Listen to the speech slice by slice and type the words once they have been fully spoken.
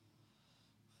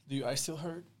Do your eyes still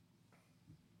hurt?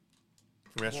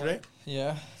 From yesterday?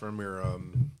 Yeah. From your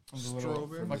From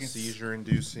the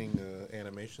seizure-inducing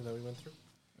animation that we went through?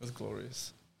 It was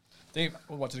glorious. I think I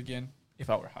would watch it again if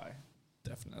I were high.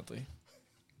 Definitely.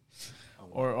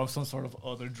 Or of some sort of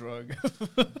other drug.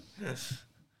 I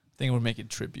think it would make it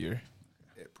trippier.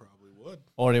 It probably would.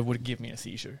 Or it would give me a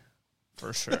seizure.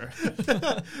 For sure.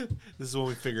 This is when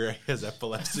we figure out he has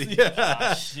epilepsy.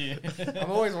 Ah, shit.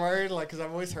 I'm always worried, like, because I've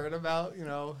always heard about,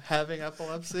 having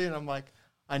epilepsy, and I'm like,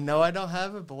 I know I don't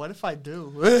have it, but what if I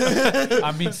do?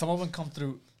 I mean, some of them come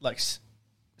through, like,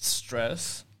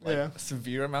 stress. Like,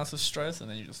 severe amounts of stress, and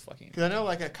then you just fucking... Because I know,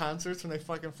 like, at concerts, when they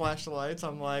fucking flash the lights,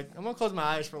 I'm like, I'm going to close my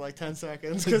eyes for, like, 10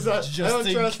 seconds, because I don't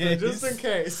trust it, just in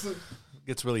case. It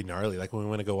gets really gnarly. Like, when we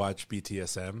went to go watch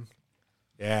BTSM,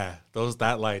 yeah,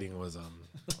 that lighting was,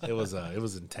 it was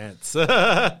intense.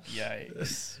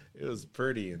 Yikes. It was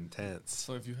pretty intense.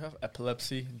 So if you have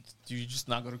epilepsy, do you just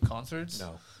not go to concerts?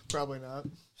 No. Probably not.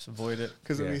 Just avoid it.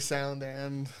 Because it'd be sound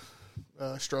and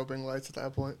strobing lights at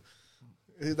that point.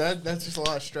 That's just a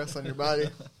lot of stress on your body.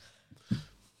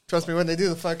 Trust me, when they do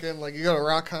the fucking, like, you go to a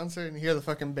rock concert and you hear the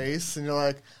fucking bass, and you're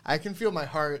like, I can feel my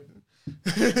heart.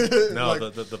 No,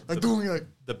 like,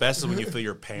 the best is when you feel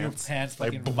your pants. Your pants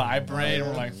like vibrate.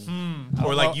 Or like,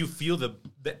 Or like you feel the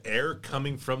air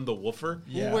coming from the woofer.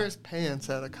 Yeah. Who wears pants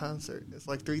at a concert? It's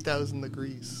like 3,000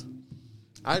 degrees.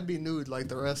 I'd be nude like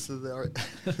the rest of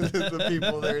the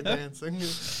people there dancing.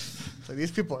 Like,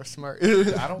 these people are smart.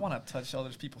 I don't want to touch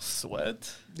other people's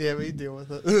sweat. Yeah, we deal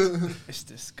with it. It's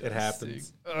disgusting. It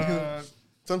happens.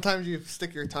 Sometimes you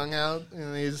stick your tongue out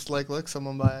and you just like lick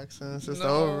someone by accident. It's just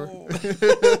over.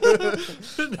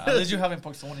 At least you haven't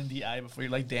poked someone in the eye before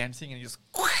you're like dancing and you just.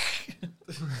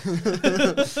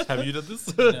 Have you done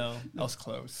this? No, I was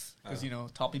close because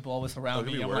top people always around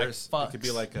me. It could be I'm worse. like, fuck. It could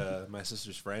be like my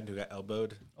sister's friend who got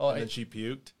elbowed and then she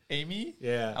puked. Amy?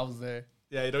 Yeah, I was there.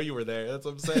 Yeah, I know you were there. That's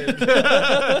what I'm saying.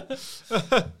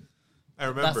 I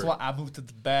remember. That's why I moved to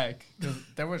the back because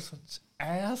there were such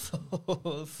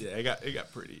assholes. Yeah, it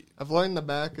got pretty. I've learned the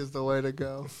back is the way to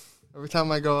go. Every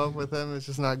time I go up with them, it's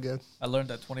just not good. I learned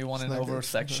that 21 and over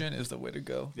section is the way to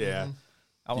go. Yeah.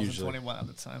 I wasn't 21 at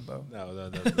the time, though.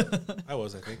 No. I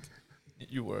was, I think.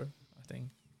 You were, I think.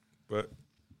 But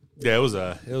yeah, it was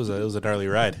a gnarly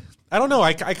ride. I don't know.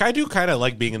 I do kind of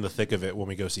like being in the thick of it when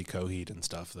we go see Coheed and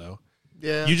stuff, though.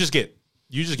 Yeah. You just get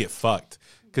fucked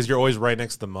because you're always right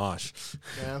next to the mosh.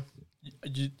 Yeah.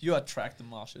 You attract the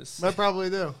moshes. I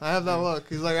probably do. I have that look.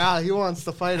 He's like, he wants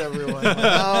to fight everyone. Like,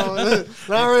 no,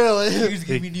 not really. He's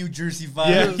giving me New Jersey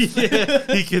vibes.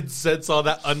 Yeah. He could sense all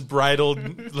that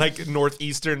unbridled, like,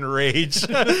 northeastern rage.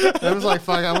 I was like,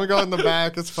 fuck, I'm going to go in the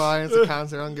back. It's fine. It's a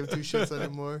concert. I don't give two shits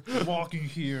anymore. Walking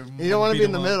here. You don't want to be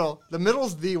in the middle. The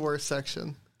middle's the worst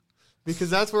section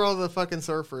because that's where all the fucking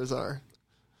surfers are.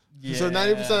 Yeah. So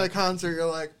 90% of the concert, you're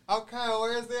like, okay,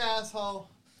 where's the asshole?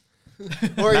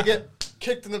 Or you get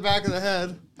kicked in the back of the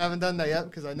head. Haven't done that yet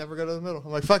because I never go to the middle.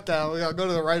 I'm like, fuck that. We gotta go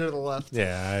to the right or the left.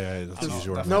 Yeah, that's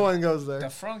usually no one goes there.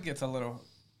 The front gets a little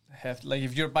hefty. Like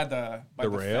if you're by the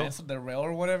rail, fence, the rail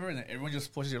or whatever, and everyone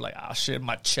just pushes you, like, ah, shit,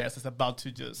 my chest is about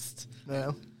to just.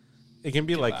 Yeah. It can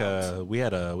be like we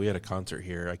had a concert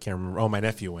here. I can't remember. Oh, my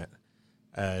nephew went,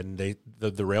 and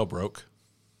the rail broke.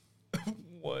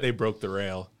 What? They broke the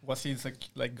rail. Was he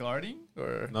like guarding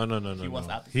or no? He was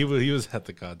at the he was at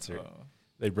the concert. Oh.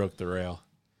 They broke the rail.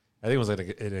 I think it was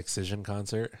like an Excision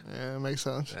concert. Yeah, it makes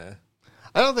sense. Yeah.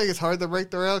 I don't think it's hard to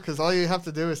break the rail because all you have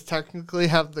to do is technically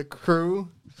have the crew,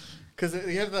 because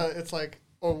you have it's like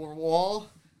a wall,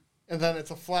 and then it's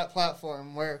a flat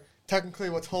platform where technically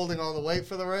what's holding all the weight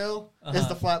for the rail is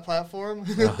the flat platform,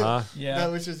 yeah,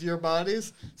 which is your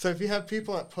bodies. So if you have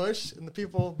people that push and the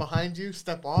people behind you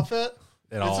step off it.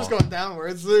 It's just going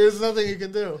downwards. There's nothing you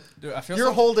can do. Dude,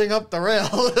 You're holding up the rail.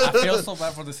 I feel so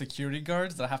bad for the security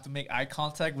guards that have to make eye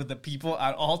contact with the people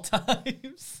at all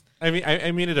times. I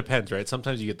mean, it depends, right?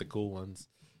 Sometimes you get the cool ones.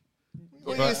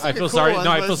 Well, I feel sorry.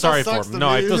 I feel sorry for them.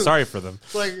 I feel sorry for them.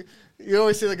 It's like you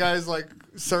always see the guys like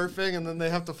surfing, and then they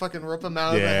have to fucking rip them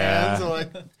out of their hands. They're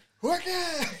like, "Work!"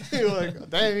 You're like,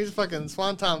 "Damn, he's fucking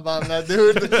swanton bombing that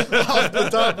dude off the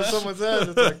top of someone's head."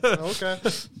 It's like, okay.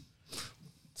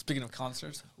 Speaking of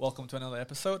concerts, welcome to another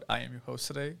episode. I am your host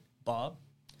today, Bob.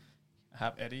 I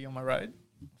have Eddie on my right,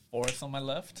 Forrest on my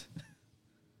left.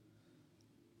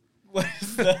 What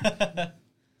is that?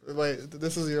 Wait,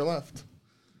 this is your left.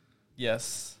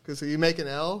 Yes. Because you make an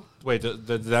L. Wait,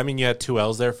 does that mean you had two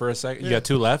L's there for a second? Yeah. You got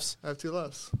two lefts? I have two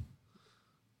lefts.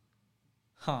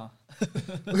 Huh.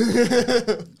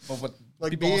 But what like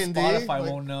people B on and D? Spotify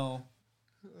won't know.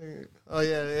 Oh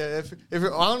yeah. If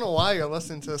you're, I don't know why you're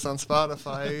listening to us on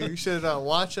Spotify. You should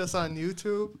watch us on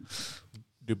YouTube.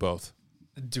 Do both.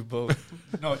 Do both.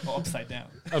 No, upside down.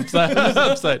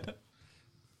 Upside.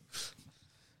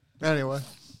 Anyway,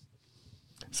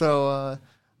 so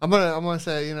I'm gonna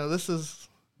say,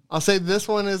 I'll say this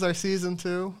one is our season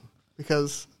 2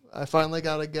 because I finally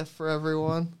got a gift for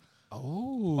everyone.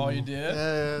 Oh, you did?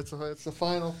 Yeah, it's the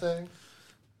final thing.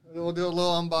 We'll do a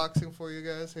little unboxing for you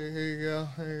guys. Here you go.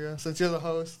 Since you're the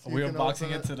host, Are we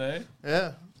unboxing it today?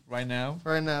 Yeah. Right now?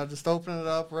 Right now. Just open it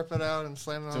up, rip it out, and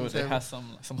slam it on the table. It has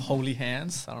some holy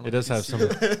hands. I don't know. It does have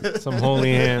some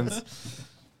holy hands.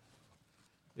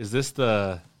 Is this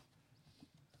the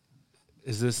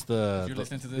If you're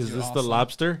listening to this, is you're this awesome. the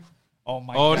lobster? Oh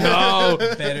my Oh god.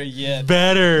 no! Better yet.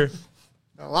 Better.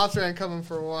 No, lobster ain't coming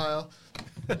for a while.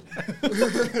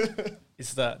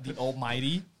 It's the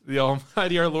almighty. The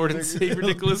Almighty, our Lord and Savior,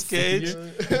 Nicolas Cage.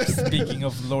 Speaking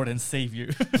of Lord and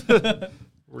Savior.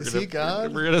 Is he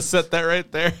God? We're gonna set that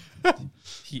right there.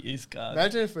 He is God.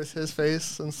 Imagine if it's his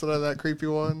face instead of that creepy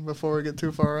one before we get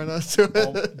too far into it.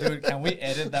 Oh, dude, can we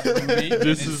edit that movie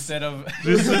instead of...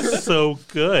 This is so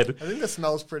good. I think it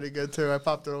smells pretty good, too. I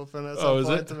popped it open at Oh, some is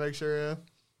point it? to make sure, yeah.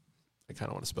 I kind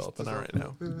of want to spell it, but not right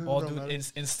now. Oh,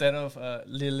 dude, instead of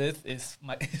Lilith, it's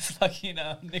fucking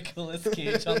Nicolas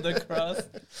Cage on the cross.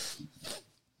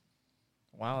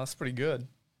 Wow, that's pretty good.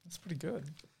 That's pretty good.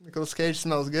 Nicolas Cage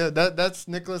smells good. That's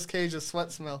Nicolas Cage's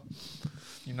sweat smell.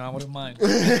 You know, I wouldn't mind.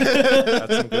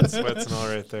 That's some good sweat smell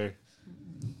right there.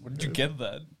 Where did you get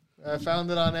that? I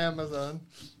found it on Amazon.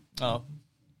 Oh.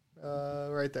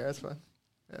 Right there. That's fine.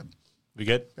 Yeah. We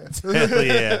good? Yeah. Hell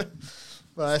yeah.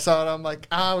 But I saw it. I'm like,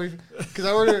 because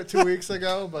I ordered it 2 weeks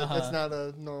ago, but it's not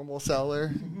a normal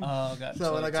seller. Oh, God.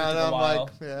 So when I it got took it, a I'm while.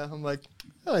 like,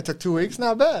 oh, it took 2 weeks.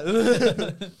 Not bad. And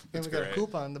we got a great.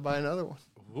 coupon to buy another one.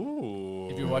 Ooh.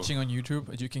 If you're watching on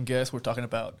YouTube, as you can guess, we're talking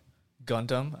about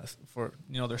Gundam for,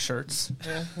 their shirts.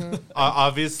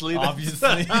 Obviously.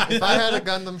 Obviously. If I had a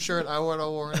Gundam shirt, I would have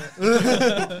worn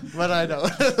it, but I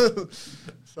don't.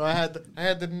 So I had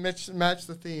to match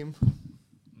the theme.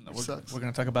 We're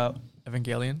going to talk about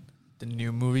Evangelion. The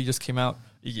new movie just came out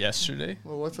yesterday.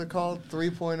 Well, what's it called?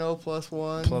 3.0 plus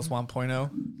 1. Plus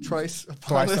 1.0. Thrice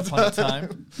Thrice upon a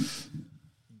time.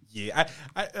 Yeah,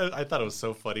 I thought it was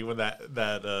so funny when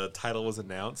that title was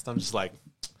announced. I'm just like,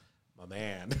 my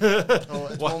man. Oh,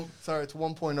 it's it's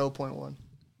 1.0.1.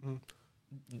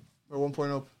 Or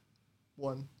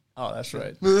 1.01. Oh, that's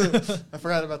right. I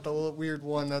forgot about the little weird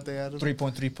one that they added.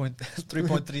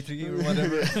 3.33 or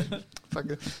whatever.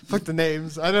 Fuck the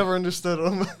names. I never understood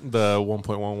them. The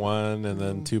 1.11 and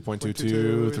then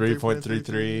 2.22,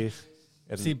 3.33.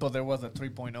 See, but there was a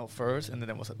 3.0 first, and then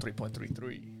there was a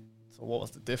 3.33. So what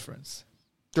was the difference?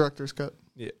 Director's cut.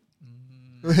 Yeah.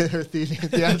 The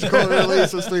theatrical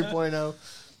release was 3.0.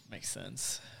 Makes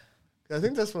sense. I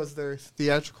think this was their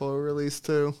theatrical release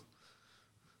too.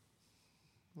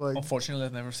 Like, unfortunately,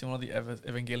 I've never seen one of the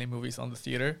Evangelion movies on the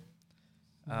theater.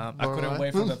 I Nor couldn't I.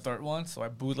 wait for the third one, so I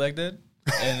bootlegged it.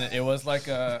 And it was like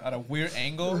at a weird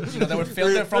angle. They would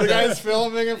film it from the guy's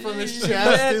filming it from his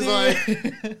chest. He's like,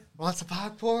 "Wants a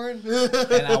popcorn?"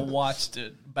 And I watched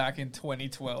it back in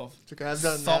 2012. Okay, I've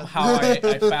done Somehow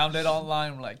I found it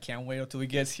online. I'm like, can't wait until it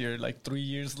gets here. Like 3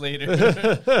 years later.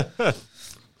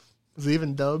 Was it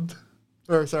even dubbed?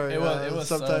 Or sorry, it was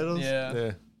subtitles.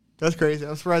 Yeah. That's crazy.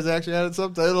 I'm surprised they actually had it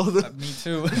subtitled. Me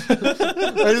too.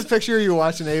 I just picture you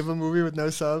watching an Ava movie with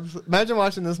no subs. Imagine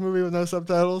watching this movie with no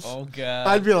subtitles. Oh, God.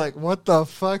 I'd be like, what the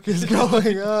fuck is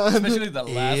going on? Especially the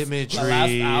last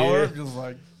hour. Just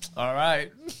like, all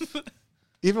right.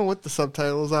 Even with the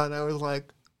subtitles on, I was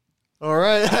like, all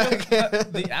right.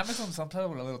 The Amazon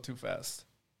subtitles were a little too fast.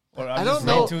 Or I don't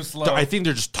know. Too slow. I think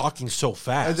they're just talking so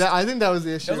fast. I think that was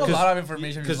the issue. There's a lot of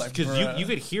information. Because like, you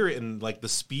could hear it in like the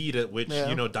speed at which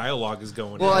dialogue is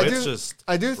going. Well, I do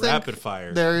think rapid think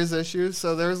fire. There is issues.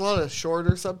 So there's a lot of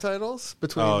shorter subtitles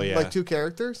between like two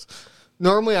characters.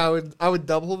 Normally, I would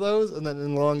double those and then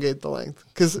elongate the length.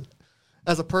 Because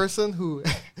as a person who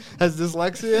has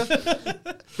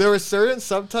dyslexia, there were certain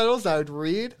subtitles I would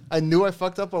read. I knew I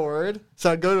fucked up a word, so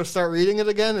I'd go to start reading it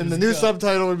again, and the new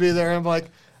subtitle would be there. And I'm like,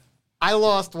 I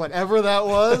lost whatever that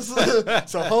was,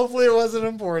 so hopefully it wasn't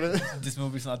important. This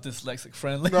movie's not dyslexic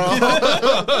friendly. No.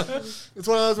 It's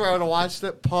one of those where I would have watched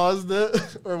it, paused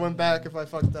it, or went back if I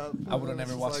fucked up. I would have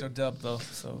never watched it dubbed, though.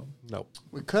 So Nope.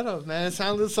 We could have, man. It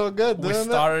sounded so good. We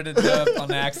started it dubbed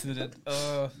on accident.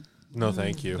 No,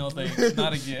 thank you. No, thank you.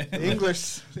 Not again.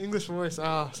 English voice.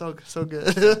 So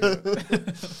good.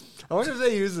 I wonder if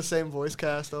they use the same voice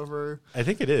cast over. I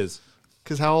think it is.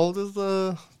 Because how old is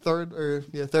the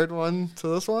third one to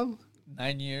this one?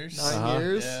 9 years. 9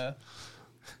 years. Yeah.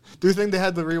 Do you think they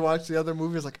had to rewatch the other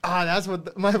movies? Like, that's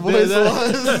what my voice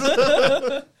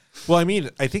was. Well, I mean,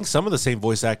 I think some of the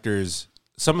voice actors,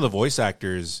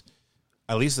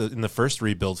 at least in the first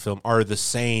rebuild film, are the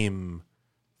same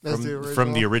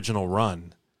from the original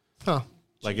run. Huh.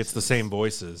 Like, it's the same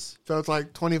voices. So it's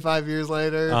like 25 years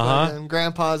later, and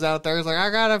Grandpa's out there. He's like, I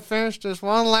gotta finish this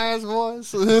one last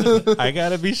voice. I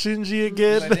gotta be Shinji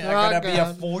again. I gotta be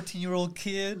a 14-year-old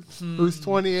kid who's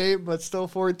 28 but still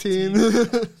 14.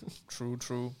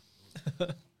 True.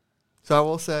 So I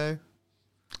will say,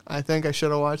 I think I should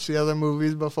have watched the other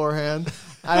movies beforehand.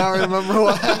 I don't remember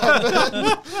what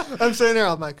happened. I'm sitting there,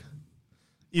 I'm like,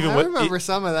 I remember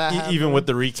some of that. Even with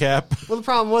the recap. Well, the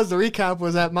problem was the recap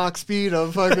was at mock speed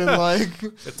of fucking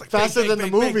it's like faster than the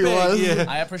movie was. Yeah.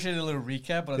 I appreciated a little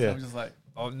recap, but I was just like,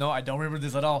 oh no, I don't remember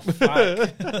this at all. Fuck.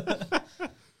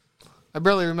 I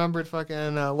barely remembered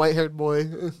fucking white-haired boy.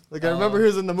 Like I remember he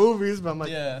was in the movies, but I'm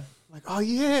like, oh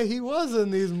yeah, he was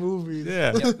in these movies.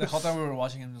 Yeah. The whole time we were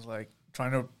watching him, was like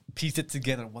trying to piece it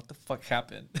together. What the fuck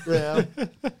happened? Yeah.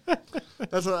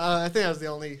 That's what I think that was the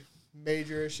only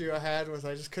major issue I had was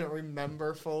I just couldn't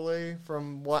remember fully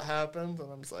from what happened,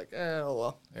 and I'm just like, oh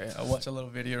well. Yeah, I watched a little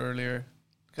video earlier.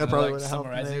 That probably like would have helped.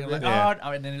 Summarizing, Maybe.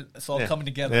 and then it's all coming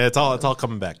together. Yeah, it's all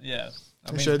coming back. Yeah,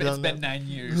 I mean, It's been 9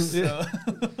 years. So.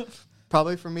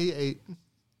 Probably for me 8.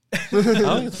 I don't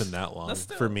think it's been that long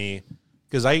for me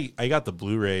because I got the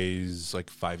Blu-rays like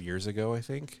 5 years ago, I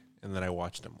think, and then I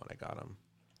watched them when I got them.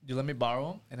 You let me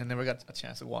borrow them, and I never got a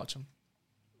chance to watch them.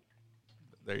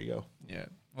 There you go. Yeah.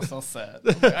 What's so sad?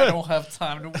 I don't have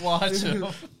time to watch them.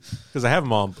 Because I have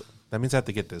them all. That means I have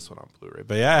to get this one on Blu-ray.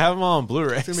 But yeah, I have them all on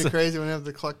Blu-ray. It's going to be crazy when I have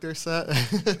the collector set.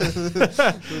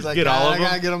 It was like, get all of them? I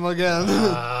got to get them again.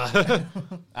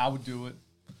 I would do it.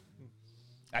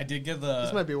 I did get the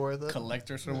this might be worth it.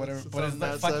 Collectors or whatever, but it's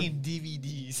like fucking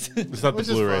DVDs. It's not the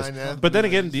Blu-rays. Fine, yeah. But then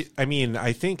again,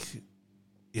 I think,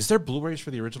 is there Blu-rays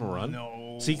for the original run?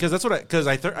 No. See, because that's what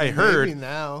I heard. Maybe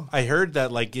now. I heard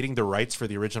that like getting the rights for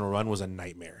the original run was a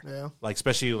nightmare. Yeah. Like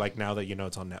especially like now that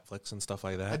it's on Netflix and stuff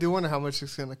like that. I do wonder how much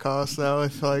it's going to cost though.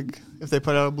 If they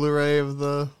put out a Blu-ray of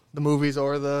the movies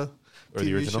or the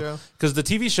original show. Because the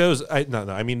TV shows,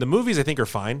 I mean the movies I think are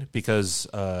fine because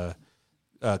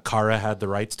Kara had the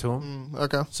rights to them.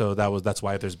 Okay. So that's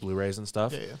why there's Blu-rays and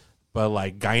stuff. Yeah. But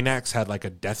like Gainax had like a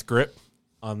death grip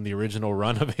on the original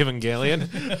run of Evangelion.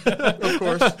 Of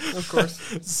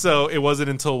course. So it wasn't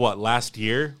until last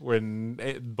year when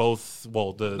it was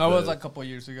like a couple of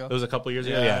years ago. It was a couple of years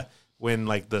ago, yeah. When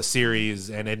like the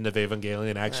series and End of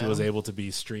Evangelion actually was able to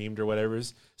be streamed or whatever.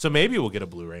 So maybe we'll get a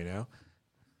Blu-ray now.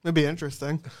 It'd be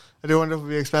interesting. I do wonder if it would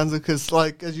be expensive because,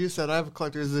 like, as you said, I have a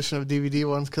collector's edition of DVD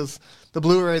ones because the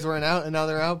Blu-rays weren't out and now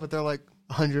they're out, but they're like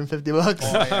 $150. Oh,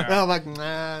 yeah. And I'm like,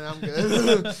 nah, I'm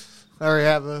good. I already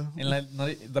have and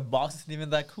like, the box isn't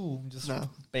even that cool. Just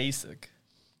basic.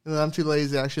 And I'm too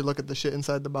lazy to actually look at the shit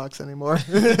inside the box anymore.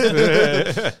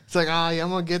 It's like, I'm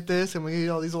going to get this and we get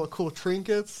all these little cool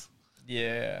trinkets.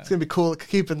 Yeah. It's going to be cool to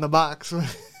keep in the box.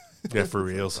 Yeah, for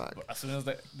reals. As soon as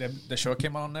the show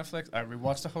came out on Netflix, I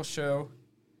rewatched the whole show.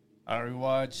 I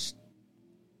rewatched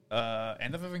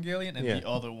End of Evangelion and the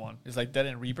other one. It's like Dead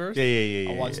and Rebirth. Yeah.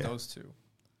 I watched those two.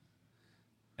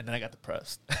 And then I got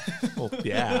depressed. Well,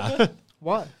 yeah.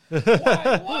 Why?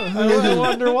 Why? I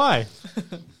wonder why.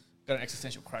 Got an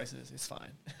existential crisis. It's fine.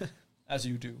 As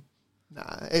you do.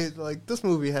 Nah, this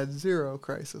movie had 0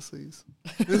 crises.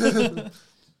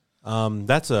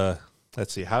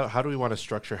 Let's see. How do we want to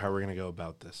structure how we're going to go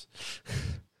about this?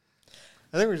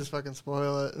 I think we just fucking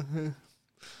spoil it.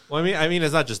 Well, I mean,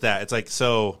 it's not just that. It's like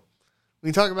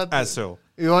we talk about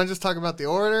you want to just talk about the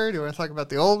order? Do you want to talk about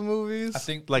the old movies? I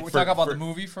think we talk about the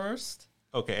movie first.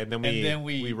 Okay, and then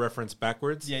we reference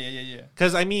backwards. Yeah.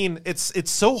 Because I mean, it's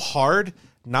so hard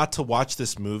not to watch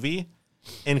this movie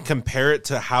and compare it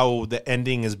to how the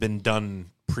ending has been done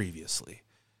previously,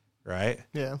 right?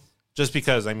 Yeah. Just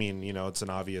because I mean, it's an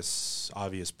obvious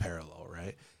parallel,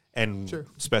 right? And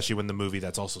especially when the movie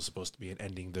that's also supposed to be an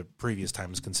ending the previous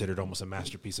time is considered almost a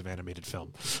masterpiece of animated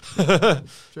film.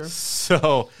 Sure.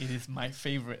 So it is my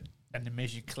favorite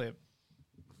animation clip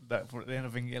that for the end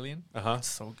of Evangelion. It's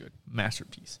so good.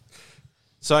 Masterpiece.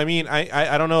 So I mean,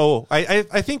 I don't know.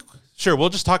 I think we'll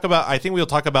just talk about. I think we'll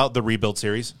talk about the rebuild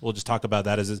series. We'll just talk about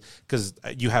that because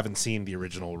you haven't seen the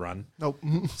original run. Nope.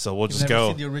 So we'll just never go.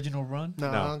 Seen the original run? No,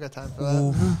 I don't got time for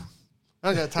that. I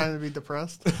don't got time to be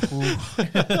depressed.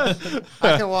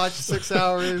 I can watch 6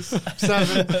 hours,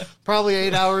 7, probably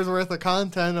 8 hours worth of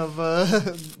content of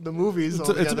the movies.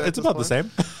 It's about the same.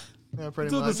 Yeah, pretty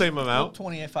Still much. the same amount.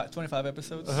 25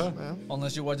 episodes. Yeah.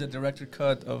 Unless you watch the director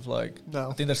cut of like, No.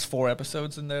 I think there's 4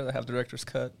 episodes in there that have director's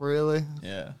cut. Really?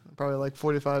 Yeah. Probably like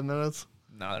 45 minutes.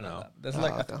 No. There's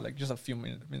okay. like just a few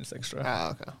minutes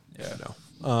extra. Okay. Yeah.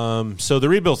 No. So the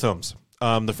rebuild films.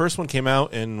 The first one came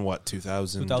out in what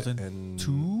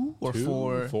 2002 or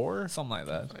 4? 4, Something like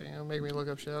that. Make me look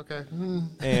up shit. Okay.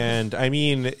 And I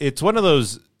mean, it's one of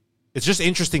those. It's just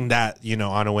interesting that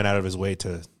Anno went out of his way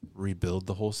to rebuild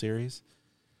the whole series.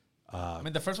 I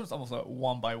mean, the first one's almost like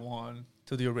 1 by 1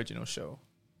 to the original show.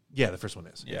 Yeah, the first one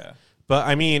is. Yeah. But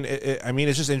I mean,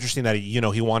 it's just interesting that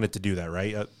he wanted to do that,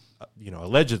 right?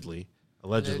 Allegedly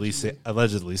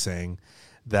saying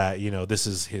that this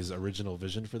is his original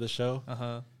vision for the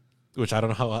show. Which I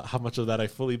don't know how much of that I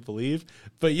fully believe,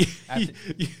 but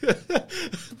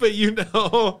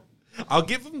I'll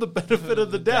give him the benefit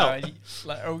of the doubt.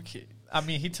 Like, okay, I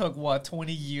mean, he took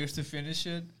 20 years to finish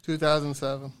it.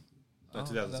 2007.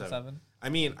 2007. I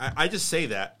mean, I just say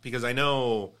that because I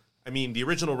know. I mean, the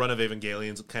original run of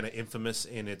Evangelion is kind of infamous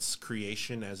in its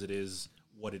creation as it is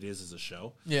what it is as a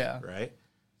show. Yeah. Right?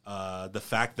 The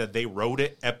fact that they wrote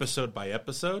it episode by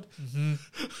episode.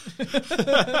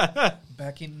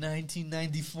 Back in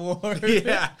 1994.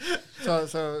 Yeah.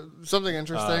 So something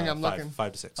interesting. I'm looking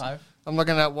 5 to 6. 5. I'm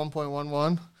looking at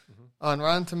 1.11 on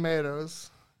Rotten Tomatoes.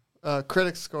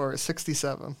 Critic score is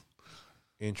 67.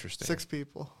 Interesting. 6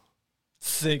 people.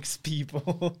 6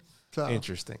 people. So,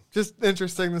 Interesting. just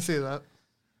interesting to see that.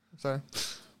 Sorry.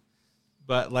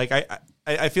 But like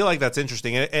I feel like that's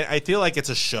interesting, and I feel like it's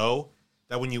a show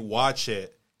that when you watch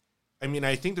it, I mean,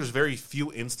 I think there's very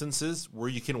few instances where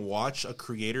you can watch a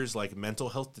creator's like mental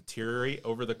health deteriorate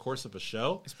over the course of a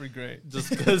show. It's pretty great. Just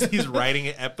because he's writing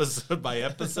it episode by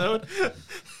episode,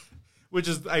 which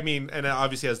is, I mean, and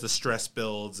obviously as the stress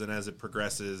builds and as it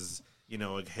progresses,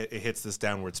 it hits this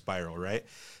downward spiral, right?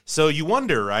 So you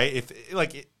wonder, right, if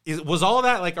like was all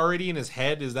that like already in his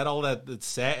head? Is that all that's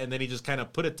set, and then he just kind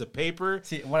of put it to paper?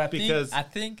 See, what I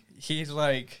think he's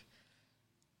like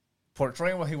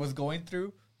portraying what he was going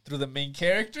through the main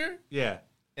character. Yeah.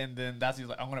 And then he's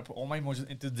like, I'm going to put all my emotions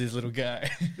into this little guy.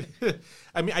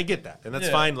 I mean, I get that. And that's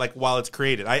fine, like, while it's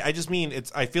created. I just mean,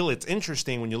 I feel it's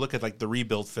interesting when you look at, like, the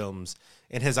rebuild films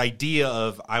and his idea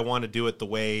of, I want to do it the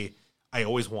way I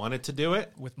always wanted to do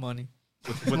it. With money.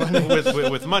 With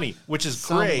money, which is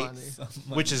Some great. money.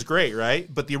 Which is great, right?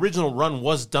 But the original run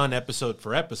was done episode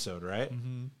for episode, right?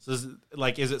 Mm-hmm. So,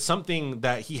 is it something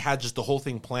that he had just the whole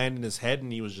thing planned in his head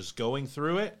and he was just going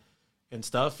through it and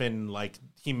stuff, and like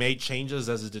he made changes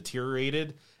as it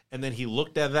deteriorated, and then he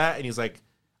looked at that and he's like,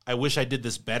 I wish I did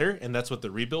this better, and that's what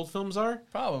the rebuild films are?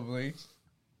 Probably.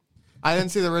 I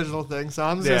didn't see the original thing, so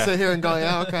I'm just gonna sit here and go,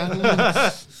 yeah, okay.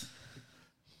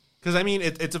 Because I mean,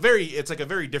 it's like a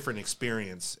very different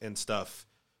experience and stuff.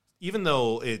 Even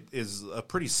though it is a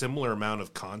pretty similar amount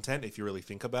of content, if you really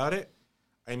think about it.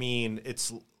 I mean,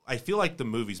 I feel like the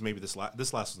movies, maybe this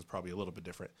last one's probably a little bit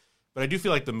different, but I do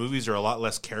feel like the movies are a lot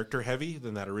less character heavy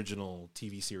than that original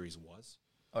TV series was.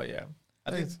 Oh yeah, I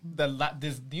think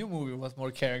this new movie was more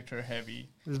character heavy.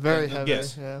 It's very heavy.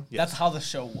 Yes. Yeah. That's how the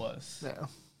show was. Yeah.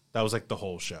 That was like the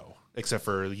whole show, except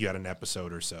for you had an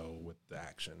episode or so with the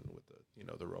action, with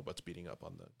the robots beating up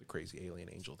on the crazy alien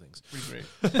angel things. Pretty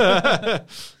great.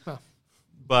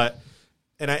 But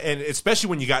and especially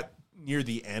when you got near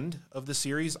the end of the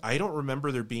series, I don't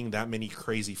remember there being that many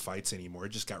crazy fights anymore. It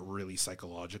just got really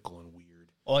psychological and weird.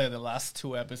 Oh yeah, the last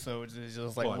 2 episodes is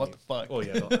just like, the fuck? Oh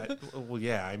yeah, well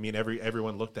yeah. I mean,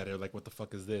 everyone looked at it like, what the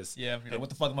fuck is this? Yeah, like, what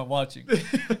the fuck am I watching?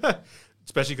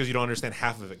 Especially because you don't understand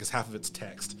half of it, because half of it's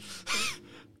text.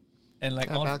 And like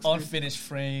unfinished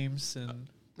frames and.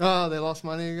 Oh, they lost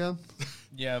money again?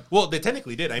 Yeah. Well, they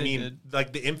technically did. I mean, did.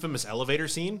 like the infamous elevator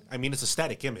scene, I mean, it's a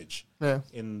static image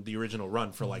in the original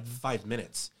run for like 5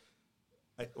 minutes.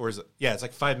 Or is it? Yeah, it's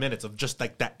like 5 minutes of just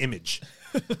like that image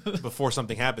before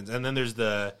something happens. And then there's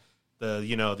the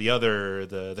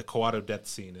Kawato death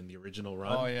scene in the original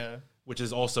run. Oh, yeah. Which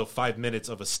is also 5 minutes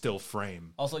of a still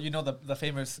frame. Also, the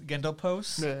famous Gendo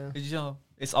pose? Yeah.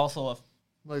 It's also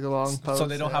like a long pose. So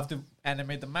they don't have to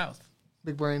animate the mouth.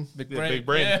 Big brain. Big brain. Big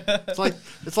brain. Yeah. It's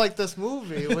like this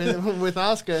movie with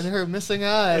Asuka and her missing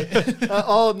eye.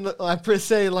 I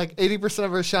say like 80%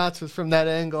 of her shots was from that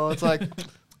angle. It's like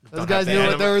those guys knew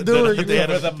what they were doing. You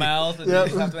do the mouth and you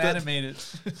have to animate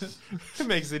it. It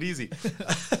makes it easy.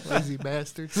 Lazy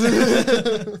bastards.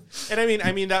 And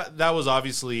I mean that was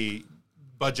obviously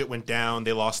budget went down.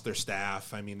 They lost their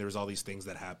staff. I mean, there was all these things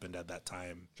that happened at that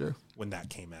time when that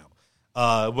came out.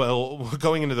 Well,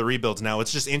 going into the rebuilds now,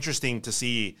 it's just interesting to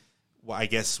see what I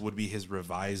guess would be his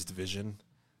revised vision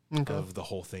of the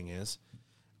whole thing is.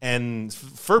 And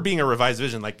for being a revised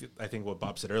vision, like I think what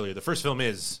Bob said earlier, the first film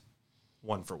is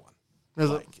 1 for 1.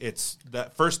 Like it's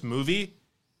that first movie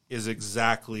is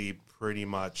exactly pretty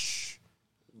much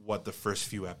what the first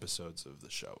few episodes of the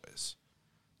show is.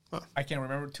 I can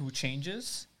remember 2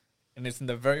 changes, and it's in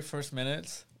the very first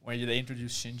minutes when they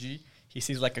introduce Shinji. He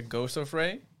sees like a ghost of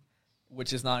Rey,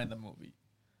 which is not in the movie.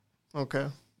 Okay.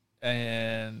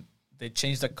 And they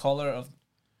changed the color of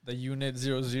the Unit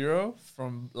 00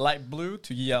 from light blue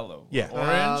to yellow. Yeah. Or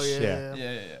orange. Oh,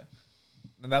 Yeah.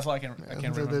 And that's all I can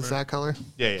remember. Is that color?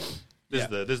 Yeah. This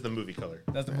is the movie color.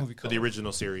 That's the movie For color. the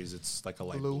original series, it's like a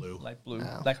light blue. Light blue.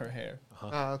 Wow. Like her hair.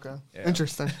 Oh, okay. Yeah.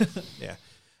 Interesting. Yeah.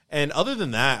 And other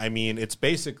than that, I mean, it's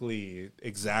basically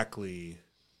exactly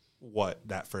what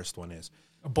that first one is.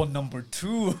 But number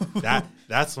 2.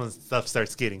 That's when stuff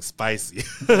starts getting spicy.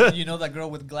 You know that girl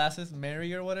with glasses,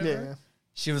 Mary or whatever? Yeah.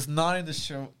 She was not in the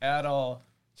show at all.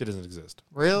 She doesn't exist.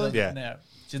 Really? Yeah. No,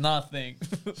 she's not a thing.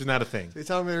 She's not a thing. So you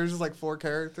telling me there's just like 4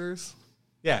 characters?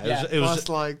 Yeah. Yeah. It was Plus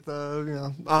like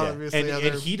the, yeah. obviously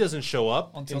And he doesn't show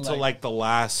up Until, until like like the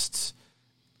last.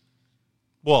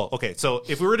 Well, okay, so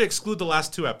if we were to exclude the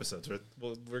last 2 episodes,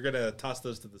 we're going to toss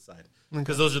those to the side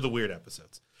because those are the weird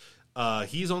episodes.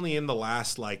 He's only in the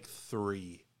last like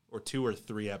 2 or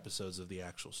 3 episodes of the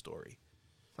actual story.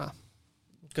 Huh.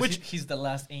 Because he's the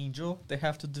last angel they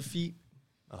have to defeat.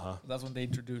 That's when they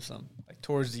introduce him, like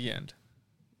towards the end.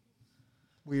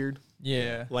 Weird.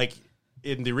 Yeah. Like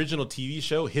in the original TV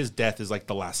show, his death is like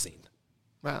the last scene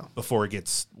Wow. before it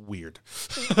gets weird.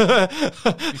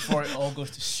 Before it all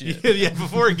goes to shit. Yeah,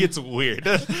 before it gets weird.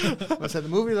 I said the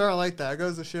movies aren't like that. It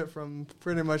goes to shit from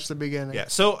pretty much the beginning. Yeah,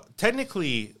 so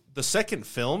technically, the second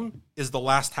film is the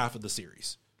last half of the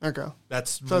series. Okay.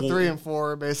 That's So 3 and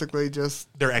 4 basically just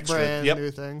They're extra. brand Yep.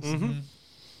 new things. Mm-hmm.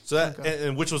 So that, Okay.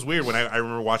 and which was weird when I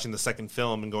remember watching the second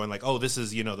film and going like, oh, this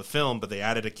is, the film, but they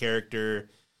added a character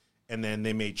and then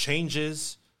they made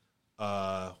changes,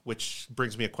 which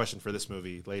brings me a question for this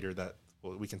movie later that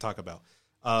we can talk about.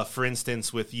 For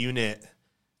instance, with Unit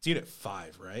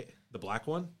 5, right? The black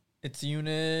one? It's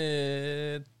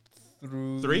Unit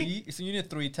 3. It's Unit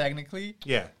 3 technically.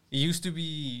 Yeah. It used to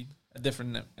be a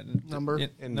different Number?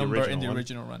 In the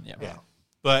original run. run. Yeah. Yeah.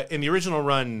 But in the original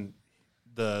run,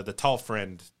 the tall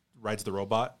friend rides the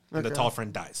robot, and the Okay. tall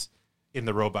friend dies in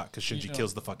the robot because Shinji You know,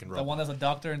 kills the fucking robot. The one that's a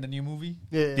doctor in the new movie.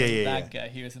 Yeah. That guy,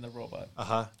 he was in the robot.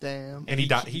 Uh-huh. Damn. And he He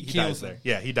dies kills there. him.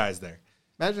 Yeah, he dies there.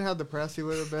 Imagine how depressed he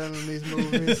would have been in these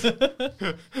movies.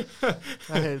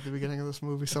 I hated the beginning of this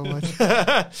movie so much.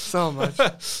 So much.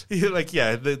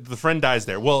 The friend dies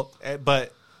there. Well,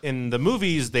 but in the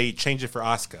movies, they change it for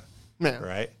Asuka, Yeah.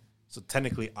 right? So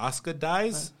technically, Asuka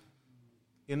dies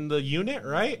in the unit,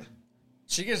 right?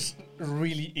 She gets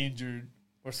really injured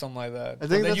or something like that. I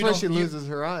think that's why she loses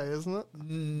her eye, isn't it?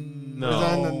 No. Or is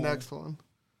that in the next one?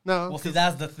 No. Well, see,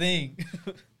 that's the thing.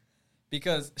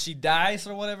 Because she dies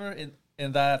or whatever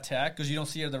in that attack, because you don't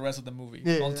see her the rest of the movie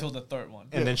until the third one.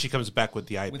 And then she comes back with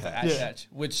the eye With the patch. eye patch,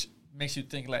 which makes you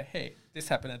think like, hey, this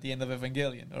happened at the end of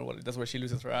Evangelion, or what? That's where she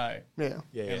loses her eye. Yeah.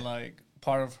 And like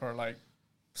part of her like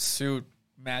suit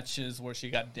matches where she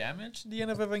got damaged at the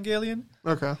end of Evangelion.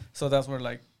 Okay. So that's where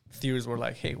like theories were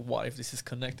like, hey, what if this is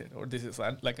connected, or this is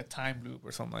like a time loop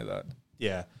or something like that?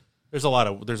 Yeah, there's a lot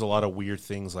of weird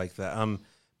things like that.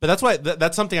 But that's why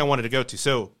that's something I wanted to go to.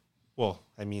 So, well,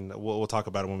 I mean, we'll talk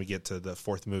about it when we get to the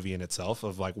fourth movie in itself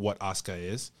of like what Asuka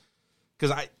is,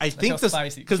 because I think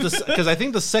this because I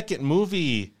think the second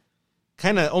movie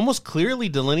kind of almost clearly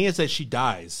delineates that she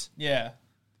dies. Yeah.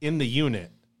 In the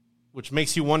unit, which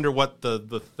makes you wonder what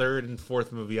the third and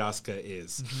fourth movie Asuka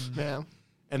is. Yeah.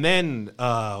 And then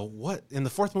what in the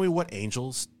fourth movie? What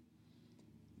angels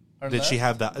did she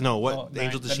have? That what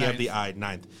angel did she have? The eye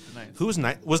ninth. Who was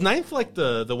ninth? Was ninth like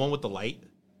the one with the light?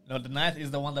 No, the ninth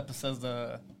is the one that possessed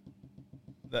the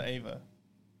Ava.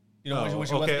 You know, when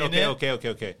she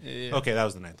okay. Yeah. Okay, that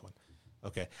was the ninth one.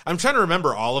 Okay, I'm trying to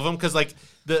remember all of them because like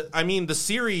the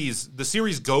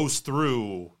series goes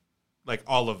through like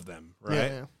all of them, right?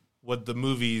 Yeah. Would the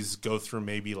movies go through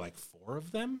maybe like 4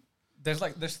 of them? There's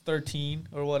 13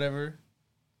 or whatever.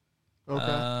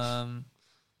 Okay.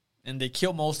 And they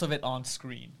kill most of it on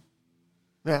screen.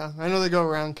 Yeah, I know they go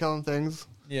around killing things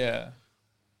Yeah.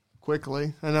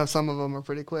 quickly. I know some of them are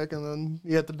pretty quick, and then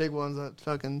you get the big ones that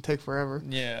fucking take forever.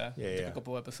 Yeah. Yeah, Take yeah. a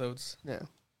couple episodes. Yeah.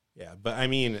 Yeah, but I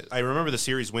mean, I remember the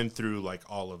series went through like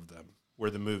all of them, where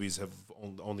the movies have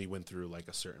only went through like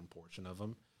a certain portion of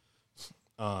them.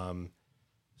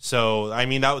 So I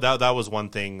mean that was one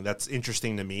thing that's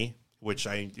interesting to me, which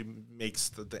makes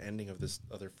the ending of this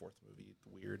other fourth movie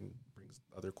weird and brings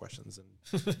other questions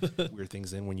and weird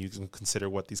things in when you can consider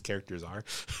what these characters are.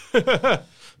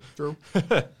 True.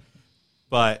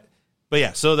 But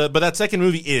yeah, so but that second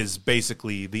movie is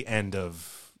basically the end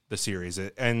of the series.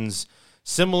 It ends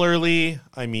similarly.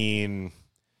 I mean,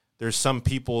 there's some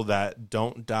people that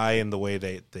don't die in the way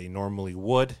they normally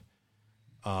would.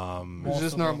 It's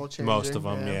just normal changing. Most of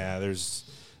them, yeah.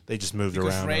 They just moved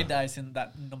because around. Rey dies in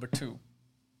that number 2.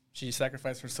 She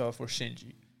sacrificed herself for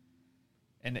Shinji.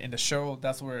 And in the show,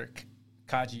 that's where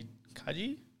Kaji?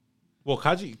 Well,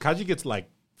 Kaji gets like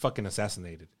fucking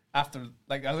assassinated. After,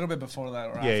 like a little bit before that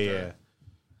or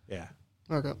Yeah.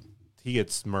 Okay. He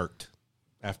gets murked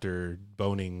after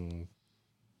boning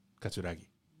Katsuragi.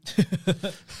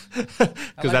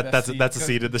 Because that's a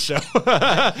scene in the show.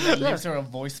 He leaves her a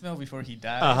voicemail before he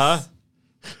dies.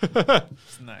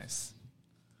 It's nice.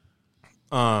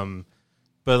 But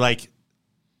like,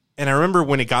 and I remember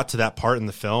when it got to that part in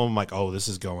the film, like, oh, this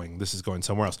is going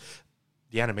somewhere else.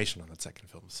 The animation on that second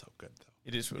film is so good, though.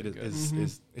 It is really good.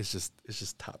 It's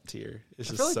just top tier. It's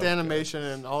I just feel like so the animation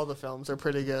in all the films are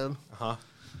pretty good.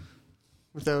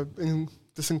 Without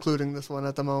just including this one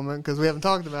at the moment because we haven't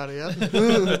talked about it yet.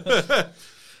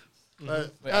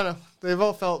 But I don't know. They've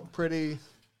all felt pretty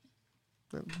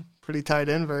tied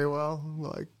in very well.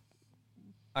 Like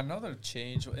another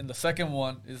change in the second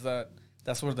one is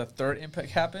that's where the third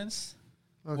impact happens.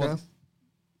 Okay.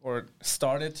 Or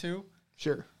started to.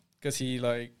 Sure. Because he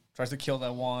like tries to kill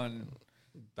that one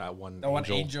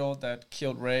angel that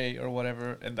killed Rey or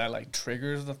whatever, and that like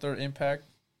triggers the third impact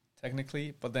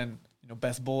technically. But then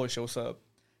Best Boy shows up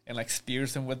and like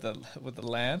spears him with the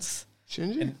lance.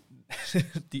 Shinji? And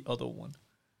the other one.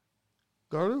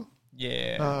 Garu?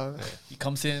 Yeah. He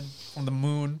comes in from the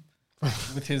moon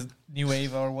with his new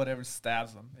Eva or whatever,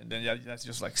 stabs him, and then that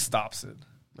just like stops it.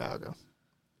 Okay.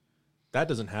 That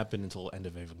doesn't happen until end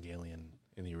of Evangelion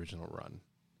in the original run.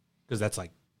 Because that's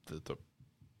like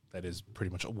that is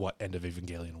pretty much what end of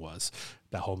Evangelion was.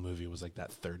 That whole movie was like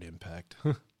that third impact.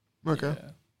 Okay.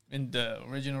 Yeah. In the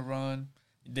original run,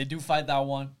 they do fight that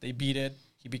one. They beat it.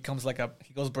 He becomes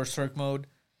he goes berserk mode,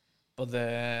 but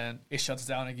then it shuts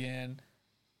down again.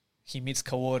 He meets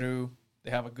Kaworu.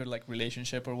 They have a good like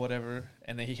relationship or whatever,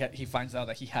 and then he finds out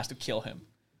that he has to kill him.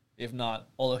 If not,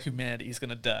 all of humanity is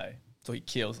gonna die. So he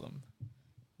kills him.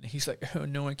 And he's like, "Oh,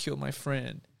 no one killed my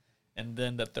friend." And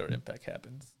then the third impact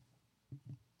happens.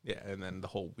 Yeah, and then the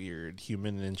whole weird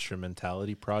human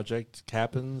instrumentality project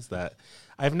happens that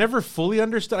I've never fully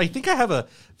understood. I think I have a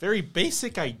very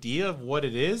basic idea of what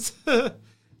it is,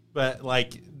 but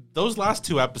like those last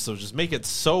 2 episodes just make it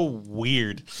so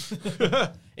weird.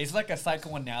 It's like a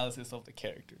psychoanalysis of the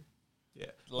character. Yeah,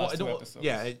 The last 2 episodes.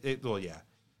 Yeah, yeah,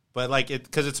 but like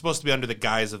because it's supposed to be under the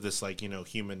guise of this like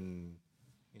human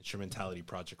instrumentality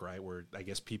project, right? Where I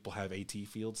guess people have AT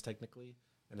fields technically,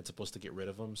 and it's supposed to get rid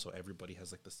of them, so everybody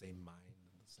has like the same mind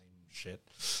and the same shit.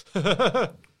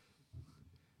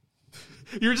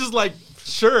 You're just like,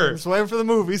 sure. Just waiting for the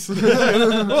movies.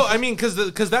 Well, I mean, because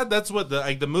that's what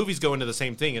the movies go into the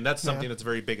same thing, and that's something that's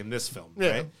very big in this film,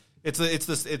 right? It's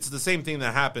the same thing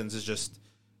that happens, is just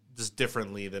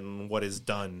differently than what is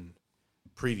done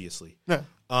previously. Yeah.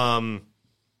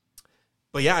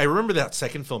 But yeah, I remember that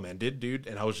second film ended, dude,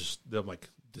 and I'm like,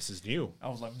 this is new. I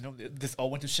was like, no, this all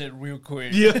went to shit real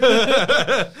quick.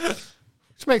 Yeah.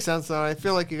 Which makes sense, though. I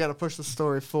feel like you got to push the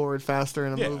story forward faster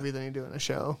in a movie than you do in a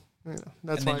show.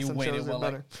 That's why some shows are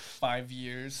better. Like 5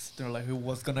 years. They're like,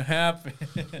 what's going to happen?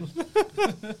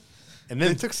 And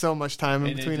then it took so much time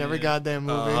in between every goddamn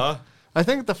movie. I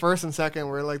think the first and second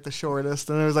were like the shortest,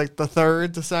 and it was like the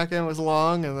third to second was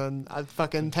long, and then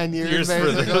fucking 10 years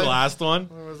for the last one.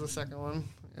 What was the second one?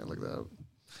 Yeah, look that up.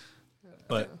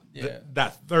 But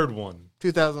that third one,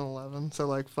 2011, so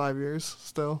like 5 years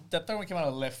still. That third one came out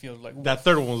of left field. Like that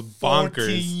third one was bonkers.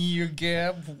 14-year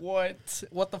gap. What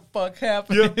the fuck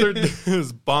happened? Yeah, third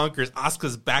is bonkers.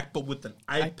 Asuka's back, but with an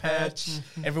eye patch.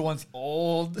 Everyone's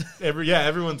old.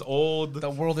 Everyone's old. The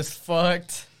world is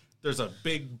fucked. There's a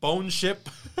big bone ship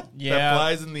that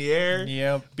flies in the air.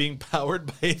 Yep. Being powered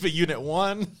by Eva Unit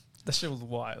 1. That shit was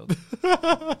wild.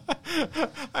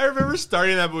 I remember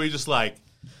starting that movie just like,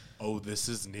 oh, this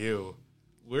is new.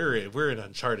 We're in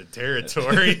uncharted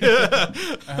territory.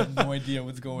 I have no idea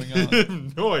what's going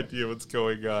on. No idea what's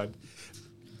going on.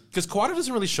 Because Kawada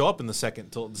doesn't really show up in the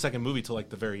second movie till like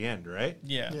the very end, right?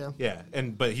 Yeah.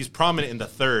 But he's prominent in the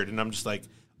third, and I'm just like,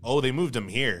 oh, they moved him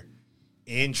here.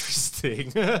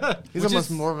 Interesting. He's almost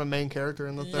more of a main character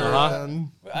in the third.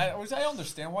 Than... I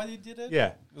understand why they did it.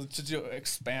 Yeah. To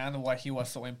expand why he was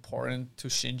so important to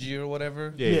Shinji or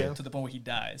whatever. Yeah. To the point where he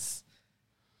dies.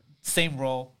 Same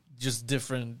role, just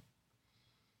different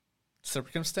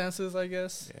circumstances, I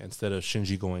guess. Yeah, instead of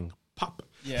Shinji going pop,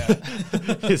 Yeah.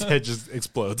 his head just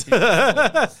explodes.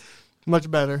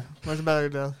 Much better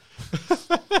death.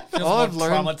 Feels All more I've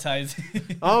learned-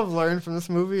 traumatizing. All I've learned from this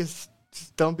movie is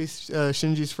just don't be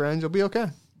Shinji's friend. You'll be okay.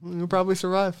 You'll probably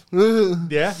survive. Yeah,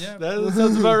 Yeah. that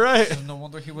sounds about right. No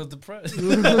wonder he was depressed.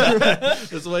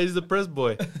 That's why he's a depressed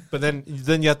boy. But then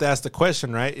you have to ask the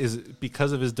question, right? Is it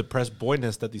because of his depressed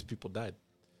boyness that these people died?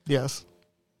 Yes.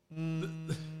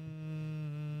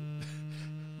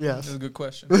 Yes. That's a good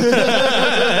question.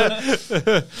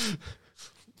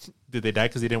 Did they die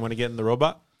because he didn't want to get in the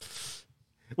robot?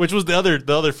 Which was the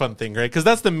other fun thing, right? Because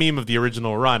that's the meme of the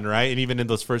original run, right? And even in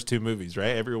those first two movies, right?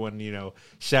 Everyone,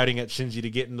 shouting at Shinji to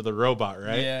get into the robot,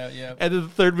 right? Yeah, yeah. And then the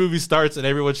third movie starts and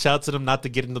everyone shouts at him not to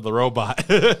get into the robot.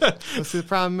 Well, see, the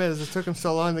problem is it took him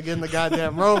so long to get in the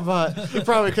goddamn robot. He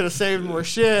probably could have saved more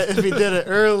shit if he did it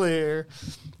earlier.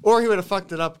 Or he would have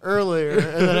fucked it up earlier,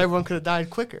 and then everyone could have died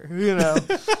quicker,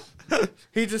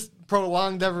 He just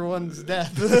prolonged everyone's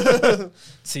death.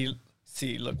 See,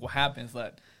 look what happens.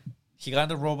 That he got in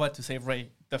the robot to save Rey,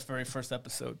 the very first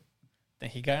episode. Then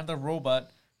he got in the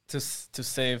robot to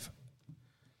save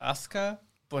Asuka,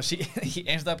 but he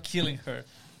ends up killing her.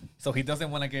 So he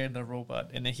doesn't want to get in the robot,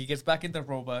 and then he gets back in the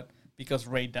robot because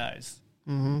Rey dies,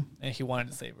 and he wanted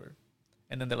to save her.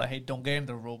 And then they're like, "Hey, don't get in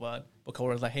the robot." But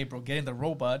Cora's like, "Hey, bro, get in the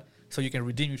robot so you can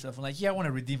redeem yourself." I'm like, "Yeah, I want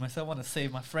to redeem myself. I want to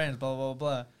save my friends." Blah blah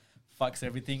blah. Fucks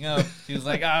everything up. He was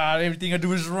like, everything I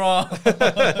do is wrong.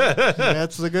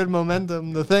 That's a good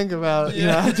momentum to think about.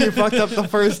 After you fucked up the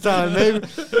first time, maybe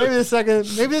the second,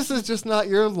 maybe this is just not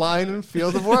your line and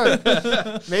field of work.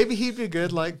 Maybe he'd be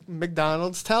good like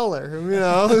McDonald's teller.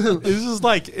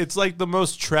 It's like the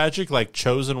most tragic,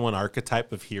 chosen one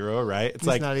archetype of hero, right? It's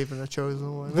He's not even a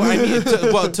chosen one. Well, I mean,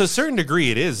 to a certain degree,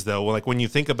 it is though. Like when you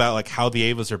think about how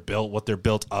the Avas are built, what they're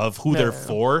built of, who they're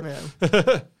for.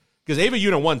 Yeah. Because Ava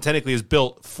Unit 1 technically is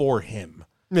built for him.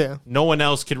 Yeah. No one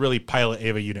else could really pilot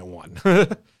Ava Unit 1.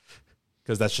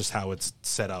 Because that's just how it's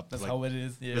set up. That's how it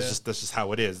is. Yeah. That's just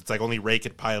how it is. It's like only Rey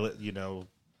could pilot, Unit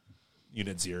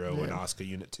 0 and Asuka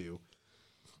Unit 2.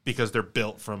 Because they're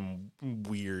built from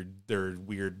weird,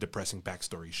 depressing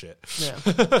backstory shit. Yeah.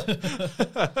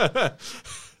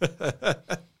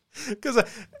 Because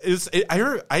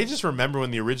I just remember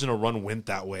when the original run went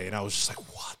that way, and I was just like,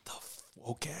 what the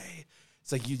okay.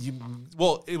 It's like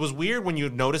well, it was weird when you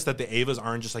noticed that the Avas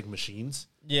aren't just like machines.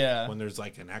 Yeah. When there's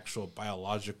like an actual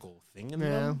biological thing in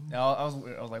them. I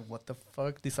was like, what the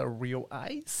fuck? These are real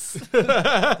eyes?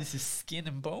 This is skin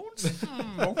and bones?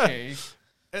 Okay.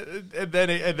 And then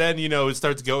it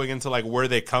starts going into where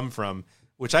they come from,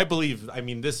 which I believe,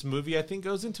 this movie I think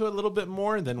goes into a little bit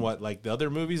more than what the other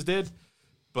movies did.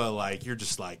 But you're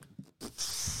just like,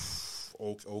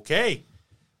 okay,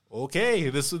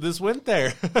 this went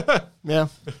there. Yeah.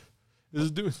 This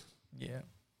is doing. Yeah.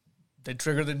 They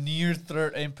trigger the near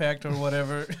third impact or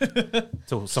whatever.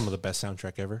 So some of the best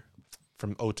soundtrack ever,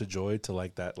 from Ode to Joy to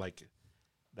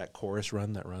that chorus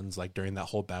run that runs during that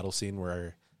whole battle scene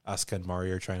where Asuka and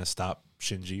Mario are trying to stop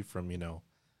Shinji from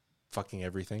fucking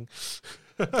everything.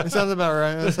 It sounds about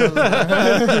right.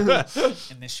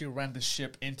 And then she ran the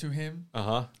ship into him.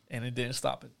 Uh-huh. And it didn't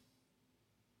stop it.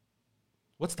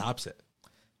 What stops it?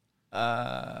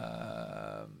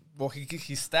 Well,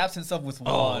 he stabs himself with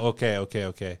one. Oh,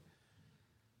 okay.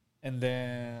 And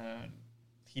then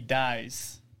he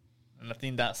dies. And I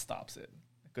think that stops it.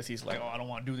 Because he's like, I don't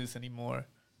want to do this anymore.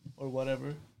 Or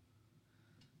whatever.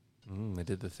 They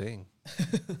did the thing.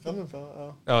 Something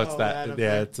fell. Oh, it's that.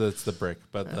 Yeah, Yeah, it's the brick,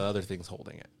 but the other thing's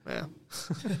holding it. Yeah.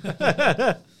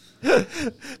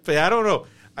 But yeah, I don't know.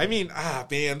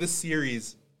 Man, this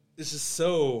series is just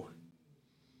so.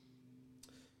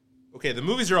 Okay, the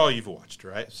movies are all you've watched,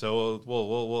 right? So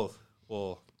we'll.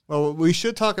 Well, we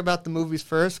should talk about the movies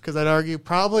first, because I'd argue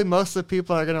probably most of the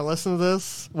people that are going to listen to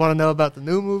this want to know about the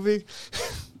new movie.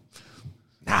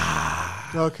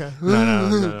 Okay.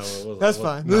 No. That's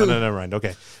fine. No, never mind.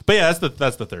 Okay, but yeah,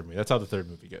 that's the third movie. That's how the third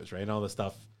movie goes, right? And all the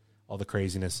stuff, all the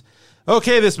craziness.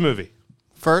 Okay, this movie.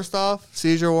 First off,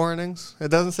 seizure warnings. It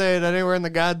doesn't say it anywhere in the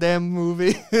goddamn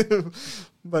movie,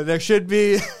 but there should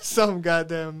be some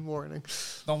goddamn warning.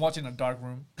 Don't watch in a dark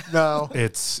room. No.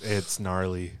 It's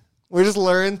gnarly. We just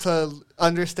learned to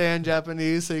understand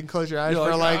Japanese so you can close your eyes for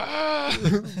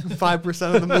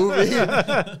 5% of the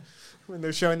movie. When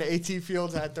they're showing the AT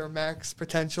fields at their max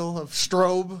potential of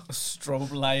strobe.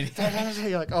 Strobe light.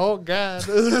 You're like, oh, God.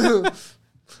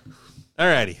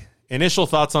 Alrighty. Initial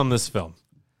thoughts on this film.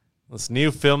 This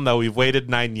new film that we've waited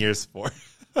 9 years for.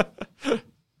 It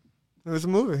was a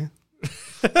movie.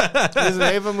 It was an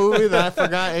Ava movie that I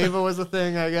forgot Ava was a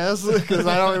thing, I guess, because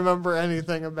I don't remember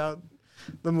anything about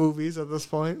the movies at this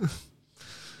point.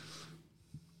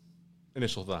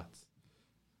 Initial thoughts.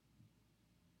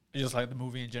 You just like the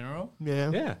movie in general?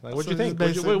 Yeah. Yeah. Like, what'd you So think?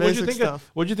 basic- What'd you basic think? stuff.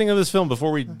 What'd you think of this film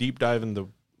before we deep dive into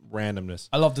randomness?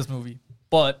 I love this movie,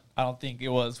 but I don't think it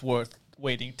was worth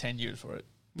waiting 10 years for it.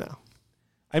 No.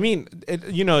 I mean,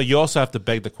 you also have to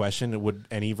beg the question: would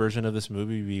any version of this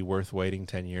movie be worth waiting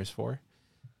 10 years for?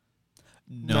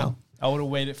 No. I would have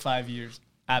waited 5 years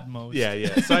at most.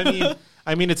 Yeah. So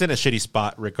I mean, it's in a shitty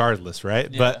spot regardless, right?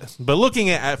 Yeah. But looking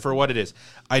at it for what it is,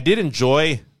 I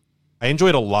enjoyed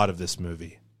a lot of this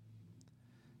movie.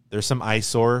 There's some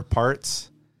eyesore parts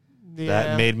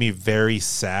that made me very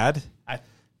sad.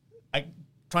 I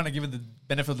trying to give it the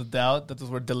benefit of the doubt that those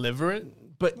were deliberate.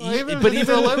 But Well, even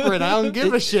deliberate, I don't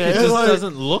give a shit. It just Like,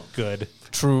 doesn't look good.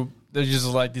 True. They're just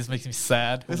like, this makes me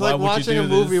sad. it's Why like would you watching do a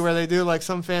movie this? where they do like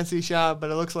some fancy shot, but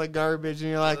it looks like garbage,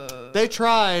 and you're like, they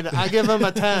tried. I give them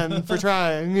a 10 for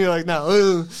trying. And you're like,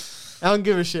 no, I don't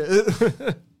give a shit.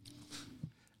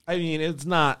 I mean, it's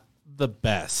not the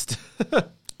best.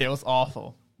 It was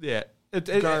awful. Yeah.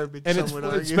 Garbage, And some would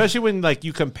argue. especially when like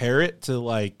you compare it to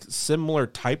like similar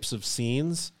types of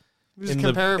scenes. Just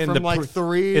compare it from like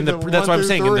 3 in the to that's what I'm 1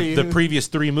 saying through in 3. the previous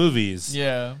 3 movies.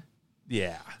 Yeah.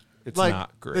 Yeah. It's Like,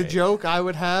 not great. the joke I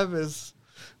would have is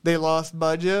they lost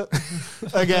budget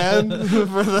again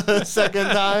for the second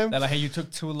time. They're like, hey, you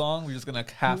took too long. We're just going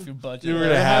to half your budget. You were They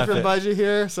gonna have half your it. budget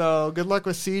here, so good luck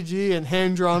with CG and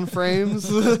hand-drawn frames.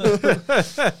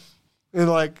 And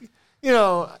like,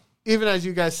 even as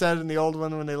you guys said in the old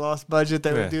one, when they lost budget,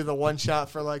 they Yeah. would do the one shot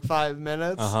for like 5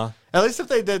 minutes. Uh-huh. At least if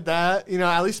they did that,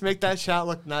 at least make that shot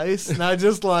look nice, not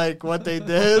just like what they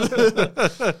did.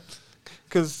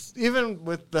 Because even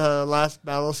with the last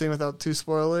battle scene, without too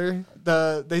spoiler,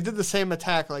 they did the same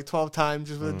attack like 12 times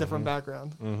just with a different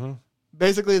background. Mm-hmm.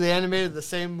 Basically, they animated the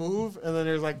same move, and then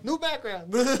there's like, new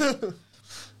background.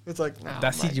 It's like, oh That my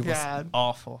CG was God.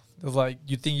 awful. It was like,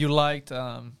 you think you liked,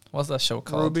 what's that show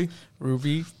called?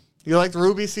 Ruby. You liked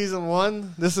Ruby Season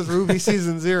 1? This is Ruby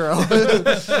Season 0.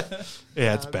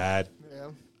 Yeah, it's bad. Yeah.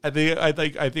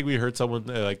 I think we heard someone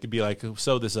be like,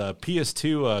 so this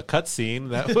PS2 cutscene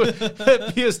that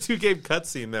PS2 game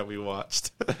cutscene that we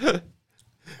watched.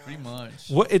 Pretty much.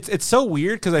 What it's so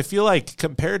weird because I feel like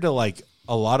compared to like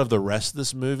a lot of the rest of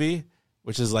this movie,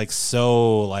 which is like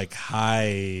so like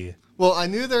high. Well, I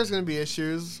knew there was going to be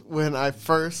issues when I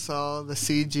first saw the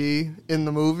CG in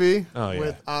the movie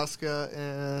with Asuka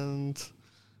and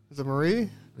is it Marie?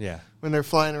 Yeah. When they're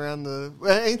flying around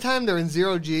anytime they're in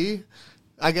 0G,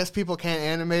 I guess people can't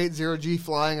animate 0G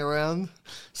flying around.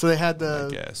 So they had I to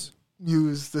guess.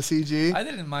 use the CG. I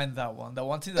didn't mind that one. The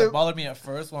one thing that bothered me at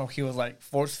first when he was like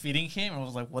force feeding him, and I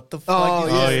was like, "What the fuck?" Oh,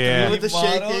 is yeah. this? yeah. With the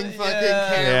shaking fucking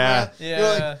camera. Yeah.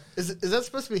 You're like, is that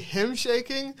supposed to be him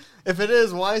shaking? If it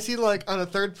is, why is he like on a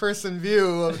third person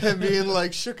view of him being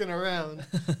like shooken around?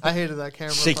 I hated that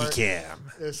camera Shaky part.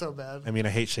 cam. It was so bad. I mean, I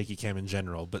hate shaky cam in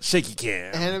general, but shaky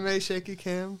cam. Anime shaky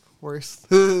cam, worst.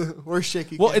 Worst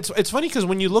shaky Well, cam. it's funny because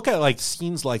when you look at like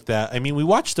scenes like that, I mean, we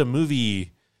watched a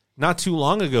movie not too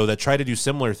long ago that tried to do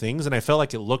similar things, and I felt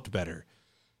like it looked better.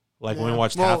 Like when we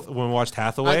watched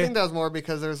Hathaway. I think that was more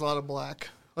because there's a lot of black,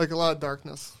 like a lot of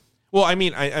darkness. Well, I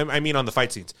mean, I mean on the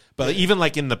fight scenes, but like, even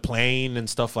like in the plane and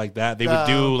stuff like that, they would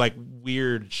do like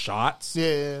weird shots.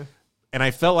 Yeah. And I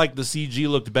felt like the CG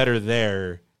looked better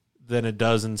there than it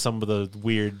does in some of the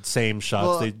weird same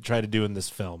shots they try to do in this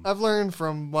film. I've learned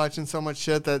from watching so much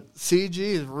shit that CG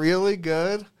is really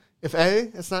good if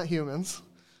A, it's not humans.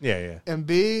 Yeah. And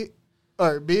B,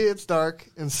 it's dark,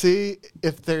 and C,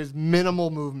 if there's minimal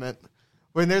movement.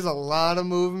 When there's a lot of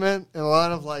movement and a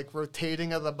lot of like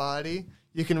rotating of the body,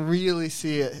 you can really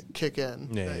see it kick in.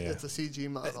 Yeah. It's a CG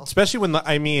model. Especially when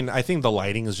I think the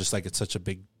lighting is just like it's such a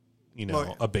big,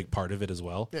 a big part of it as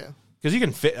well. Yeah. Because you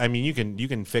can fit. I mean, you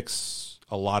can fix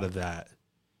a lot of that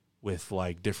with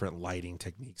like different lighting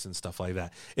techniques and stuff like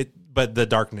that. But the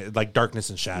darkness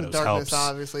and shadows Darkness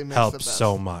obviously makes the helps best.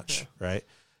 so much, right?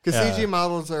 Because CG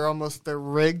models are they're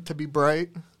rigged to be bright.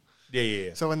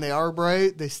 Yeah. So when they are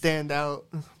bright, they stand out.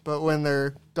 But when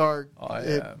they're dark,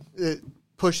 it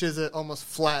pushes it almost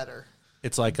flatter.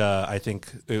 It's like I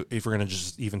think if we're gonna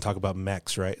just even talk about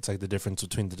mechs, right? It's like the difference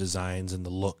between the designs and the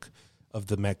look of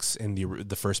the mechs in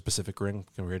the first Pacific Rim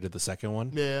compared to the second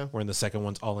one. Yeah. Where in the second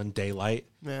one's all in daylight.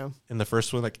 Yeah. In the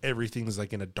first one, like everything's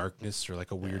like in a darkness or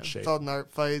like a weird shape. It's all night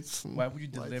fights. Why would you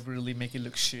deliberately make it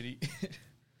look shitty?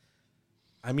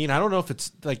 I mean, I don't know if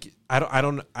it's like I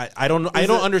don't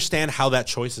understand how that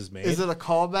choice is made. Is it a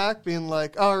callback being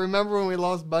like, oh, remember when we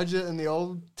lost budget in the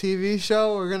old TV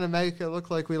show? We're going to make it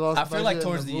look like we lost budget. I feel like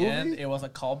towards in the movie? end, it was a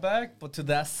callback, but to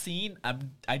that scene,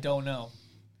 I don't know.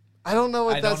 I don't know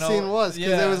what I that don't scene know. was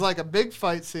because Yeah. it was like a big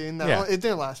fight scene. That it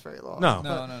didn't last very long. No.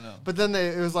 No. But then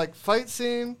it was like fight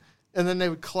scene, and then they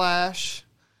would clash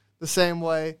the same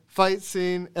way. Fight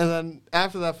scene, and then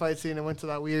after that fight scene, it went to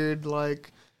that weird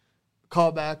like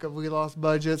callback of we lost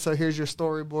budget, so here's your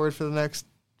storyboard for the next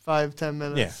 5-10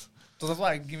 minutes. Yeah. So that's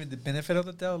why I give it the benefit of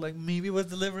the doubt. Like maybe it was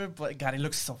deliberate, but God, it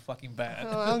looks so fucking bad.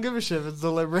 I don't give a shit if it's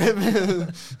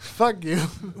deliberate. Fuck you.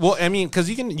 Well, I mean, because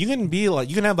you can be like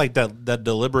you can have like that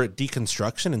deliberate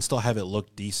deconstruction and still have it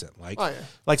look decent. Like,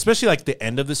 like especially like the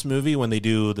end of this movie when they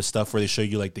do the stuff where they show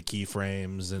you like the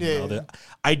keyframes and all that.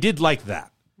 I did like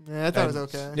that. Yeah, I thought it was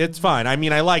okay. It's fine. I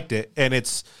mean, I liked it, and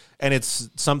it's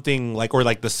something like or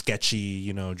like the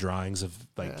sketchy, drawings of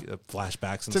like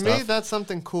flashbacks and to stuff. me, that's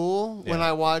something cool when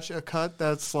I watch a cut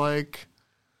that's like,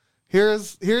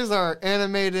 here's our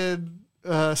animated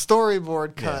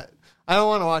storyboard cut. I don't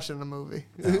want to watch it in a movie.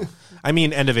 No. I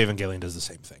mean, End of Evangelion does the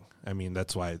same thing. I mean,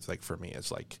 that's why it's like for me, it's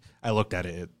like I looked at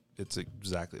it, it's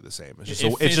exactly the same. It's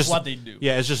just it's just what they do.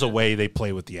 Yeah, it's just a way they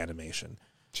play with the animation.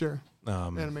 Sure.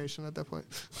 Animation at that point.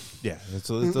 Yeah, that's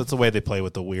the way they play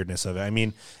with the weirdness of it. I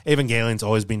mean, Evangelion's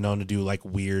always been known to do like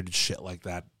weird shit like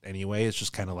that anyway. It's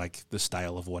just kind of like the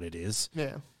style of what it is.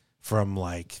 Yeah. From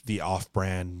like the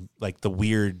off-brand, like the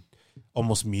weird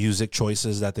almost music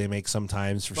choices that they make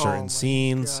sometimes for certain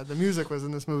scenes. God, the music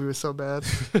in this movie was so bad.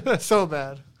 So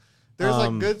bad. There's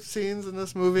like good scenes in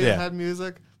this movie that had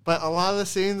music, but a lot of the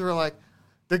scenes were like,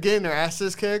 they're getting their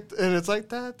asses kicked, and it's like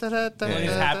da da da da.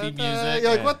 It's happy music.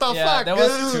 You're like, what the fuck? There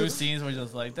was 2 scenes where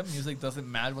just like the music doesn't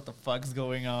match what the fuck's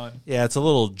going on. Yeah, it's a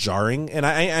little jarring, and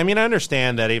I mean I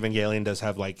understand that Evangelion does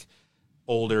have like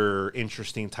older,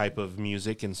 interesting type of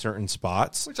music in certain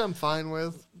spots, which I'm fine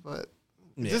with, but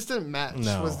it just didn't match.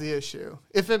 Was the issue?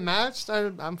 If it matched,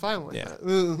 I'm fine with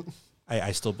it.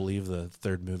 I still believe the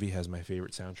third movie has my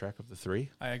favorite soundtrack of the 3.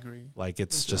 I agree. Like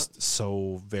it's just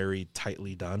so very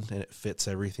tightly done and it fits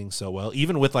everything so well.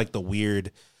 Even with like the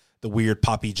weird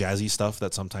poppy jazzy stuff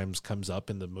that sometimes comes up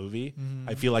in the movie,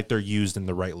 I feel like they're used in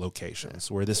the right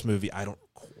locations. Where this movie, I don't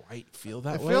quite feel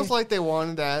that way. It feels like they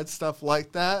wanted to add stuff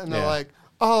like that, and they're like,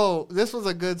 oh, this was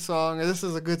a good song, or this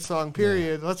is a good song,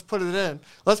 period. Yeah. Let's put it in.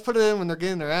 Let's put it in when they're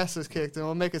getting their asses kicked, and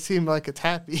we'll make it seem like it's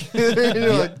happy.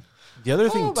 Like, the other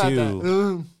thing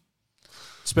too,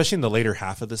 especially in the later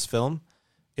half of this film,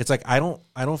 it's like I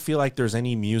don't feel like there's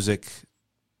any music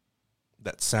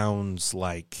that sounds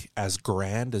like as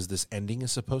grand as this ending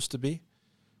is supposed to be.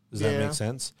 Does that make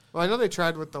sense? Well, I know they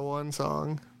tried with the one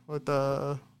song with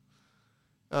the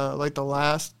like the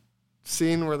last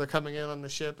scene where they're coming in on the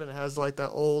ship and it has like that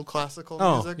old classical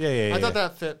music. I thought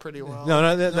that fit pretty well.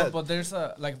 No, but there's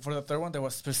like for the third one there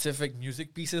was specific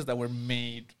music pieces that were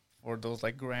made for those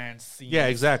like grand scenes. Yeah,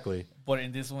 exactly. But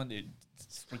in this one,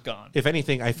 it's gone. If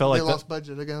anything, I felt like they lost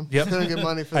budget again. Yep. They didn't get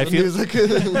money for the music.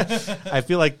 I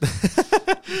feel like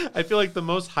the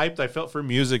most hyped I felt for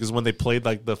music is when they played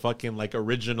like the fucking like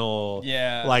original,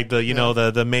 like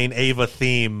the the main Ava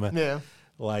theme. Yeah.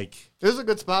 Like it was a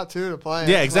good spot too to play.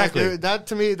 Yeah, exactly. Like, that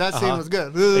to me, that scene was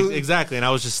good. Exactly, and I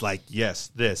was just like,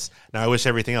 yes, this. Now I wish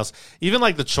everything else, even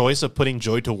like the choice of putting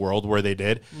 "Joy to World" where they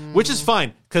did, which is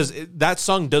fine because that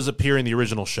song does appear in the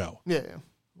original show. Yeah.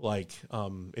 Like,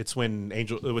 it's when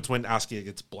Askia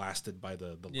gets blasted by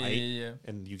the light,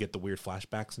 and you get the weird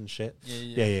flashbacks and shit.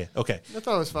 Yeah. Okay, I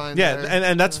thought it was fine. Yeah,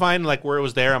 and that's fine. Like where it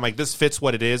was there, I'm like, this fits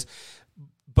what it is,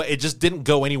 but it just didn't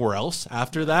go anywhere else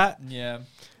after that. Yeah.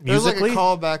 There's like a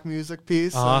callback music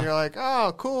piece, and you're like,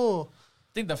 oh, cool. I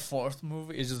think the fourth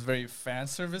movie is just very fan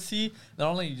servicey.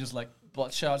 Not only just like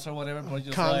butt shots or whatever, but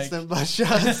just constant like butt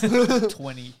shots.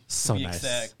 20. So to be nice.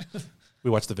 Exact.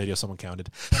 We watched the video. Someone counted.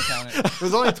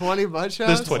 There's only 20 butt shots.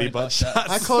 There's 20 butt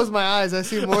shots. I close my eyes. I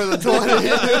see more than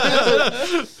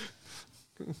 20.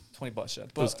 20 butt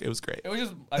shots. But it was great. It was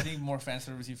just, I think, more fan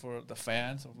servicey for the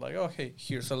fans of like, okay,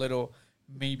 here's a little.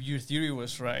 Maybe your theory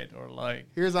was right, or like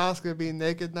here's Oscar being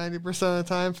naked 90% of the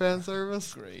time. Fan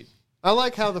service. Great. I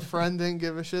like how the friend didn't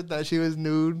give a shit that she was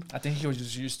nude. I think he was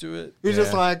just used to it. He's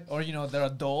just like, or they're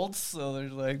adults, so they're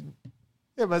like,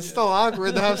 yeah, but it's still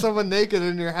awkward to have someone naked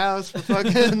in your house for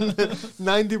fucking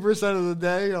 90% of the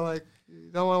day. You're like,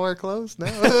 you don't want to wear clothes?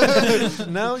 No,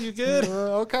 no, you good?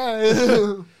 Okay.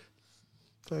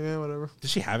 So yeah, whatever. Does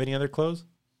she have any other clothes?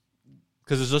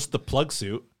 Because it's just the plug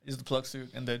suit. Is the plug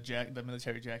suit and the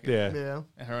military jacket. Yeah.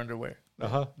 And her underwear.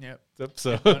 Yep. Yep.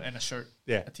 So and a shirt.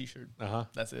 Yeah. A t-shirt. Uh-huh.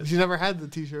 That's it. She never had the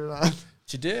t-shirt on.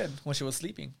 She did when she was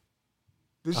sleeping.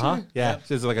 Did she? Yeah, Yep.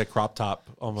 she's like a crop top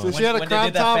almost. So she had a when crop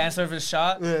they did top? that fan service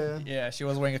shot, Yeah. she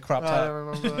was wearing a crop I top. don't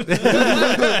remember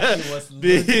that. She was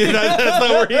That's not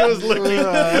where he was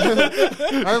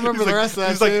looking. I remember the rest of that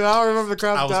he's like, scene. I don't remember the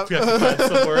crop I was top. preoccupied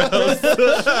somewhere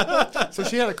else. So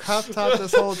she had a crop top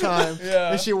this whole time.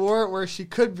 Yeah. And she wore it where she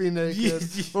could be naked.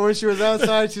 But when she was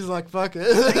outside, she's like, fuck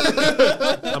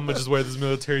it. I'm gonna just wear this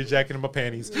military jacket and my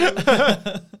panties.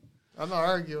 I'm not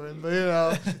arguing, but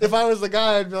if I was the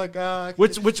guy, I'd be like,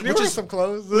 Which wear is some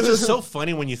clothes. which is so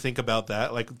funny when you think about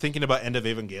that. Like thinking about End of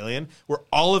Evangelion, where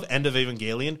all of End of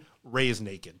Evangelion, Rey is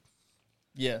naked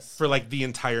Yes. for like the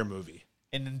entire movie.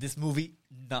 And in this movie,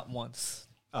 not once.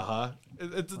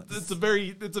 It's a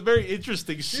very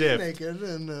interesting She's shift. naked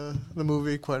in the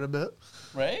movie quite a bit.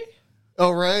 Ray?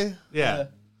 Oh, Ray? Yeah.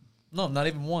 No, not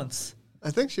even once. I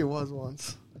think she was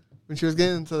once. When she was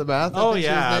getting into the bath, I Oh think she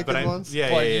yeah, was naked but I once. But you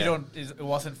yeah. don't. It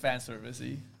wasn't fan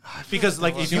servicey. Because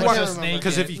like if you I watch can't remember.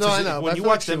 because if you, No, I know, but when I you feel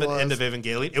watch like them she at the end was. of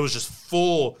Evangelion, it was just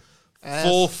full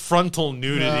Ass. frontal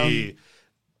nudity.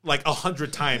 Like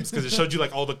 100 times because it showed you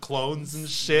like all the clones and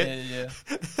shit. Yeah.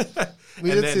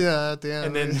 We And did then- see that at the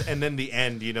end. and then the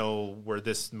end, where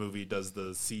this movie does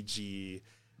the CG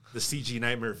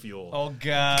Nightmare Fuel. Oh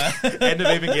god. End of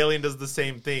Evangelion does the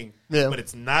same thing, Yeah. but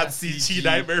it's not CG, CG.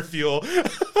 Nightmare Fuel.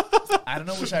 I don't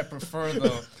know which I prefer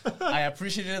though. I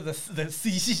appreciated the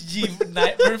CCG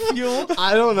Nightmare Fuel.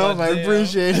 I don't know if But I damn.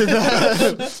 appreciated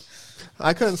that.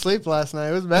 I couldn't sleep last night.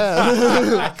 It was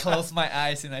bad. I close my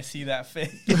eyes and I see that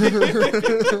face.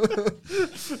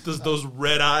 Just those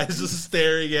red eyes just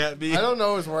staring at me. I don't know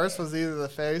what was worse was either the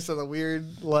face or the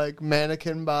weird like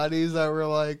mannequin bodies that were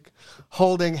like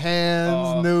holding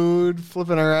hands, nude,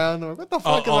 flipping around. I'm like, what the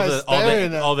fuck am I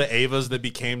staring at? all the Avas that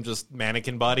became just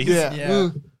mannequin bodies. Yeah. Yeah.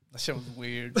 That shit was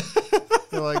weird.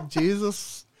 They're like,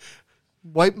 Jesus,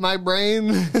 wipe my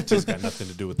brain. Just got nothing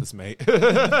to do with this, mate.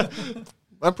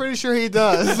 I'm pretty sure he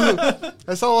does.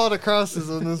 I saw a lot of crosses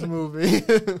in this movie.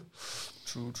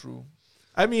 True.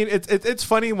 I mean, it's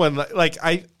funny when like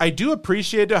I do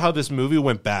appreciate how this movie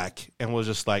went back and was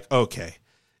just like, okay,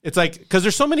 it's like because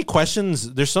there's so many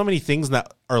questions, there's so many things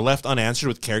that are left unanswered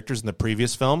with characters in the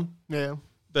previous film Yeah.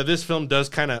 that this film does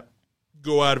kind of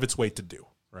go out of its way to do,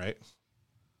 right?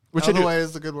 Which Out of I the do. way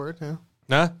is a good word, yeah.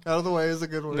 Huh? Out of the way is a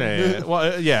good word. Yeah.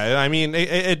 Well, yeah. I mean,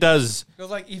 it does.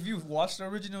 Because like if you've watched the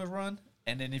original run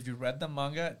and then if you read the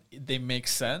manga, they make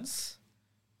sense.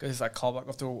 Because it's like callback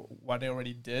after what they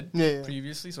already did Yeah.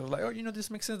 previously. So like, this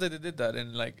makes sense that they did that,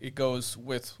 and like it goes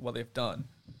with what they've done.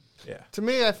 Yeah. To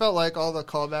me, I felt like all the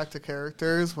callback to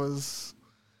characters was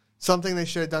something they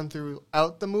should have done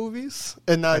throughout the movies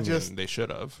and not just they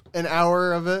should have. an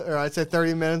hour of it, or I'd say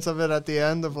 30 minutes of it at the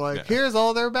end of like, Yeah. here's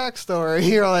all their backstory.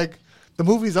 You're like, the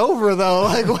movie's over though.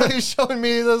 Like, why are you showing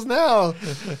me this now?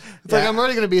 It's like, I'm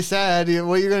already going to be sad.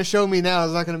 What you're going to show me now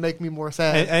is not going to make me more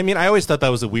sad. I mean, I always thought that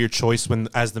was a weird choice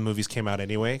as the movies came out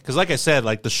anyway. Because, like I said,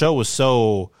 like the show was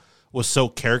so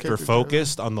character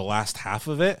focused on the last half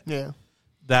of it Yeah.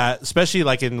 that, especially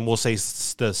like in we'll say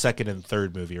the second and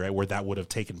third movie, right, where that would have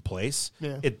taken place,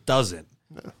 Yeah. it doesn't.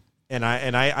 No. And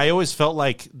I always felt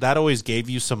like that always gave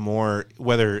you some more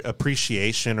whether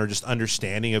appreciation or just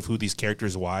understanding of who these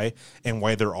characters why and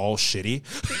why they're all shitty,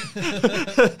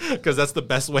 because that's the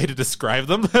best way to describe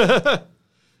them.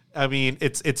 I mean,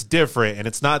 it's different, and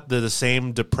it's not the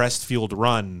same depressed fueled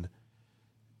run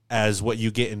as what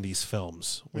you get in these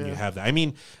films when you have that. I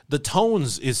mean, the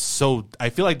tones is so. I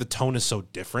feel like the tone is so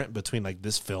different between like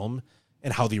this film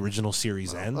and how the original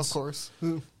series ends. Of course.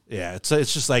 Yeah, it's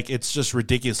just like it's just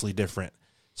ridiculously different.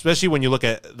 Especially when you look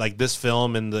at like this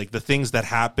film and like the things that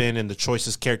happen and the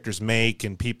choices characters make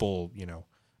and people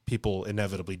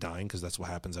inevitably dying because that's what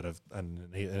happens out of an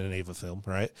Ava film,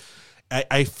 right?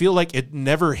 I feel like it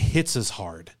never hits as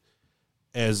hard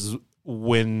as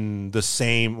when the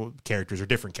same characters or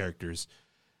different characters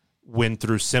went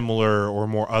through similar or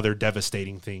more other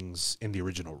devastating things in the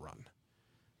original run.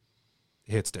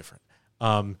 It hits different.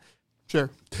 Sure.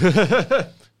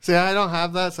 See, I don't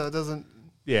have that, so it doesn't.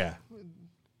 Yeah.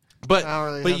 But I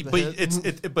don't really have the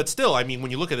hit. but still, I mean,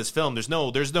 when you look at this film, there's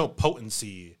no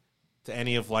potency to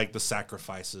any of like the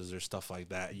sacrifices or stuff like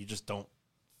that. You just don't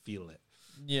feel it.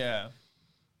 Yeah.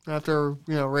 After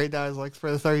Ray dies like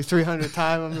for the 300th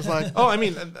time, I'm just like, Oh, I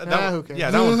mean, who cares?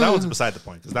 yeah, that one's beside the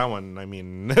point because that one, I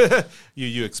mean,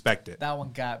 you expect it. That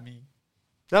one got me.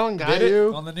 that one got Did it?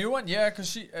 you. On the new one, yeah, because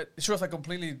she was like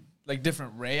completely like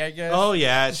different Ray, I guess. Oh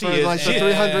yeah, she For is like the she-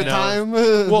 300th no. time.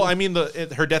 Well, I mean,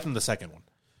 her death in the second one,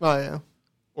 Oh yeah,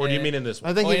 or do you mean in this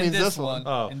one? I think Oh, he in means this one.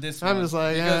 Oh. In this I'm one. just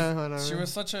like, Because whatever. she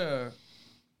was such a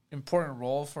important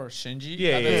role for Shinji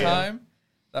Yeah, at the yeah. time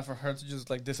that for her to just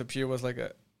like disappear was like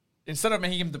a instead of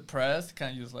making him depressed,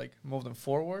 kind of just like move them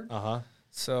forward.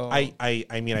 So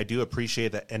I mean, I do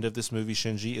appreciate that end of this movie.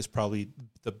 Shinji is probably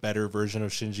the better version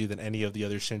of Shinji than any of the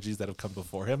other Shinjis that have come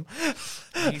before him.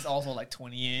 He's also like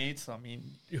 28, so I mean,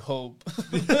 you hope.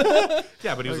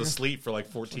 Yeah, but he was asleep for like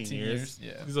 14 years.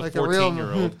 Yeah, he's a like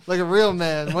 14-year-old. Like a real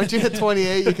man. Once you hit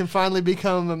 28, you can finally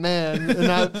become a man and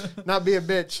not be a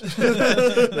bitch.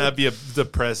 Not be a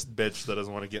depressed bitch that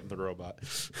doesn't want to get in the robot.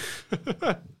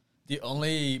 the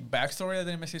only backstory that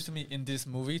didn't make sense to me in this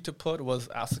movie to put was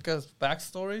Asuka's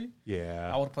backstory. Yeah,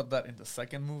 I would put that in the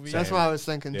second movie. That's what I was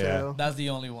thinking too. That's the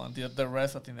only one. The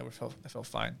rest, I think they felt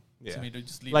fine. Yeah. To me, to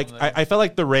just leave like them there. I felt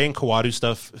like the Rei and Kawadu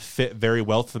stuff fit very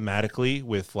well thematically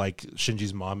with like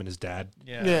Shinji's mom and his dad.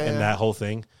 Yeah. And that whole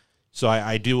thing. So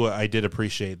I did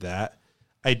appreciate that.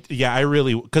 I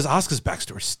really, because Asuka's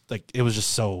backstory, like, it was just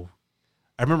so,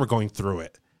 I remember going through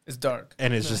it. It's dark.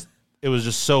 And it's just, it was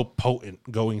just so potent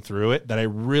going through it that I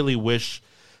really wish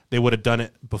they would have done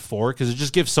it before, because it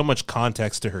just gives so much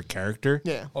context to her character.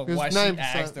 Yeah. Or why she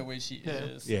acts the way she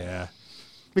is. Yeah.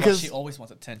 Because she always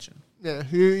wants attention. Yeah.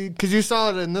 Because you saw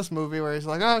it in this movie where he's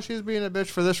like, oh, she's being a bitch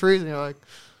for this reason. You're like,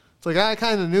 it's like, I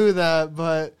kind of knew that,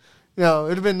 but, you know,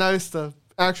 it'd have been nice to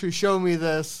actually show me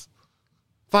this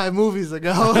 5 movies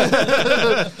ago.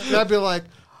 And I'd be like,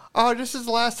 oh, this is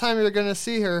the last time you're gonna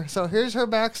see her. So here's her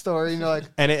backstory. You know, like,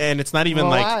 and it's not even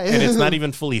and it's not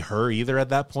even fully her either at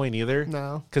that point either.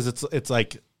 No, because it's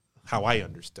like how I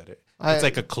understood it. It's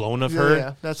like a clone of her.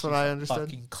 Yeah, that's what I understood.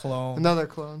 Fucking clone. Another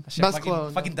clone. Best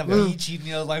clone. Fucking Da Vinci. And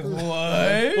you're like, what?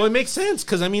 Well, it makes sense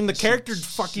because I mean the character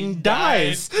fucking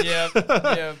dies.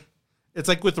 Yeah. It's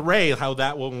like with Rey, how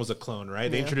that one was a clone, right?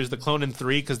 They introduced the clone in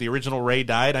 3 because the original Rey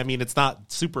died. I mean, it's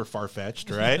not super far-fetched,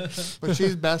 right? But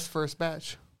she's best first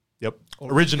batch. Yep.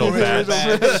 Original batch.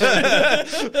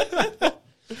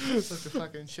 Such a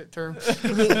fucking shit term.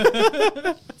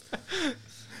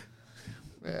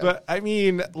 But, I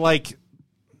mean, like,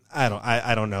 I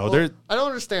don't know. Well, I don't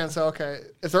understand. So, okay,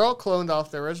 if they're all cloned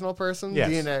off the original person,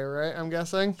 DNA, right? I'm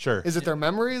guessing. Sure. Is it their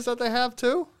memories that they have,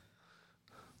 too?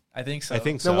 I think so.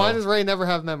 Then why does Rey never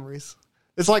have memories?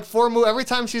 It's like 4 movies. Every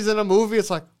time she's in a movie, it's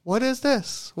like, what is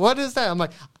this? What is that? I'm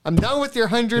like, I'm done with your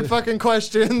 100 fucking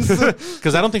questions.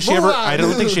 Because I don't think she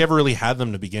ever really had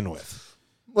them to begin with.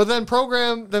 Well, then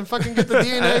fucking get the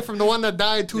DNA from the one that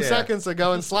died 2 seconds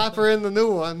ago and slap her in the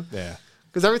new one. Yeah.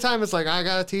 Because every time it's like, I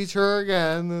gotta teach her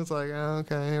again. It's like, oh,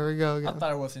 okay, here we go again. I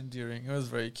thought it was endearing. It was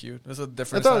very cute. It was a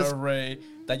different side of Rey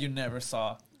that you never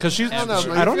saw. Because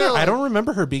I don't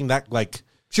remember her being that like.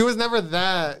 She was never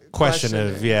that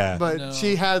questioning, but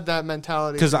she had that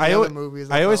mentality. Because I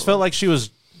always felt like she was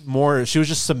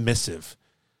just submissive,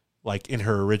 like in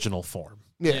her original form.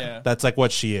 Yeah. That's like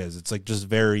what she is. It's like just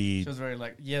very. She was very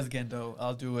like, yes, Gendo,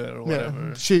 I'll do it or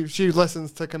whatever. She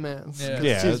listens to commands.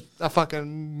 Yeah. She's a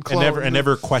fucking clone. And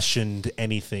never questioned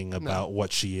anything about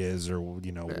what she is or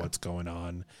what's going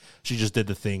on. She just did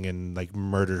the thing and like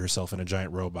murdered herself in a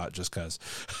giant robot just because.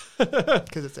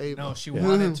 Because it's evil. No, she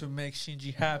wanted to make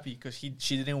Shinji happy because she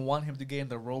didn't want him to get in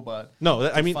the robot. No,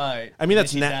 I mean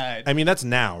that's that's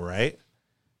now, right?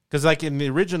 Because like in the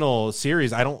original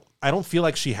series, I don't feel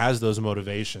like she has those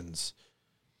motivations,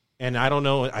 and I don't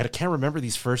know. I can't remember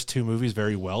these first 2 movies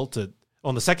very well.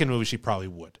 In the second movie, she probably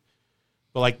would,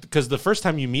 but like because the first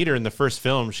time you meet her in the first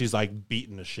film, she's like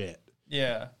beaten to shit.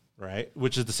 Yeah. Right,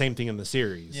 which is the same thing in the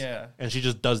series. Yeah, and she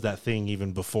just does that thing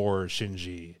even before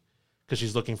Shinji, because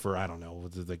she's looking for like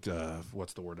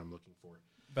what's the word I'm looking for?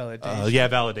 Validation.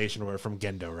 Validation or from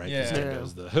Gendo, right? Yeah,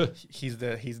 Gendo's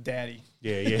he's daddy.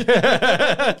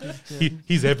 Yeah.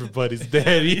 He's everybody's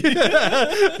daddy.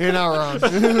 You're not wrong.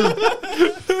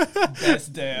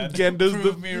 Best dad. Gendo's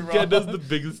the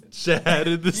biggest Chad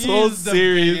in this whole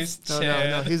series.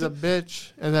 No, he's a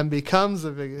bitch and then becomes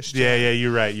the biggest Chad. Yeah,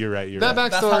 you're right. That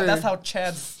backstory. That's how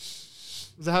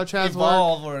Chad's. Is that how Chad's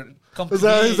evolve work? Or is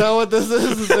that what this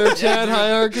is? Is there a Chad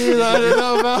hierarchy that I didn't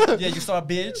know about? Yeah, you start a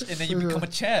bitch and then you become a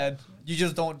Chad. You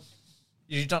just don't.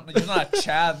 You're not a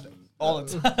Chad all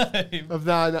the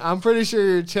time. I'm pretty sure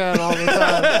you're Chad all the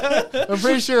time. I'm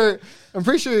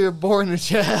pretty sure you're born a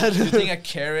Chad. You think a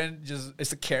Karen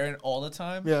is a Karen all the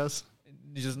time? Yes.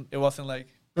 It wasn't like.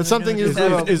 It's something you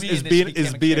grew up. Is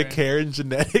being a Karen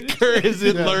genetic or is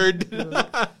it learned?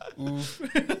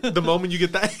 The moment you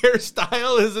get that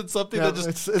hairstyle, is it something that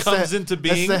just comes into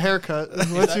being? It's the haircut.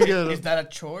 Once you get it. Is that a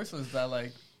choice or is that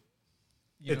like?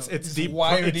 It's deep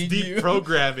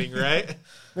programming, right?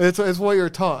 It's what you're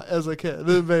taught as a kid,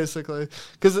 basically.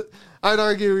 Because I'd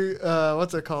argue,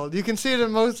 what's it called? You can see it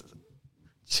in most.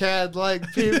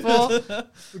 Chad-like people.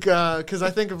 Because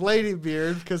I think of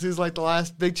Ladybeard, because he's like the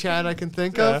last big Chad I can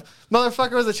think of.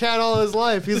 Motherfucker was a Chad all his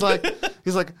life. He's like,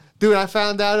 dude, I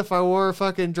found out if I wore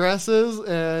fucking dresses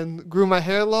and grew my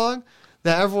hair long,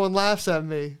 that everyone laughs at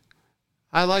me.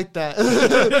 I like that.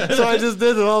 So I just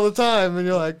did it all the time. And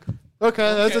you're like,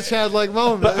 okay, that's a Chad-like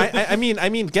moment. But I mean,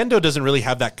 Gendo doesn't really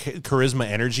have that charisma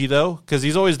energy though, because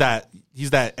he's always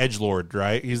he's that edgelord,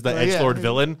 right? He's the edgelord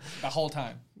villain the whole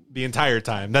time. The entire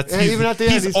time. That's even at the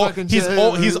end,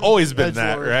 he's always been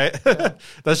that, right? Yeah.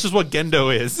 That's just what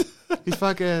Gendo is. He's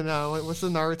fucking what's the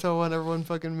Naruto one everyone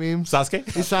fucking memes? Sasuke?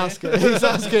 He's Sasuke. He's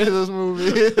Sasuke in this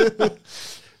movie.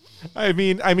 I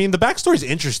mean, the backstory is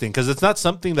interesting because it's not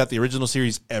something that the original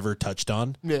series ever touched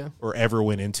on, or ever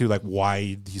went into, like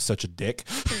why he's such a dick.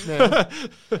 Yeah.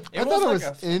 I thought it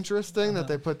was interesting that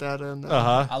they put that in.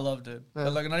 I loved it. Yeah.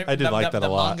 But like, I did like that a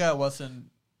lot. The manga wasn't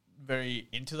very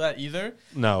into that either.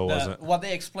 No, it wasn't. What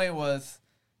they explained was,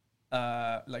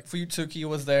 like Fuyutsuki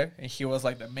was there and he was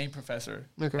like the main professor,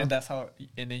 and that's how.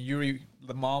 And then Yuri,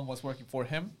 the mom, was working for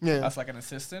him as like an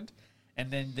assistant,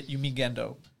 and then you meet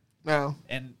Gendo. No.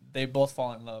 And they both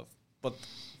fall in love. But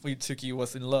Fuyutsuki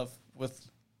was in love with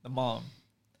the mom.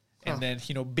 And then,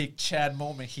 big Chad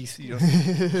moment, she's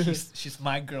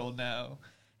my girl now.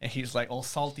 And he's like all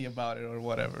salty about it or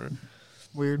whatever.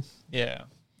 Weird. Yeah.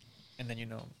 And then,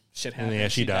 shit happens.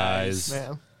 And she dies.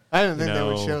 Yeah. I didn't think they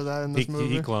would show that in this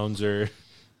movie. He clones her,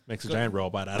 makes a giant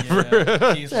robot out of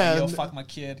her. He's like, yo, fuck my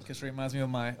kid because it reminds me of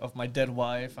my dead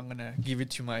wife. I'm going to give it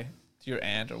to your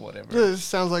aunt or whatever. This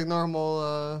sounds like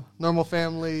normal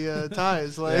family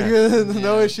ties. Like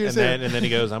no issues here. And then he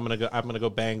goes, I'm gonna go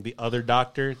bang the other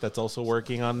doctor that's also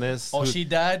working on this. Oh, she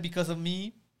died because of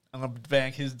me. I'm gonna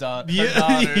bang his daughter.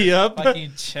 Yep.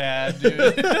 Fucking Chad,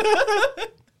 dude.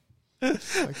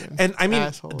 And I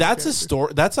mean, that's a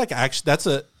story. That's like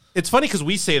actually It's funny because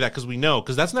we say that because we know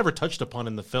because that's never touched upon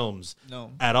in the films.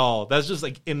 No. At all. That's just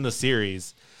like in the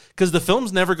series because the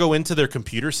films never go into their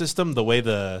computer system the way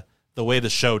the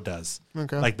show does,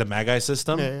 like the Magi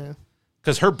system,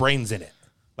 because her brain's in it,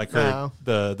 like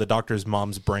the doctor's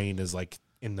mom's brain is like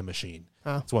in the machine.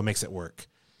 That's what makes it work.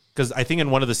 Because I think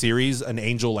in one of the series, an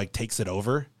angel like takes it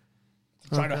over,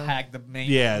 trying to hack the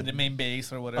main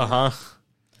base or whatever.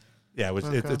 Yeah,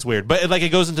 it's weird, but it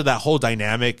goes into that whole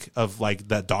dynamic of like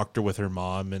that doctor with her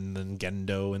mom and then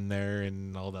Gendo in there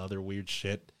and all the other weird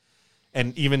shit,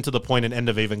 and even to the point in End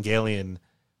of Evangelion.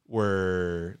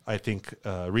 Where I think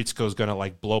Ritsuko's gonna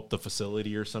like blow up the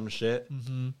facility or some shit.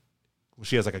 Mm-hmm.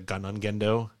 She has like a gun on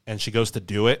Gendo, and she goes to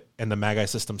do it, and the Magi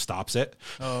system stops it.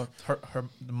 Oh,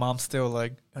 the mom's still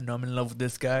like, I'm in love with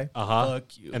this guy.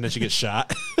 Fuck you. And then she gets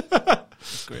shot.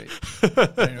 That's great.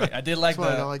 Anyway, I did like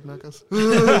I don't like Knuckles.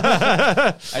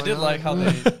 I did like how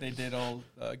they did all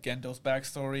Gendo's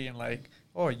backstory and like,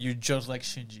 oh, you're just like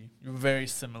Shinji. You're very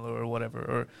similar or whatever.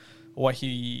 Or what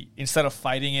he, instead of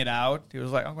fighting it out, he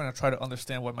was like, I'm going to try to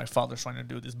understand what my father's trying to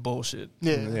do, this bullshit.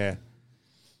 Yeah.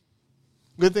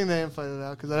 Good thing they didn't fight it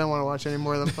out, because I didn't want to watch any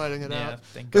more of them fighting it out.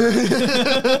 Thank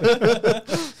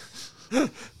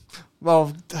God.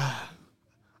 Well,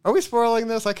 are we spoiling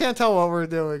this? I can't tell what we're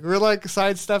doing. We're like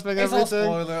sidestepping everything. It's all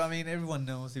spoiler. I mean, everyone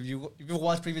knows. If you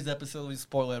watch previous episodes, we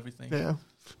spoil everything. Yeah.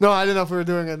 No, I didn't know if we were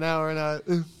doing it now or not.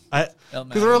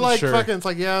 Because we're like fucking, it's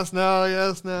like yes,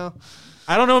 no.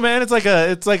 I don't know, man. It's like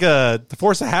a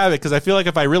force of habit because I feel like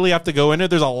if I really have to go in it,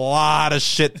 there's a lot of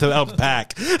shit to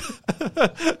unpack.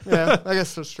 Yeah, I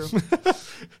guess that's true.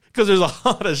 Because there's a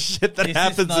lot of shit that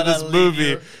happens in this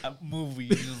movie. A movie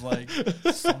is like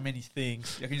so many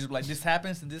things. You can just be like, this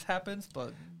happens and this happens,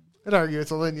 but I'd argue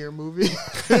it's a linear movie.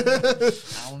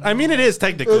 I mean, it is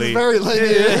technically. It's very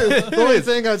linear. The only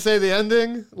thing I'd say, the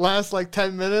ending lasts like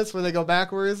 10 minutes when they go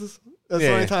backwards. That's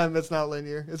the only time it's not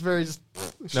linear. It's very just.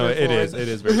 No, it is. It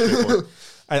is very straightforward.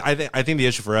 I think the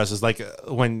issue for us is like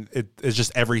when it's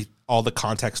just all the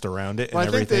context around it. Well, and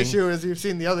I think everything. the issue is you've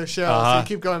seen the other show, so you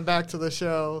keep going back to the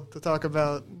show to talk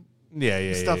about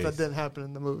stuff that didn't happen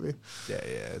in the movie. Yeah.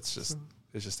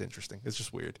 It's just interesting. It's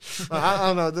just weird.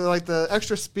 I don't know. Like the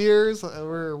extra spears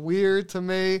were weird to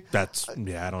me. I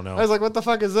don't know. I was like, what the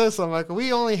fuck is this? I'm like,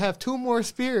 we only have 2 more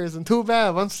spears and too bad.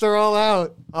 Once they're all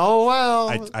out. Oh,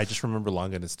 well. I just remember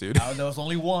Longinus, dude. There was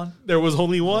only one. There was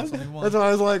only one? That's why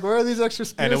I was like, where are these extra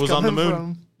spears and it was on the moon.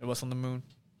 from? It was on the moon.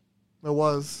 It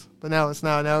was. But now it's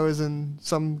not. Now it was in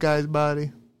some guy's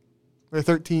body. Or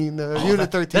 13,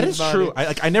 Unit 13 That is body. true.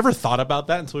 I never thought about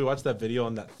that until we watched that video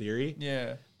on that theory.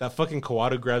 Yeah. That fucking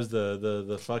Kawada grabs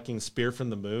the fucking spear from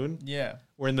the moon. Yeah.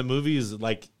 Where in the movies,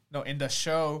 like... No, in the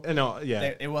show... No,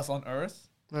 yeah. It was on Earth.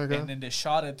 Okay. and then they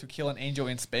shot it to kill an angel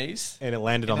in space. And it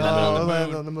landed on And the then moon. it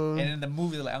landed on the moon. And in the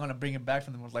movie, they're like, I'm gonna bring it back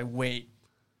from them. I was like, wait,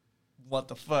 what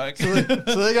the fuck? So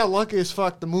they got lucky as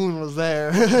fuck. The moon was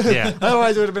there. Yeah.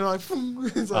 Otherwise, it would have been like,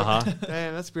 it's like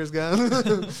damn, that spear's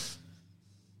gone.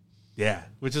 Yeah,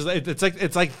 which is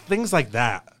it's like things like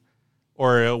that,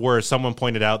 or where someone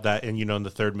pointed out that in the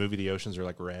third movie the oceans are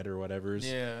like red or whatever's.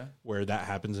 Yeah. Where that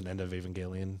happens in End of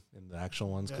Evangelion in the actual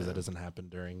ones because that doesn't happen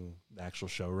during the actual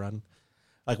show run.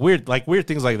 Like weird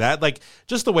things like that. Like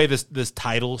just the way this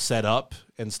title set up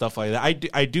and stuff like that.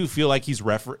 I do feel like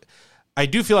I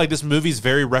do feel like this movie's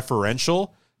very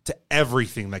referential to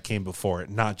everything that came before it,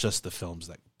 not just the films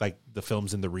the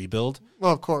films in the rebuild.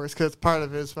 Well, of course, because part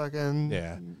of his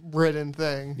fucking written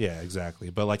thing. Yeah, exactly.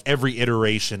 But like every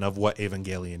iteration of what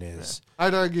Evangelion is. Yeah.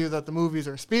 I'd argue that the movies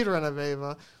are a speedrun of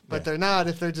Eva, but they're not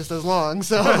if they're just as long.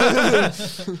 So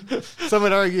some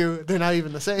would argue they're not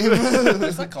even the same.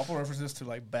 There's a couple references to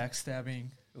like backstabbing.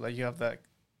 Like you have the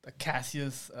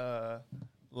Cassius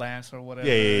Lance or whatever.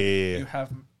 Yeah. You have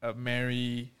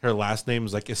Mary. Her last name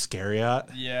is like Iscariot.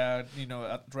 Yeah,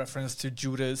 a reference to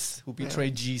Judas who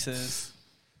betrayed Jesus.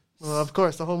 Well, of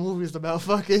course, the whole movie is about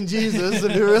fucking Jesus.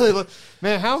 If you really look,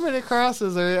 man, how many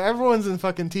crosses are everyone's in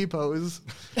fucking T-pose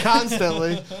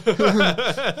constantly?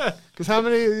 Because how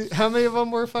many of them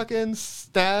were fucking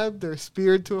stabbed or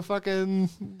speared to a fucking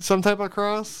some type of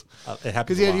cross? It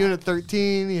happens. Because you had Unit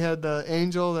 13, you had the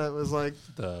angel that was like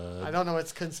I don't know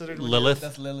what's considered Lilith.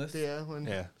 That's Lilith.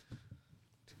 Yeah.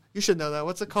 You should know that.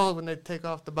 What's it called when they take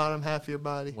off the bottom half of your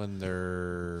body? When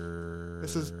they're...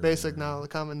 This is basic knowledge,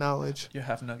 common knowledge. You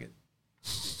have Nugget.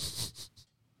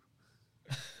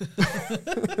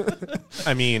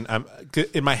 I mean,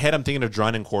 in my head, I'm thinking of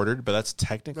drawn and quartered, but that's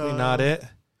technically not it.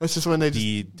 That's just when they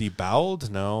deboweled?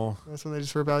 No. That's when they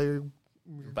just rip out your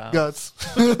Bound. guts.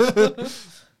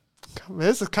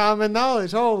 This is common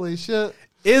knowledge. Holy shit.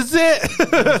 Is it?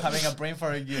 Having a brain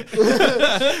fart again.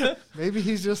 Maybe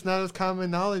he's just not as common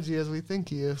knowledge as we think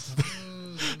he is.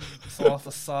 It's all a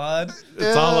facade.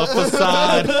 It's all a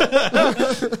facade.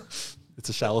 It's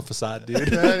a shallow facade,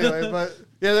 dude. Anyway, but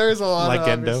yeah, there is a lot like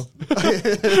of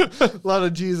Gendo. a lot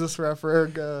of Jesus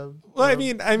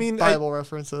Bible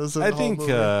references. I think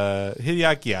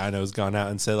Hideaki Anno's gone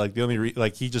out and said like the only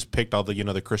he just picked all the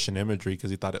the Christian imagery because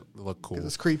he thought it looked cool.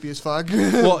 It's creepy as fuck.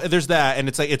 Well, there's that, and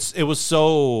it's like it was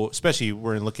so, especially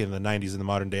we're looking in the 90s in the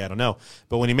modern day. I don't know,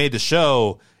 but when he made the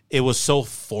show, it was so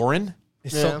foreign.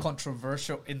 It's so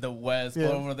controversial in the West, but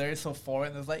over there it's so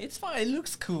foreign. It's like, it's fine, it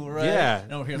looks cool, right? Yeah.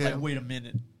 And over here it's like, wait a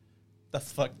minute.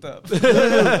 That's fucked up.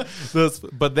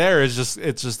 But there is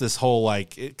it's just this whole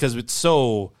because it's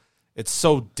so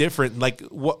different. Like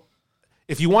what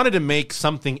if you wanted to make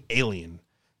something alien,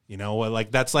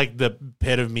 that's like the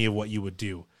epitome of what you would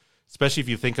do. Especially if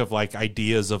you think of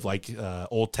ideas of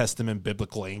Old Testament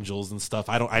biblical angels and stuff.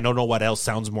 I don't know what else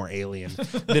sounds more alien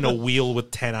than a wheel with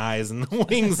 10 eyes and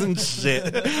wings and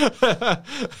shit.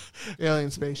 Alien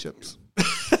spaceships.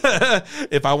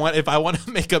 If I want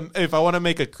to make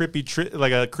a creepy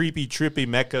trippy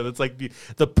mecha that's like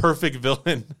the perfect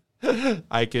villain,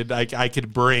 I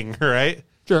could bring, right?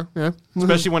 Sure, yeah.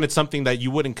 Especially when it's something that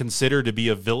you wouldn't consider to be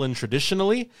a villain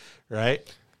traditionally, right?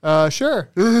 Sure.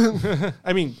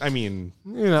 I mean,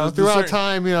 throughout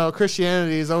time,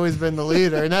 Christianity has always been the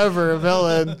leader, never a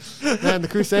villain. Man, the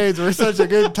Crusades were such a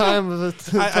good time of the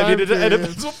time. I mean, it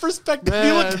depends what perspective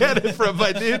you look at it from,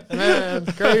 my dude. Man,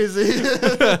 crazy.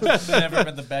 Never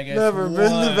been the bad guys. Never been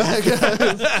the bad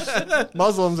guys.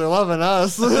 Muslims are loving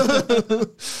us.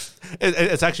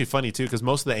 It's actually funny too because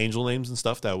most of the angel names and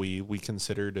stuff that we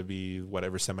consider to be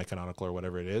whatever semi-canonical or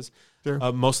whatever it is, sure.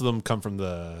 Most of them come from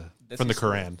the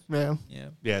Quran.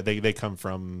 Yeah, They come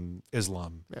from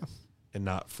Islam. Yeah, and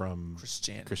not from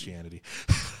Christianity.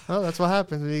 Oh, that's what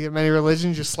happens when you get many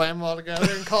religions. You slam them all together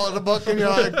and call it a book, and you're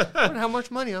like, I wonder how much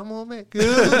money I'm gonna make.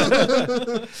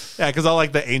 Yeah, because all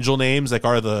the angel names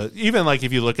are even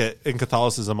if you look at in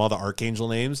Catholicism all the archangel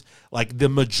names, the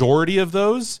majority of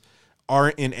those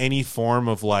aren't in any form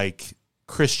of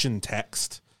Christian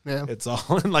text. Yeah, it's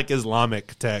all in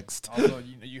Islamic text. Also,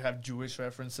 you have Jewish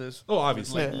references. Oh,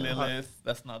 obviously, Lilith.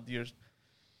 That's not yours.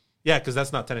 Yeah, because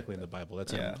that's not technically in the Bible.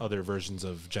 That's in other versions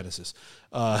of Genesis.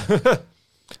 So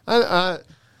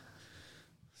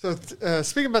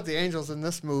speaking about the angels in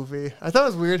this movie, I thought it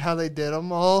was weird how they did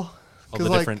them all. All the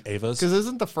different Avas. Because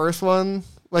isn't the first one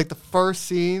the first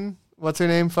scene? What's her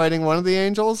name fighting one of the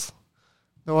angels?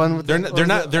 The one with they're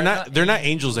not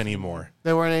angels anymore.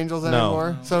 They weren't angels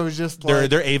anymore. So it was just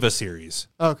they're Ava series.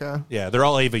 Okay. Yeah, they're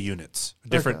all Ava units.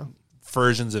 Different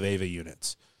versions of Ava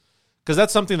units. Because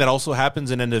that's something that also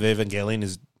happens in End of Evangelion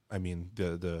is,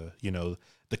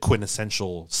 the the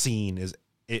quintessential scene is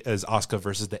Asuka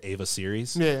versus the Eva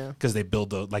series. Yeah. Because they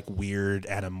build the like weird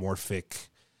anamorphic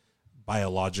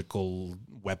biological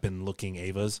weapon looking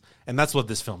Evas. And that's what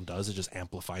this film does. It just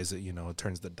amplifies it, it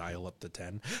turns the dial up to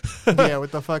 10. Yeah,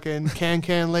 with the fucking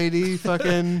can lady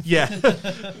fucking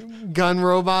gun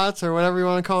robots or whatever you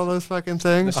want to call those fucking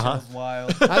things. That was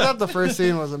wild. I thought the first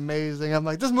scene was amazing. I'm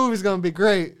like, this movie's going to be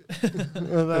great. And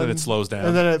then it slows down.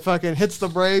 And then it fucking hits the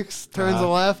brakes, turns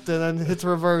left, and then hits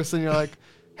reverse, and you're like...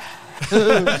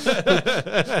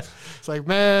 It's like,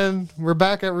 man, we're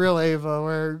back at real Ava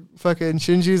where fucking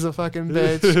Shinji's a fucking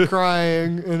bitch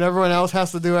crying and everyone else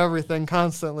has to do everything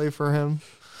constantly for him.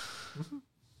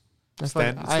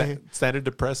 Standard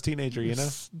depressed teenager,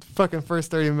 Fucking first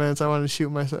 30 minutes I want to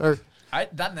shoot myself.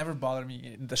 That never bothered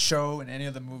me in the show and any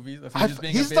of the movies.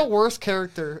 He's the worst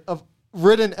character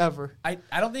written ever. I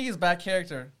don't think he's a bad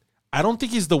character. I don't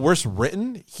think he's the worst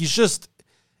written.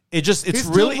 It's He's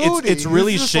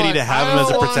really shitty like, to have him as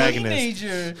a protagonist.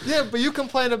 Teenager. Yeah, but you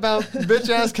complain about bitch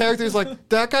ass characters like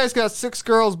that guy's got 6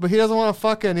 girls, but he doesn't want to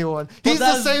fuck anyone. He's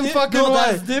the same fucking way.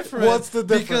 That's different. What's the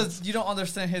difference? Because you don't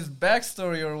understand his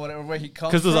backstory or whatever, where he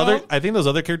comes from. Because I think those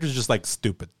other characters are just like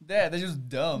stupid. Yeah, they're just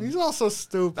dumb. He's also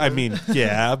stupid. I mean,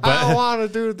 yeah, but I don't want to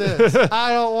do this.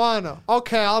 I don't want to.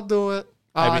 Okay, I'll do it.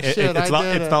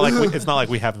 It's not like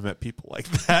we haven't met people like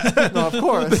that. No, of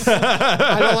course.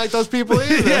 I don't like those people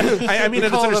either. Yeah, I mean,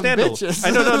 it's understandable.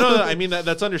 No. I mean,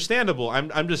 that's understandable.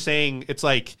 I'm just saying, it's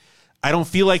like I don't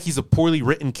feel like he's a poorly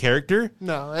written character.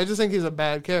 No, I just think he's a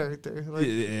bad character. Like,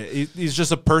 he's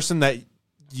just a person that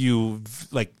you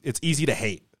like. It's easy to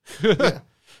hate. Yeah.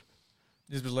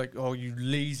 Just be like, oh, you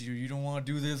lazy, you don't want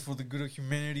to do this for the good of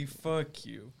humanity. Fuck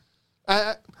you.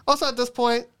 Also, at this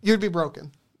point, you'd be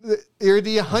broken. You're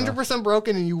the 100%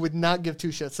 broken, and you would not give two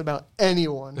shits about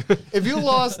anyone. If you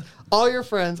lost all your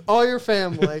friends, all your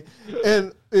family,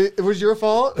 and it was your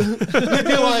fault, you're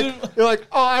like,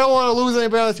 oh, I don't want to lose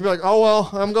anybody else. You'd be like, oh well,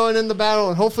 I'm going in the battle,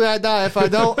 and hopefully I die. If I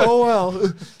don't, oh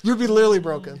well. You'd be literally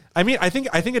broken. I mean, I think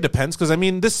it depends because I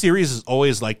mean, this series is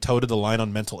always like toed the line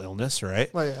on mental illness, right?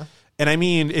 Oh yeah. And I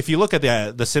mean, if you look at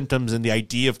the symptoms and the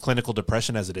idea of clinical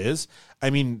depression as it is,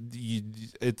 I mean,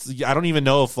 I don't even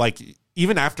know if like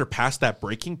even after past that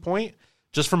breaking point,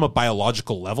 just from a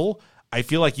biological level, I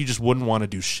feel like you just wouldn't want to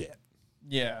do shit.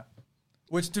 Yeah,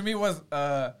 which to me was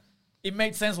it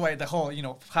made sense why the whole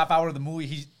half hour of the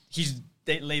movie he's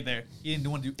lay there. He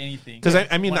didn't want to do anything because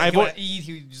I mean I want to eat.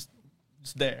 He was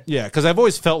just there. Yeah, because I've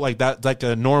always felt like that like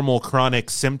a normal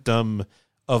chronic symptom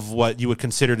of what you would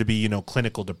consider to be,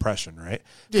 clinical depression, right?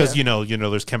 Because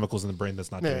there's chemicals in the brain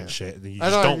that's not doing shit. You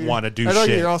just don't want to do shit. I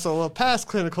know you're also a little past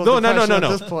clinical depression at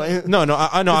this point. No,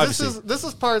 I know. Obviously, this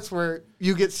is parts where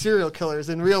you get serial killers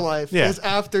in real life. Yeah. Is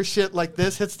after shit like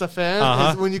this hits the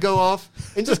fan, is when you go off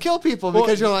and just kill people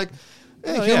because you're like,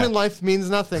 human life means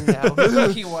nothing now.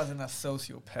 He wasn't a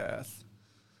sociopath.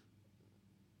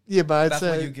 Yeah, but that's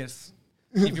what you get.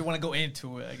 If you want to go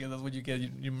into it, I guess that's what you get.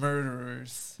 You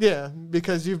murderers. Yeah,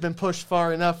 because you've been pushed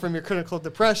far enough from your clinical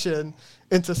depression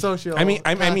into social. I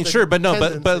mean, sure, but no,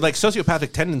 but like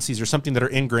sociopathic tendencies are something that are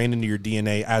ingrained into your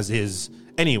DNA as is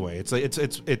anyway. It's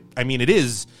like I mean, it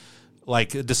is like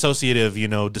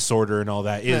dissociative, disorder and all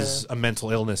that is a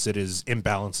mental illness. It is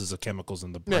imbalances of chemicals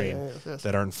in the brain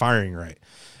that aren't firing right.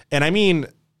 And I mean,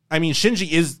 Shinji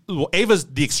is Ava's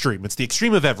the extreme. It's the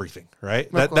extreme of everything,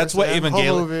 right? That's what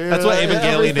Evangelion. That's what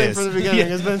Evangelion is. From the beginning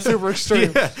has been super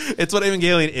extreme. Yeah, it's what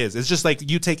Evangelion is. It's just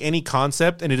like you take any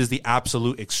concept and it is the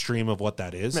absolute extreme of what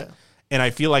that is. Yeah. And I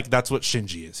feel like that's what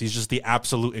Shinji is. He's just the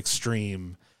absolute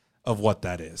extreme of what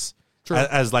that is. True.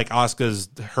 As like Asuka's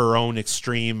her own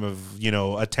extreme of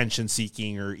attention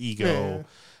seeking or ego. Yeah.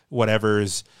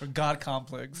 Whatever's or God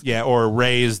complex, or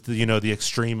Rey's the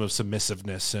extreme of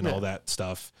submissiveness and all that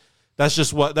stuff. That's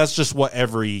just what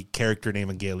every character in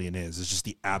Evangelion is. It's just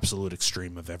the absolute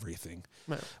extreme of everything.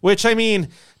 Yeah. Which I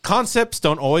mean, concepts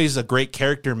don't always a great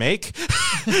character make.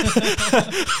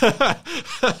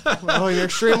 Well, you're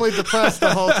extremely depressed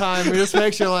the whole time. It just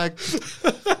makes you like.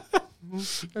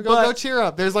 Go cheer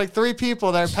up. There's like 3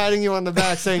 people that are patting you on the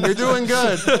back saying, you're doing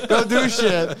good. Go do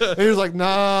shit. And he was like,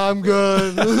 nah, I'm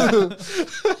good.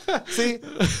 See,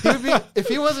 if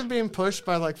he wasn't being pushed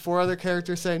by like 4 other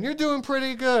characters saying, you're doing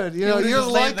pretty good. You're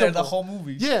likable. The whole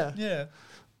movie. Yeah. Yeah.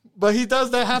 But he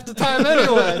does that half the time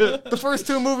anyway. The first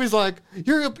 2 movies, like,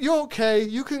 you're okay.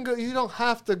 You can go. You don't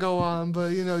have to go on,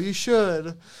 but, you should.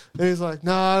 And he's like,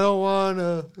 no, I don't want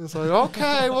to. It's like,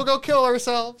 okay, we'll go kill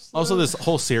ourselves. Also, this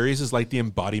whole series is like the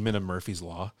embodiment of Murphy's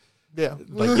Law. Yeah.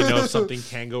 Like, you know, if something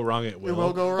can go wrong, it will. It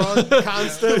will go wrong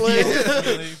constantly.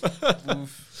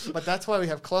 Oof. But that's why we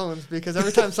have clones, because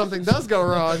every time something does go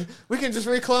wrong, we can just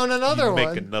reclone another Make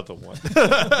one. another one.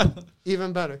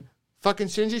 Even better. Fucking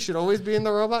Shinji should always be in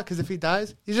the robot, because if he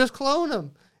dies, you just clone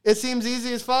him. It seems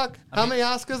easy as fuck. How many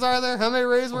Asukas are there? How many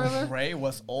Reis were there? Rey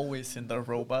was always in the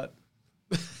robot.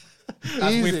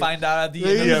 As Easy. we find out at the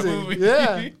end of the Easy. movie.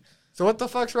 Yeah. So what the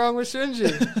fuck's wrong with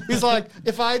Shinji? He's like,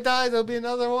 if I die, there'll be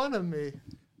another one of me.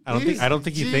 I don't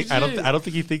think he thinks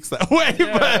that way.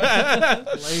 Yeah.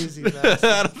 Lazy But bastard.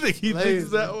 I don't think he thinks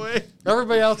that way.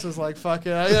 Everybody else was like, fuck it.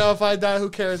 You know, if I die,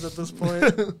 who cares at this point?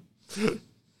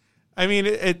 I mean,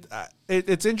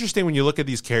 it's interesting when you look at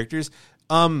these characters.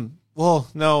 Well,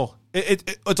 no,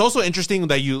 it's also interesting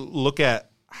that you look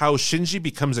at how Shinji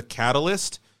becomes a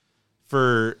catalyst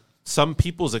for some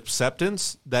people's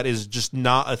acceptance that is just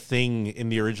not a thing in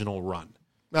the original run.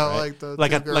 No, Right? like the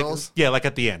like two at girls. like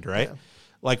at the end, right? Yeah.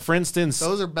 Like for instance,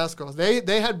 Those are best girls.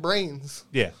 They had brains.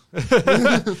 yeah,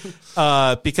 because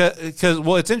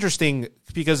well, it's interesting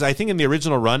because I think in the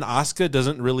original run, Asuka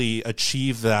doesn't really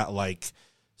achieve that like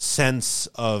sense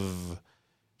of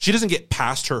she doesn't get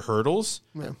past her hurdles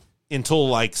Yeah. until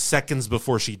like seconds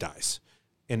before she dies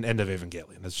in End of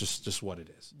Evangelion. That's just what it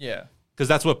is. Yeah. Because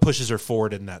that's what pushes her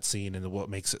forward in that scene and what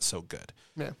makes it so good.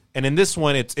 Yeah. And in this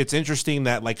one, it's interesting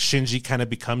that like Shinji kind of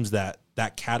becomes that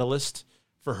catalyst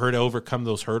for her to overcome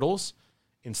those hurdles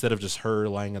instead of just her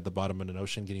lying at the bottom of an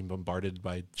ocean getting bombarded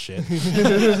by shit.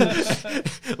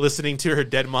 Listening to her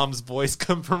dead mom's voice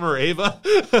come from her Eva.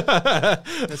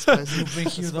 That's spicy. You've been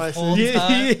here the Spicy. whole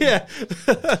time. Yeah.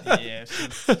 Yeah,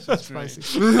 she's Spicy.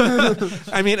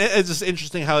 I mean, it's just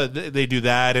interesting how they do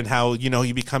that and how, you know,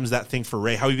 he becomes that thing for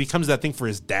Rey, how he becomes that thing for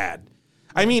his dad.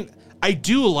 I mean, I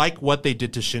do like what they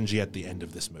did to Shinji at the end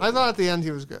of this movie. I thought at the end he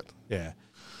was good. Yeah.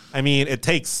 I mean, it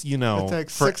takes, you know... It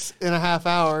takes 6.5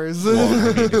 hours. Well,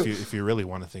 I mean, if you really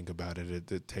want to think about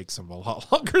it, it takes them a lot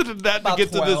longer than that About to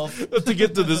get 12. to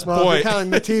get to this Well, if point. you're counting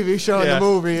the TV show and the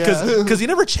movie, yeah. Because he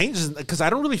never changes. Because I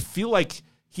don't really feel like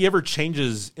he ever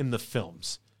changes in the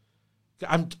films.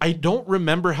 I don't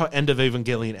remember how End of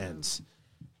Evangelion ends,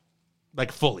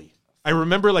 like fully. I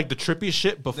remember like the trippy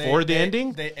shit before the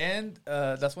ending. They end.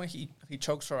 That's when he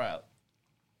chokes her out.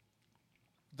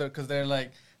 Because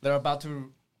they're about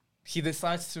to. He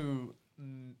decides to,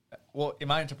 well, in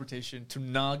my interpretation, to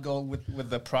not go with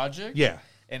the project. Yeah.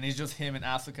 And it's just him and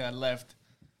Asuka left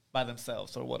by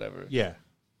themselves or whatever. Yeah.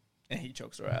 And he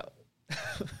chokes her out.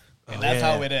 And that's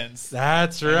how it ends.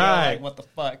 That's And you're right. like, what the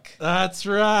fuck? That's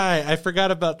right. I forgot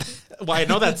about that. Well, I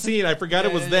know that scene. I forgot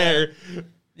it was there.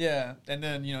 Yeah. And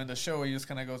then, you know, in the show, he just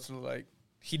kind of goes through, like,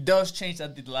 he does change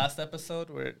at the last episode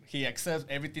where he accepts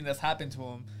everything that's happened to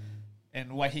him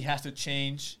and what he has to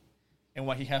change and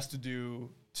what he has to do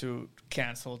to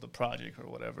cancel the project or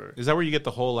whatever. Is that where you get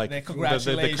the whole like The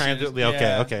congratulations. okay, That's the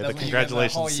when you get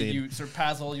congratulations like, scene? You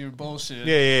surpass all your bullshit.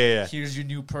 Yeah. Here's your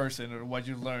new person or what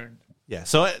you learned. Yeah.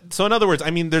 So in other words,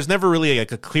 I mean, there's never really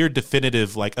like a clear,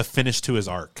 definitive like a finish to his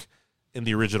arc in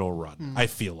the original run. I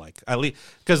feel like at least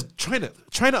because trying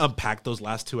to unpack those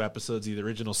last 2 episodes of the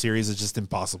original series is just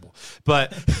impossible.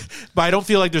 But I don't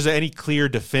feel like there's any clear,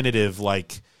 definitive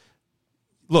like.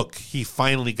 Look, he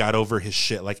finally got over his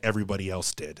shit like everybody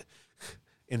else did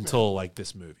until like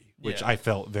this movie, which I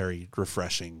felt very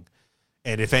refreshing.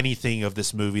 And if anything of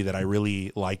this movie that I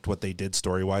really liked what they did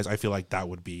story-wise, I feel like that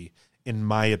would be, in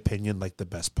my opinion, like the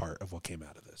best part of what came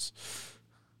out of this.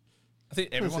 I think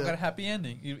everyone got a happy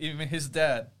ending. Even his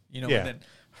dad, you know, Yeah. and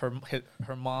then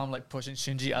her mom like pushing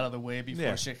Shinji out of the way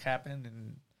before shit happened,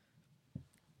 and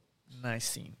nice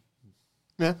scene.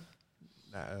 Yeah.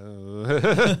 No.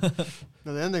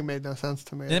 No, the ending made no sense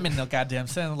to me. It didn't make no goddamn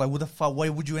sense. Like, what the fuck? Why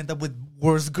would you end up with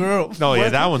worst girl? No, yeah,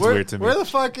 that one's weird to me. Where the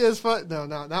fuck is... No,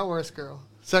 not worst girl.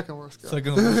 Second worst girl.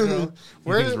 Second worst girl.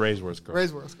 Where is Ray's worst girl?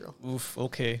 Ray's worst girl. Oof.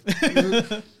 Okay.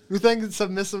 You think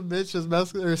submissive bitch is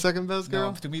best or second best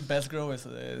girl? No, to me, best girl is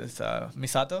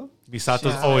Misato.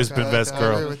 Misato's Yeah, always okay, been best okay, I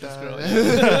agree girl. with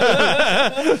Best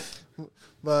that. girl.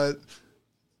 But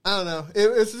I don't know.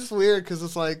 It's just weird because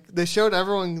it's like they showed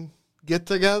everyone get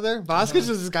together. Asuka's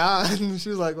just gone. She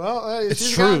was like, well, hey, It's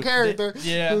she's true. got character.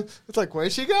 Yeah. It's like,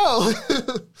 where'd she go?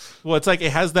 Well, it's like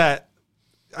it has that.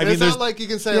 I mean, it's there's not like you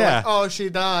can say, yeah. like, oh, she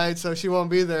died, so she won't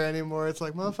be there anymore. It's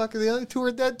like, motherfucker, the other 2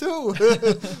 are dead too.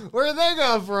 Where did they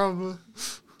go from?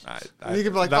 You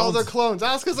could be like, oh, they're clones.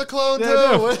 Asuka's a clone Yeah, too.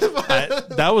 no. What if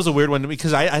I- That was a weird one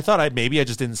because I thought maybe I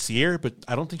just didn't see her, but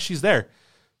I don't think she's there.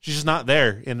 She's just not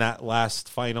there in that last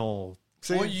final.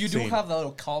 Well, you do scene. have that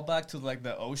little callback to like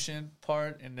the ocean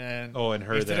part, and then Oh, and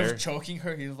her instead there. of choking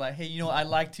her, he's like, "Hey, you know, I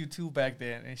liked you too back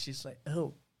then," and she's like,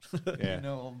 "Oh, Yeah. you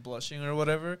know, blushing or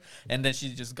whatever, and then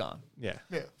she's just gone Yeah.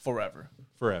 forever.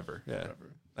 Forever. Yeah. Forever.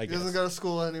 I He guess. doesn't go to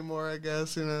school anymore, I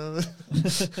guess, you know.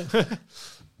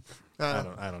 I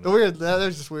don't The know. weird, that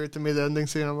was just weird to me, the ending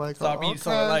scene. I'm like, So I mean, okay. so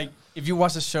like, if you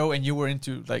watch the show and you were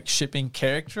into like shipping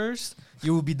characters,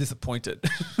 you will be disappointed.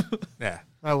 Yeah.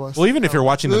 I was. Well, even if you're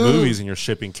watching the Ooh. movies and you're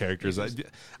shipping characters,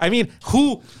 I mean,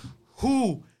 who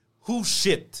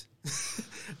shipped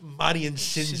Mari and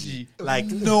Shinji? Like,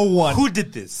 no one. Who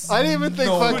did this? I didn't even think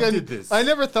No one fucking. did this. I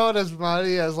never thought of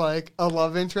Mari as like a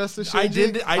love interest to Shinji. I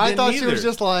didn't thought she was either.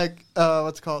 just like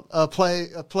what's it called a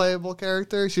playable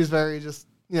character. She's very just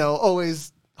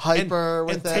always hyper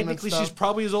with and them technically, and stuff. she's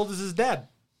probably as old as his dad.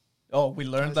 Oh, we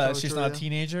learned That's that probably she's true, not yeah. a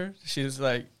teenager. She's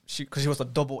like because she was a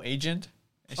double agent.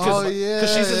 And she Oh was, yeah,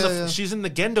 Because yeah. she's in the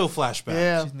Gendo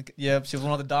flashback. Yeah. she was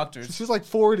one of the doctors. She's like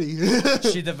 40.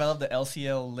 She developed the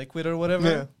LCL liquid or whatever.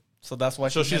 Yeah. So that's why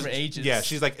So she she's never ages. Yeah,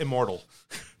 she's like immortal.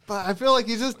 But I feel like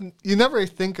you never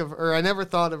think of her. I never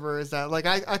thought of her as that. Like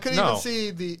I couldn't No. even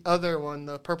see the other one,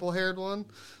 the purple haired one.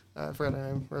 I forgot her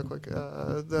name real quick.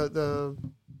 The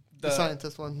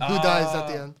scientist one who dies at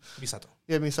the end. Misato.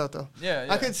 Yeah, Misato. Yeah,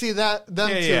 I could see them two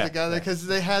yeah. together because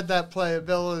they had that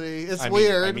playability. It's I mean,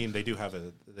 weird. I mean, they do have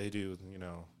the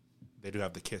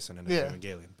kiss in an Yeah.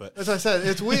 Evagelion, but As I said,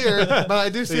 it's weird, but I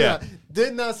do see Yeah. that.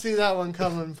 Did not see that one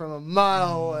coming from a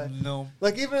mile away. No.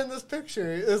 Like even in this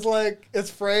picture, it's like it's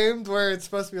framed where it's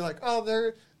supposed to be like, oh,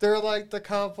 they're like the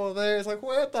couple there. It's like,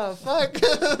 what the fuck?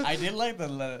 I did like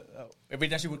the every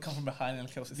time she would come from behind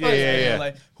and kill. Yeah.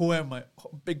 Like, who am I?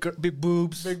 Big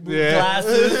boobs, Yeah.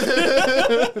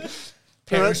 glasses,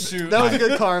 parachute. That was a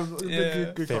good carve.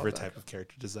 Yeah. Good favorite callback. type of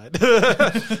character design.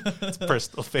 It's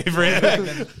personal favorite.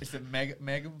 Is it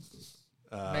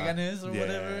Meganis or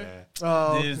whatever?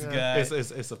 Oh, This yeah. guy.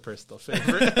 It's a personal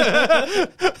favorite.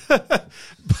 But,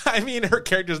 I mean, her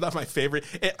character's not my favorite.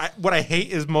 What I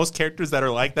hate is most characters that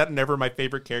are like that. Never my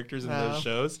favorite characters in those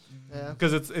shows. Yeah.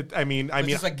 Because I mean, It's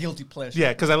just like guilty pleasure. yeah,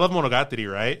 because I love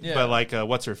Monogatari, right? Yeah. But like,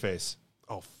 what's her face?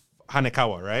 Oh,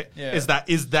 Hanekawa, right? Yeah. Is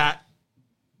that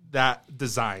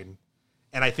design?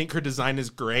 And I think her design is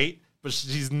great, but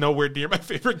she's nowhere near my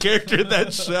favorite character in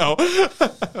that show.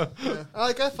 Yeah.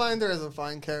 I find her as a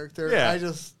fine character. Yeah. I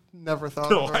just never thought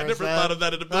No, of her I as never that. thought of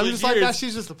that in a I'm million just years. like,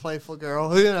 she's just a playful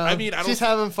girl. You know, I mean, she's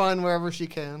having fun wherever she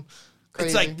can. Crazy.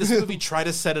 It's like this movie tried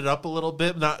to set it up a little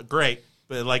bit, not great,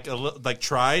 but like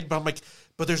tried. But I'm like,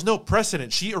 but there's no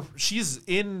precedent. She's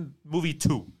in movie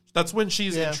 2. That's when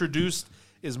she's Yeah. introduced.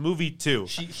 Is movie 2?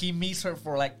 He meets her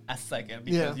for like a second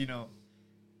because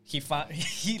she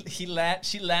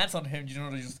lands on him.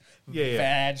 Just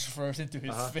badge first into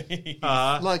his face.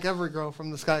 like every girl from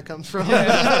the sky comes from.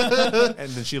 And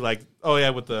then she like, oh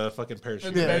yeah, with the fucking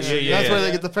parachute. Yeah, Yeah, that's where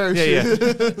they get the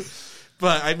parachute. Yeah.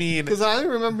 But I mean, Because I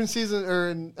remember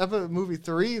in movie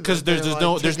 3 because that there's they,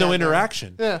 no like, there's no together.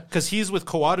 interaction. Yeah. Because he's with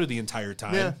Kawaru the entire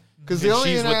time. Yeah, because And the only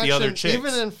she's with interaction, the other chicks.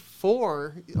 even in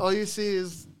 4, all you see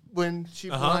is when she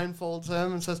blindfolds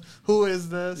him and says, "Who is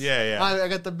this?" Yeah. I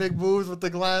got the big boobs with the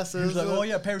glasses. He's like, oh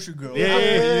yeah, parachute girl.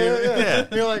 Yeah.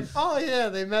 You're like, oh yeah,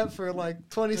 they met for like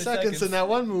 20 seconds in that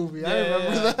one movie. I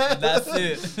remember that. That's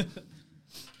it.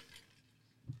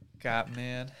 God,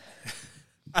 man.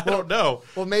 I don't know.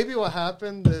 Well, maybe what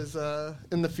happened is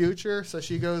in the future. So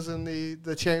she goes in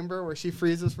the chamber where she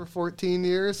freezes for 14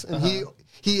 years, and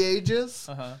he ages.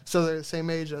 So they're the same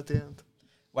age at the end.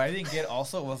 What I didn't get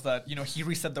also was that he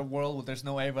reset the world where there's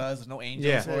no Evas, there's no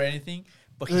angels or anything,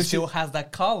 but he still has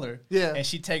that collar. Yeah. And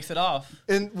she takes it off.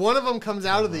 And one of them comes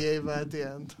out of the Eva at the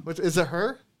end. Which is it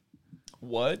her?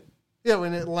 What? Yeah,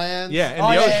 when it lands. Yeah, and oh,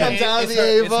 the it other- comes out of it's the her,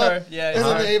 it's Ava, her. Yeah, and it's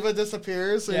then her. the Ava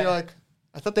disappears, and Yeah. you're like,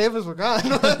 I thought the Avas were gone.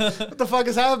 What the fuck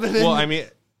is happening? Well, I mean,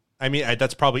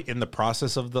 that's probably in the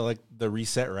process of the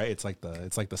reset, right? It's like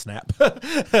the snap.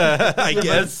 I It's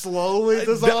guess. slowly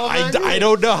dissolving. I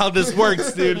don't know how this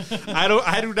works, dude.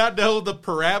 I do not know the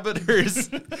parameters.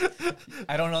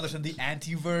 I don't understand the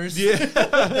antiverse.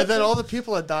 Yeah. And then all the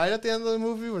people that died at the end of the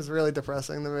movie was really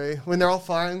depressing to me. When they're all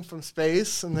flying from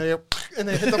space and they hit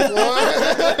the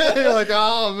floor, you're like,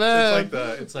 oh man.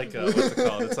 It's like what's it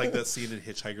called? It's like that scene in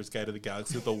Hitchhiker's Guide to the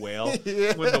Galaxy with the whale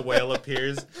Yeah. when the whale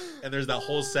appears, and there's that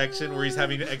whole section where he's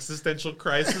having an existential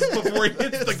crisis before he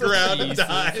hits the ground and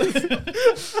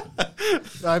dies.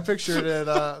 I pictured it.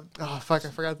 Oh fuck! I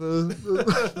forgot the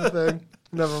thing.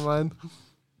 Never mind.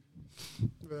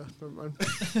 Yeah, never mind.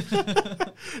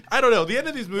 I don't know. The end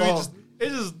of these movies,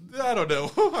 Oh. I don't know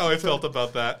how I felt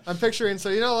about that. I'm picturing. So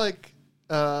like,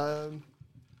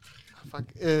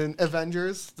 in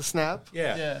Avengers, the snap.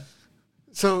 Yeah. Yeah.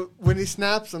 So when he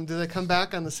snaps them, do they come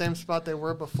back on the same spot they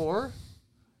were before,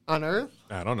 on Earth?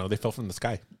 I don't know. They fell from the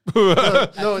sky.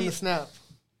 No, in the snap.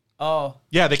 Oh,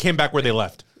 Yeah, they came back where they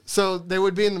left. So they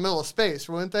would be in the middle of space,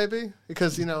 wouldn't they be?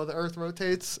 Because, the Earth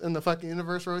rotates and the fucking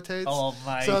universe rotates. oh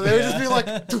my. So they would just be like,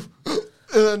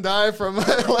 and then die from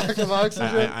lack of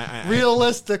oxygen.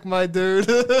 Realistic, my dude.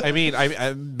 I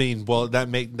mean, well, that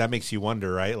makes you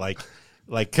wonder, right? Like,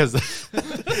 because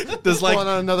does On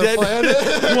another planet.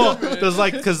 well,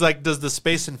 does the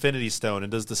Space Infinity Stone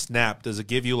and does the snap, does it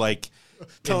give you like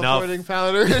Teleporting enough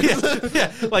powder.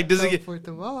 yeah, like does it Teleport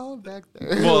them all back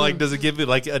there. well, like does it give you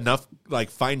like enough like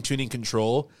fine tuning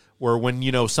control where when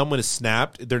someone is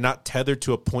snapped, they're not tethered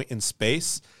to a point in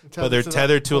space, but they're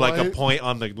tethered to like a point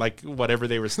on the like whatever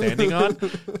they were standing on.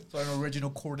 So an original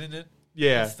coordinate.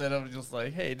 Yeah. Instead of just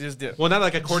like, hey, this is Well, not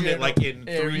like a coordinate like in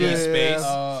 3D space,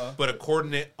 Yeah. but a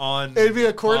coordinate on It'd be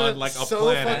a coordinate on, like a so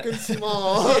planet. fucking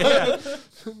small. Yeah.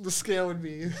 The scale would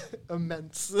be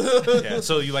immense. Yeah,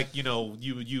 so you like you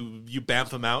bamf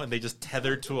them out and they just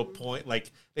tether to a point, like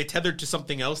they tethered to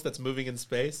something else that's moving in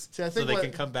space, See, I so think they what-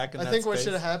 can come back in I that think what space.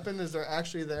 should have happened is they're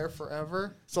actually there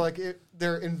forever. So like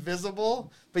they're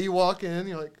invisible, but you walk in,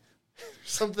 you're like,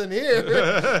 something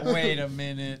here. Wait a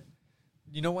minute.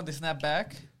 You know when they snap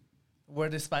back? Where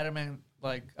did Spider-Man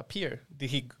like appear? Did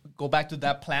he go back to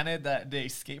that planet that they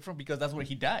escaped from? Because that's where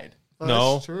he died. Oh,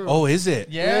 No, that's true. oh, is it?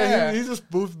 Yeah. he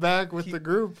just boofed back with the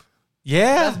group.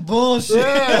 Yeah. Bullshit.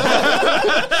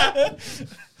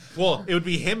 Well, it would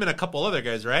be him and a couple other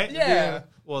guys, right? Yeah.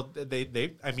 Well,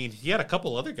 I mean, he had a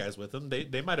couple other guys with him.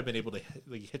 They might have been able to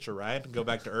like, hitch a ride and go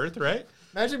back to Earth, right?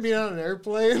 Imagine being on an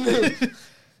airplane.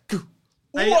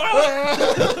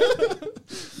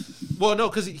 Well, no,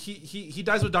 because he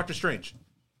dies with Doctor Strange.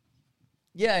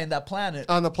 Yeah, in that planet.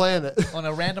 on the planet. On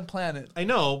a random planet. I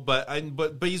know, but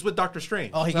he's with Doctor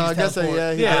Strange. Oh, he No, can I guess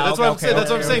teleport. yeah, that's what I'm saying. That's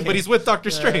what I'm saying. okay. But he's with Doctor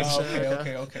Strange.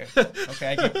 Okay. Okay,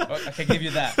 I can give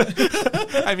you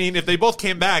that. I mean, if they both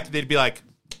came back, they'd be like,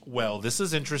 well, this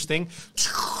is interesting.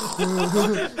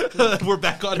 We're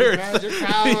back on Earth. Magic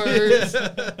powers.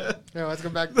 Yeah, let's go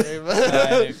back to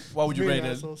Ava. What would you Being rate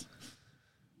it? assholes.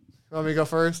 Want me to go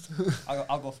first?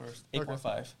 I'll go first.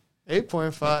 8.5.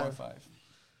 8.5. 8.5.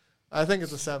 I think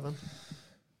it's a 7.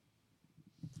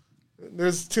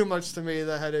 There's too much to me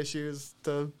that had issues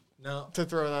to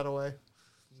throw that away.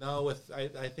 No,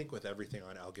 I think with everything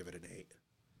on it, I'll give it an 8.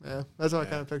 Yeah, that's what I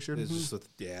kind of pictured. It's just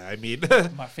I mean,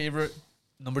 My favorite,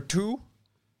 number 2,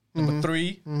 number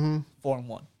 3, 4 and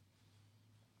 1.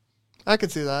 I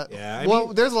could see that. Yeah, well,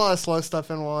 mean, there's a lot of slow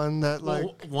stuff in 1 that like.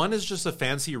 well, 1 is just a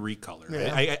fancy recolor.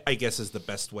 Yeah. I guess is the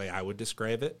best way I would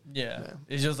describe it. Yeah.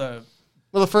 It's just a...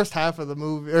 Well, the first half of the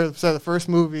movie, or so the first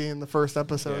movie and the first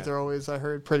episodes Yeah. are always, I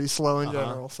heard, pretty slow in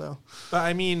general. So, But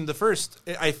I mean, the first,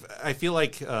 I feel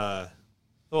like,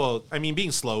 well, I mean,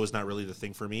 being slow is not really the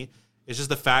thing for me. It's just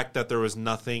the fact that there was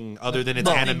nothing other than its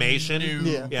Nothing animation. new.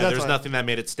 Yeah. Yeah, That's there's right. nothing that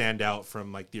made it stand out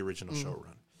from like the original show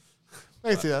run. I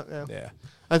can see that. Yeah. Yeah.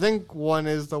 I think 1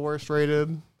 is the worst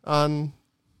rated on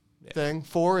thing.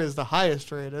 4 is the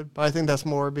highest rated, but I think that's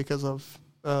more because of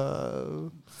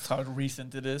How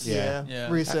recent it is. Yeah.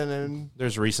 recent and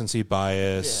There's recency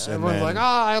bias. and everyone's then- like,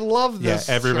 I love this.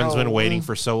 everyone's show." been waiting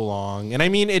for so long. And I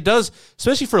mean, it does,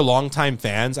 especially for longtime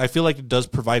fans, I feel like it does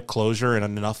provide closure and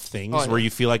enough things Oh, yeah. where you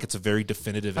feel like it's a very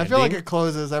definitive I ending. feel like it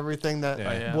closes everything that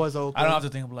Yeah. was open. I don't have to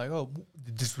think of like, oh,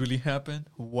 did this really happen?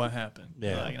 What happened?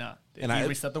 Yeah. Like, nah. And If you I-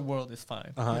 reset the world, it's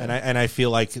fine. And I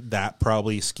feel like that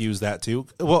probably skews that too.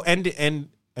 Well, and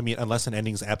I mean, unless an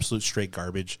ending's absolute straight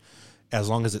garbage, as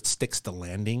long as it sticks to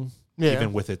landing, Yeah.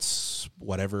 even with its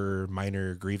whatever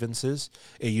minor grievances,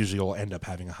 it usually will end up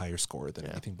having a higher score than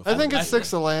anything before. I think I it sticks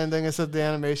to landing. I said the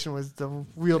animation was the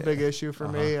real big issue for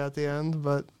me Uh-huh. at the end,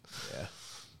 but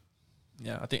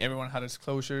Yeah, I think everyone had its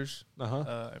closures.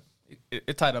 Uh-huh.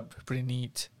 It tied up pretty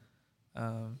neat.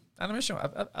 Animation,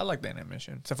 I like the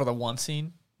animation, except for the one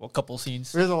scene. Well, couple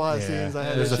scenes. there's a lot of scenes I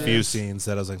had There's a few issues. scenes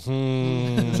that I was like,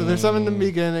 So there's some in the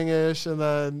beginning ish, and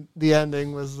then the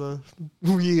ending was the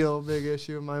real big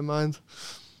issue in my mind.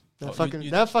 That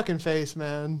Oh, fucking face,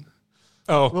 man,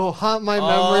 Oh, will haunt my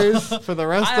memories for the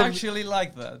rest I of. actually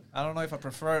like that. I don't know if I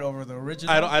prefer it over the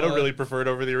original. I don't but really prefer it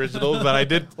over the original, but I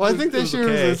did. Well, I think the it was issue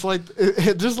okay. is it's like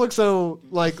it just looks so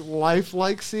like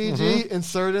lifelike CG Mm-hmm. in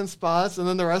certain spots, and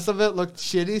then the rest of it looked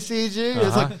shitty CG.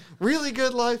 It's like really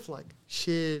good lifelike,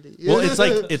 shitty. Well, it's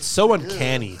like it's so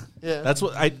uncanny. Yeah. That's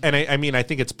what I mean, I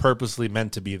think it's purposely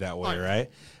meant to be that way,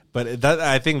 right? But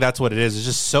I think that's what it is. It's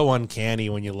just so uncanny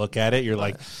when you look at it. You're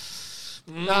like,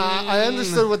 Nah, I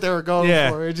understood what they were going Yeah.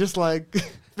 for. It just like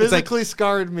physically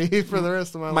scarred me for the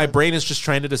rest of my my life. brain is just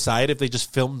trying to decide if they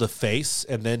just filmed the face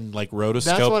and then like That's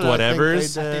rotoscoped what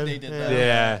whatever's. I I think think they they did. did that.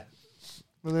 Yeah.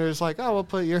 And they're just like, oh, we'll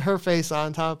put her face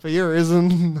on top of yours,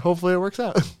 and hopefully it works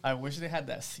out. I wish they had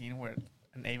that scene where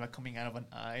an Ava coming out of an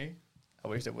eye. I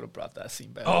wish they would have brought that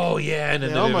scene back. Oh yeah, and then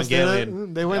They the almost did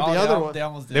Evangelion. it. They went the other way. They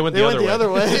almost did. They went They the went other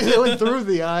the way. other way. They went through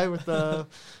the eye with the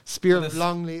spear of This-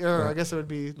 Longley, or I guess it would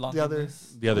be the other.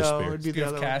 Longinus? The other No, spear. it would be Spear the of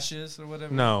other one. Cassius or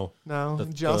whatever. No, No, the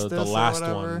Justice the last or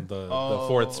whatever. one, the Oh.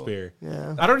 fourth spear.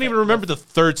 Yeah. I don't even remember the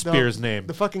third No, spear's name.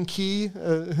 The fucking key.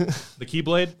 The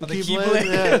Keyblade. Oh, the Keyblade. Keyblade.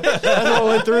 Yeah. That's what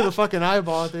went through the fucking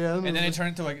eyeball at the end. And then it turned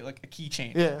into like a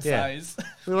keychain Yeah. size.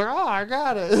 We're like, oh, I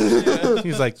got it. Yeah.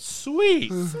 He's like,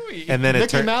 sweet. Sweet. And then it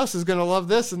Mickey turned, Mouse is gonna love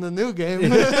this in the new game.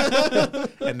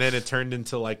 and then it turned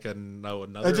into like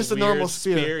another Just a weird normal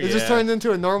spear. It just yeah. turned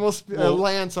into a normal Well,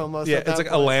 lance almost. Yeah, at it's that like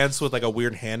a point. lance with like a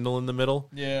weird handle in the middle.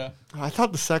 Yeah. I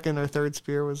thought the second or third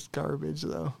spear was garbage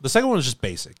though, The second one was just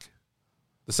basic.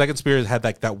 The second spear had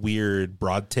like that weird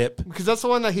broad tip. because that's the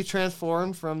one that he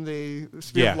transformed from the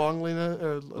spear Yeah. of Longliness.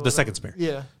 Or The second spear.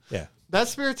 Yeah. Yeah. That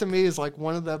spear to me is like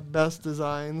one of the best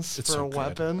designs It's for so a good.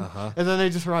 weapon. Uh-huh. And then they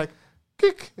just were like,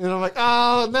 kick. And I'm like,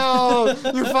 oh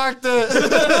no, you fucked it.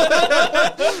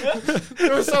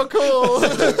 It was so cool.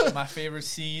 My favorite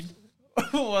scene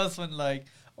was when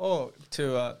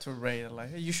to Ray,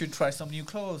 like, hey, you should try some new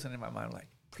clothes, and in my mind, I'm like,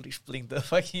 please bring the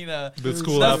fucking The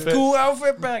school the outfit. school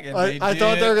outfit back. And I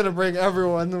thought they were gonna bring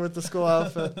everyone with the school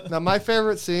outfit. Now my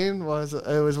favorite scene was when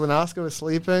Asuka was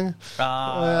sleeping.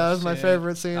 Ah, that was my shit.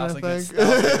 favorite scene. That was I a good- think. that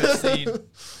was a good scene.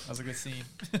 That was a good scene.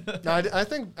 No, I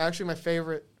think actually my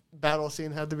favorite battle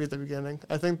scene had to be at the beginning.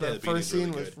 I think the Yeah, the first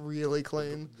beginning's scene really was really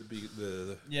clean.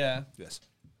 Yeah. Yes.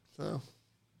 So,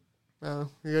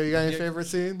 you got any Yeah. favorite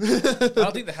scene? I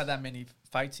don't think they had that many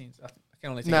fight scenes. I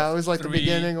can only think No, of it was like 3. the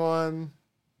beginning one.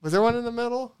 Was there one in the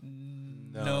middle?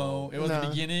 No, it was No. the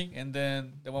beginning, and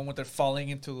then the one where they're falling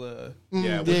into the.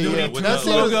 Yeah, Mm, with, That the,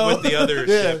 scene was- logo. with the other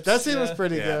Yeah, ships. that scene was Yeah.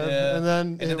 pretty Yeah. good. Yeah. And then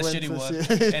And then it the went shitty to one.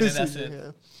 see- And then that's it.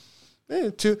 Yeah. Yeah,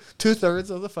 two-thirds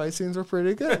of the fight scenes were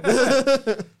pretty good.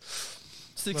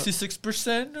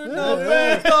 66% or Yeah, not yeah.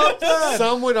 bad, not bad.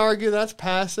 Some would argue that's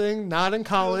passing, not in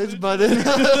college, but in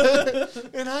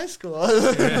in high school.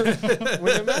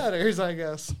 When it matters, I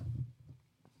guess.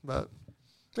 But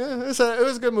yeah, it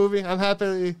was a good movie. I'm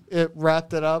happy it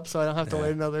wrapped it up, so I don't have to Yeah.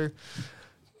 wait another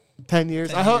 10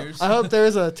 years. 10 I years. hope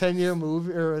there's a 10-year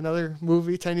movie or another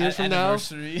movie 10 years from now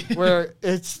Anniversary. where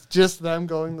it's just them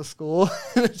going to school.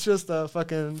 It's just a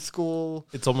fucking school.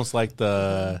 It's almost like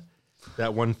that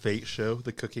one Fate show,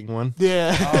 the cooking one,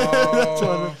 Yeah.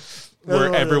 Oh. That's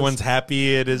where what it everyone's is.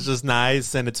 happy. It is just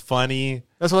nice and it's funny.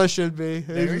 That's what it should be.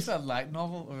 There is a light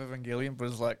novel of Evangelion, but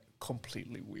it's like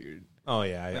completely weird. Oh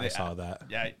yeah, I Where they saw that.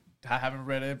 Yeah, I haven't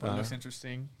read it, but it Uh-huh. looks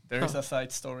interesting. There is a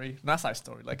side story, not side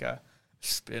story, like a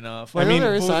spin-off. Well, I mean,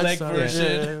 there is side bootleg stuff. version.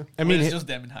 Yeah. I I mean, mean, it's hi- just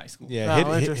them in high school. Yeah,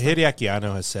 Oh, interesting. Hideaki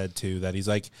Anno has said too that he's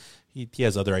like he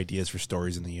has other ideas for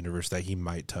stories in the universe that he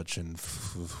might touch in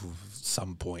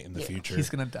some point in the Yeah. future. He's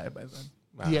gonna die by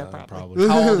then. Yeah, probably. probably.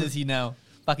 How old is he now?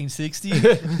 Fucking 60.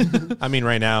 I mean,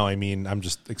 right now, I'm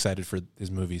just excited for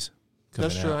his movies.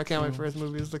 That's coming true. out. I can't wait for his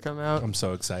movies to come out. I'm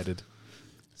so excited.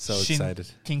 So Shin- excited.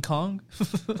 King Kong.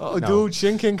 Oh, No. dude,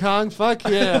 Shin King Kong. Fuck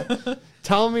yeah.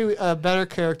 Tell me a better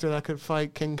character that could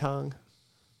fight King Kong.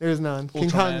 There's none.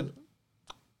 Ultraman.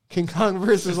 King Kong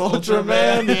versus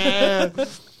Ultraman. Yeah.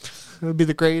 It would be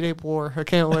the Great Ape War. I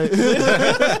can't wait.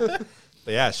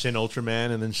 But yeah, Shin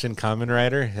Ultraman and then Shin Kamen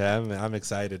Rider. Yeah, I'm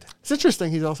excited. It's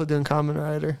interesting he's also doing Kamen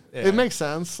Rider. Yeah. It makes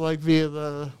sense, like via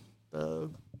the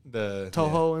The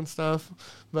Toho and stuff.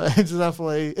 But it's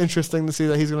definitely interesting to see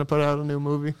that he's going to put out a new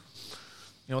movie. You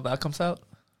know when that comes out?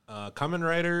 Kamen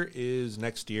Rider is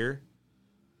next year.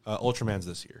 Ultraman's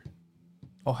this year.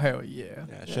 Oh hell yeah!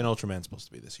 Yeah, Shin Ultraman's supposed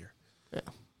to be this year. Yeah.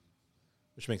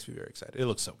 Which makes me very excited. It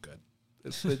looks so good.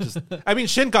 It just, I mean,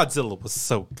 Shin Godzilla was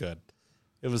so good.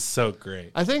 It was so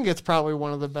great. I think it's probably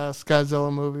one of the best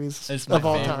Godzilla movies It's my of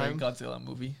all favorite time. Godzilla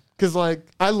movie. Because, like,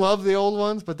 I love the old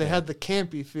ones, but they had the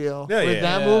campy feel. Yeah, With yeah.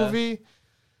 that Yeah. movie,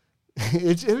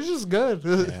 it was just good.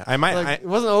 Yeah, I might. Like, it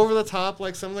wasn't over the top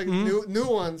like some like new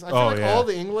ones. I feel Oh, like yeah. all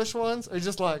the English ones are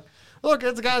just like, look,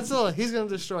 it's Godzilla. He's going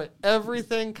to destroy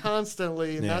everything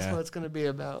constantly, and that's Yeah. what it's going to be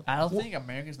about. I don't think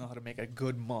Americans know how to make a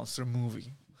good monster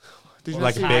movie. Did you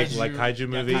like not a see, big like kaiju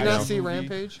movie. did you No. not see movie.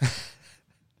 Rampage?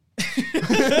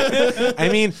 I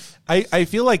mean, I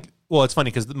feel like, well, it's funny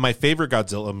because my favorite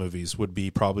Godzilla movies would be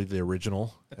probably the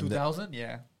original. The And the- 2000,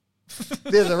 yeah.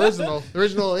 Yeah, the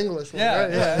original English one. Yeah,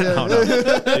 right? yeah. no, no,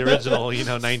 the original,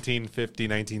 1950,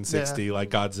 1960, like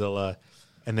Godzilla,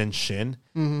 and then Shin.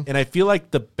 Mm-hmm. And I feel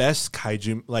like the best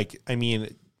kaiju, like, I mean,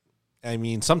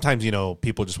 sometimes,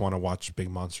 people just want to watch big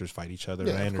monsters fight each other.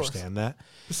 Yeah, and I of course. understand that.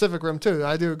 Pacific Rim too.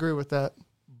 I do agree with that.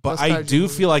 But Best I kaiju do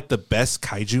movies. feel like the best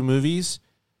kaiju movies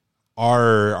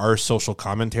are social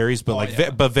commentaries,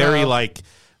 but very Yeah.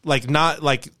 not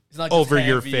like It's not just over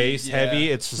your heavy, face yeah.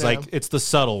 heavy. It's just Yeah. like it's the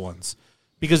subtle ones.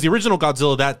 Because the original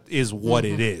Godzilla, that is what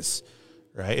it is.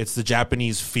 Right? It's the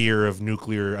Japanese fear of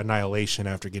nuclear annihilation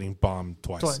after getting bombed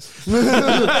twice.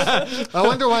 I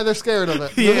wonder why they're scared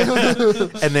of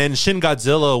it. And then Shin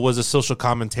Godzilla was a social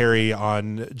commentary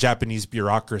on Japanese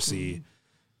bureaucracy,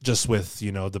 just with,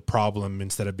 the problem,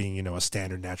 instead of being, a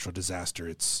standard natural disaster,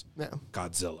 it's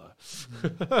Godzilla.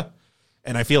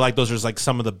 And I feel like those are like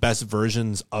some of the best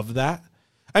versions of that.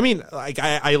 I mean, like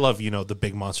I love, the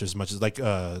big monsters as much as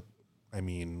Godzilla.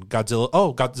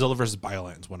 Oh, Godzilla versus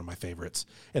Bioland is one of my favorites.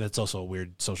 And it's also a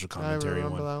weird social I commentary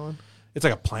remember that one. It's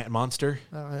like a plant monster.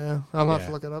 Oh, yeah. I'm going to have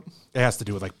to look it up. It has to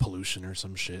do with like pollution or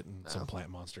some shit, and some plant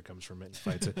monster comes from it and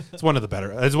fights it. It's one of the better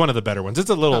ones. It's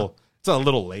a little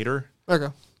later. Okay.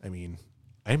 I mean,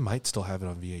 I might still have it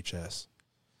on VHS.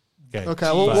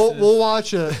 Okay, we'll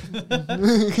watch it.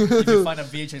 You can find a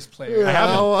VHS player. I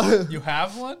have one. You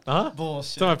have one? Huh?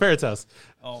 Bullshit. It's at my parents' house.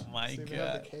 Oh my The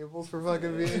god. cables for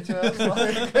fucking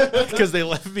VHS. Because they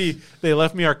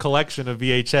left me our collection of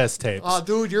VHS tapes. Oh,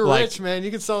 dude, you're rich, man.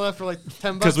 You can sell that for like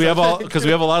 $10. Because we have a lot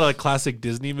of like classic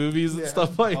Disney movies and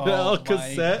stuff like that Oh on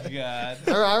cassette. my god.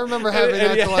 I remember having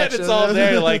that And collection. it's all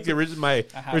there, like my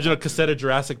have original that cassette of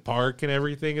Jurassic Park and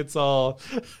everything. It's all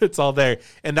there.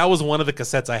 And that was one of the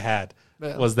cassettes I had.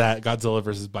 Yeah. Was that Godzilla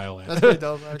versus Bioland? That's pretty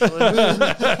dope, actually.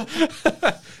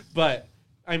 But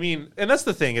I mean, and that's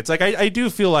the thing. It's like I do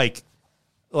feel like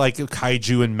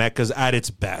kaiju and mechas at its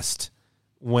best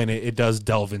when it does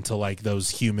delve into like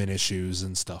those human issues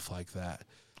and stuff like that.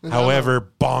 However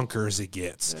bonkers it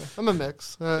gets. Yeah, I'm a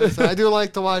mix. So I do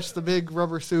like to watch the big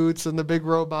rubber suits and the big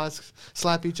robots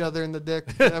slap each other in the dick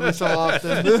every so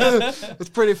often. It's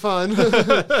pretty fun.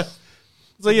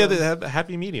 So yeah, they have a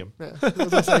happy medium. Yeah,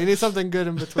 as I say, you need something good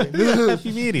in between.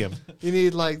 Happy medium. You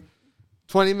need like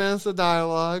 20 minutes of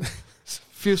dialogue,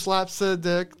 few slaps to the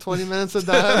dick, 20 minutes of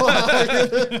dialogue.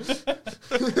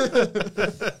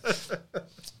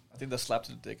 I think the slap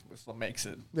to the dick was what makes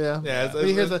it. Yeah. Yeah, When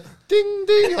you hear the ding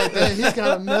ding like that, he's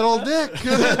got a metal dick.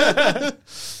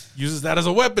 Uses that as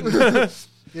a weapon.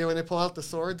 Yeah, when they pull out the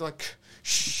sword, like,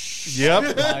 shh.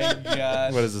 Yep. My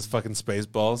god. What is this, fucking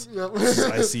Spaceballs?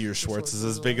 Yep. I see your Schwartz is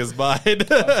as big as mine. I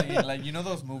was thinking, like,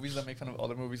 those movies that make fun of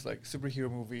other movies, like superhero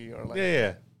movie or like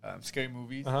Yeah. scary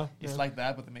movies. Uh-huh. It's like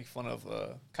that, but they make fun of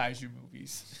kaiju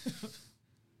movies.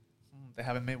 They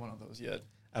haven't made one of those yet.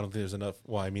 I don't think there's enough.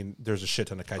 Well, I mean, there's a shit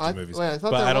ton of kaiju I movies. thought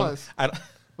but there I don't. was. I don't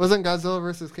Wasn't Godzilla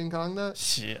versus King Kong that?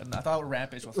 Shit, I thought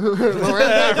Rampage was. Well, Rampage was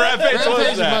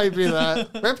Rampage that. might be that.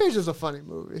 Rampage is a funny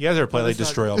movie. You guys ever play But like it's not-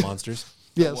 Destroy All Monsters?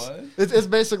 Yes. What? It's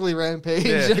basically Rampage,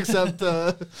 Yeah. except,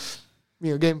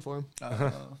 game form.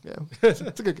 Yeah. It's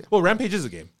a good game. Well, Rampage is a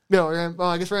game. No,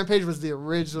 I guess Rampage was the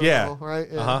original, Yeah. right?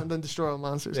 Yeah. Uh-huh. And then Destroy All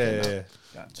Monsters Yeah, came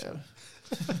yeah, out. Gotcha.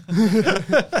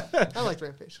 I liked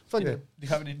Rampage. Fun game. Do you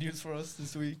have any news for us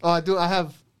this week? Oh, I do. I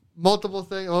have multiple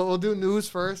things. We'll do news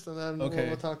first, and then Okay.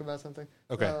 we'll talk about something.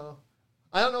 Okay.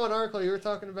 I don't know what article you were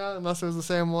talking about, unless it was the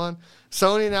same one.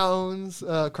 Sony now owns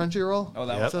Crunchyroll. Oh,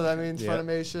 that Yep. was. So that means Yep.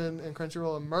 Funimation and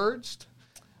Crunchyroll are merged,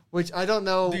 which I don't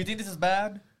know. Do you think this is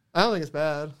bad? I don't think it's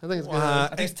bad. I think it's good. I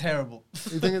think it's terrible.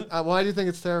 You think why do you think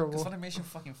it's Because terrible? Funimation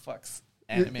fucking fucks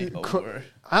anime over.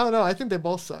 I don't know. I think they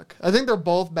both suck. I think they're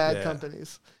both bad Yeah.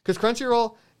 companies. Because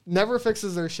Crunchyroll never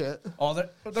fixes their shit. Oh,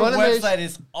 their Funimation- website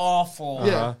is awful.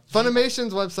 Yeah.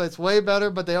 Funnimation's website's way better,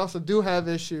 but they also do have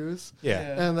issues. Yeah.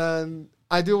 Yeah. And then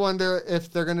I do wonder if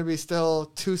they're going to be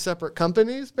still two separate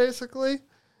companies, basically.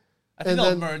 I think And they'll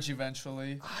then- merge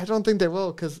eventually. I don't think they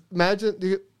will, because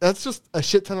that's just a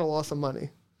shit ton of loss of money.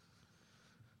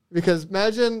 Because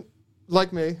imagine,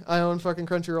 like me, I own fucking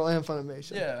Crunchyroll and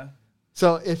Funimation. Yeah.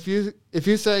 So if you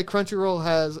say Crunchyroll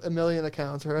has 1 million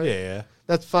accounts, right? Yeah.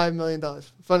 That's $5 million.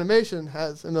 Funimation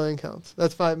has 1 million accounts.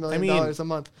 That's $5 million a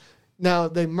month. Now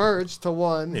they merged to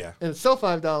one, Yeah. and it's still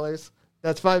 $5.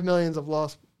 That's $5 million of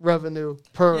lost revenue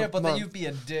per Yeah, but month. then you'd be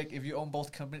a dick if you own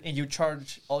both companies and you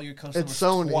charge all your customers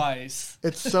Sony. twice.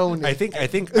 It's Sony. I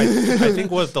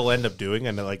think what they'll end up doing,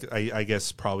 and I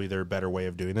guess probably their better way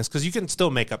of doing this, because you can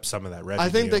still make up some of that revenue. I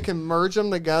think they can merge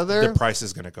them together. The price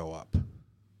is going to go up.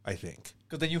 I think.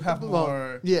 Because then you have Well,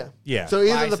 more. yeah. Yeah. So either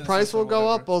the licenses price will or go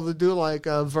whatever. up, or they'll do like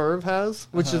Verve has,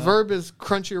 which is Verve is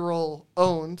Crunchyroll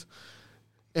owned,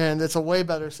 and it's a way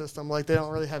better system. Like they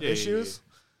don't really have issues.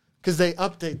 Because they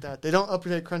update that. They don't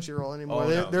update Crunchyroll anymore. Oh,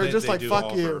 no. They're just They like, do fuck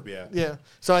all you. Verve, yeah.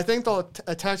 So I think they'll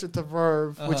attach it to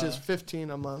Verve, which is Uh-huh.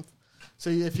 $15 a month. So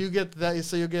if you get that,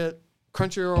 so you get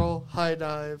Crunchyroll, High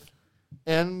Dive,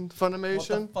 and What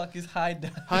Funimation. the fuck is High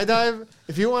Dive? High Dive.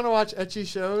 If you want to watch ecchi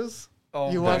shows,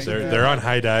 Oh, you my watch God. They're on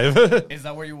High Dive. Is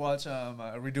that where you watch a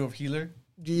redo of Healer?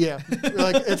 yeah,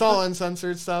 like it's all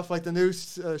uncensored stuff. Like the new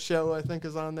show, I think,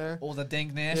 is on there. Oh, the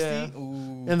Dank Nasty? Yeah.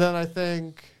 Ooh. And then I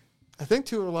think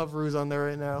Two Love Rue's on there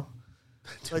right now.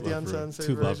 Like the uncensored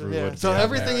Two Love version. Ru Yeah. would So be on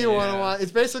everything there. you want to Yeah. watch,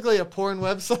 it's basically a porn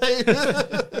website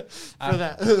for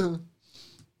that.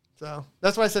 So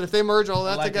that's why I said if they merge all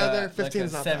that Like together, a 15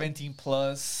 is not bad. 17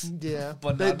 plus. Yeah,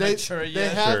 But not mature they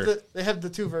yet. have Sure. they have the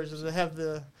two versions. They have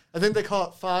I think they call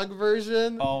it fog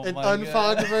version Oh and my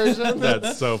unfogged God. version.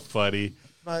 That's so funny.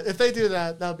 But if they do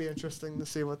that, that'll be interesting to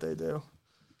see what they do.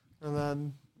 And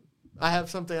then I have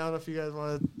something. I don't know if you guys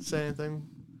want to say anything.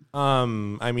 I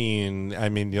mean,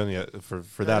 the only for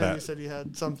I that know you said you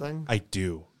had something. I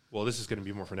do. Well, this is going to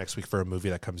be more for next week for a movie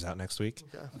that comes out next week.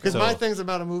 Because So- my thing's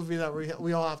about a movie that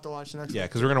we all have to watch next Yeah, week.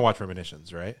 because we're going to watch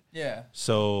Reminiscence, right? Yeah.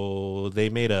 So they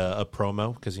made a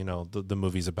promo because the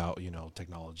movie's about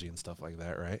technology and stuff like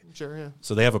that, right? Sure, yeah.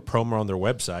 So they have a promo on their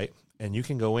website, and you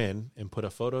can go in and put a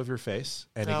photo of your face,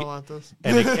 and I don't want this.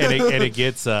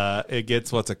 it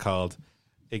gets what's it called?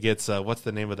 It gets what's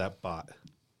the name of that bot?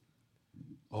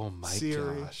 Oh my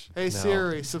Siri. gosh! Hey No.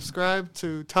 Siri, subscribe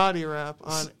to Toddy Rap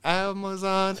on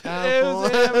Amazon, Apple.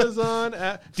 Amazon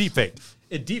deepfake.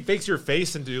 It deepfakes your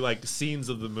face into like scenes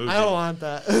of the movie. I don't want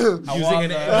that.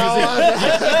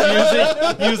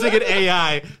 Using an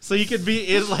AI, so you could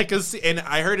be in like and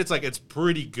I heard it's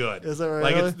pretty good. Is it really?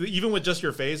 Like it's, even with just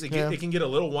your face, it Yeah. can get a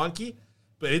little wonky,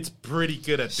 but it's pretty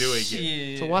good at doing it.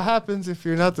 Shit. So what happens if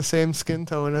you're not the same skin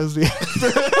tone as the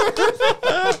actor?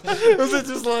 Was it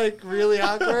just like really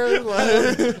awkward?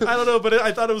 Like, I don't know, but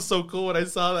I thought it was so cool when I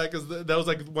saw that because that was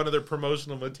like one of their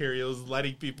promotional materials,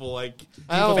 letting people like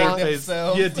I don't deepfake want-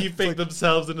 themselves. deepfake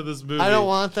themselves into this movie. I don't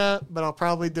want that, but I'll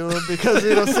probably do it because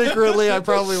secretly I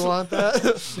probably want that.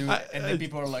 Dude, and then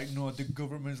people are like, no, the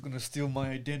government is going to steal my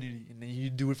identity. And then you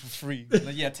do it for free.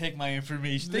 Like, yeah, take my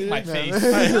information. Take my Yeah. face.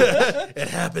 It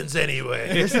happens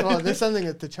anyway. They're sending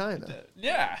it to China.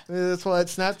 Yeah. That's what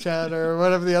Snapchat or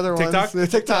whatever the other TikTok? ones.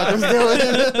 TikTok is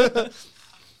doing.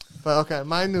 But okay,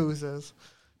 my news is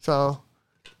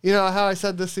you know how I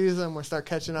said this season we'll start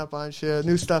catching up on shit.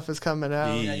 New stuff is coming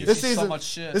out. Yeah, You This see season, so much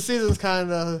shit. this season's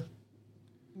kind of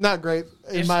not great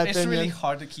in my It's opinion. really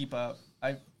hard to keep up.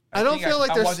 I don't think feel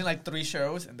like I'm there's- watching like 3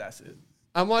 shows and that's it.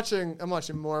 I'm watching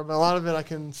more, but a lot of it I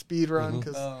can speed run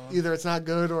because Oh. either it's not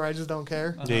good or I just don't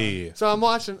care. Yeah. So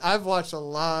I've watched a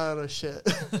lot of shit.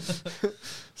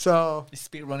 So Is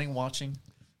speed running watching?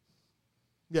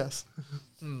 yes,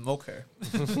 Okay.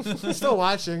 I'm still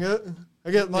watching it.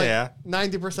 I get like Yeah.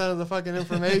 90% of the fucking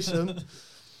information.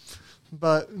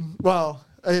 But well,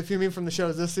 if you mean from the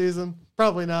shows this season,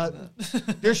 probably not.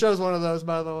 Your show's one of those,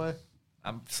 by the way.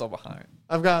 I'm so behind.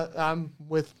 I'm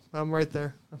right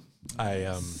there,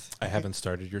 I haven't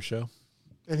started your show.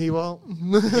 and he won't.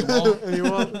 won't? And he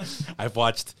won't.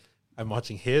 I'm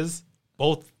watching his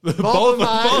both of both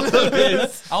mine. of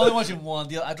his. I only watching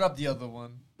one. I dropped the other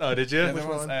one. Oh, did The you? other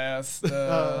one's one? ass.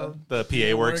 The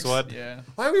PA Works one. Yeah.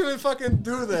 Why do we even fucking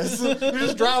do this? You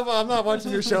just drop. I'm not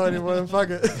watching your show anymore. Fuck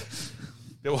it.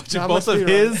 You're watching I'm both a of speedrunner.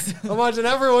 his I'm watching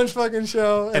everyone's fucking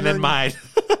show, and then mine.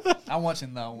 I'm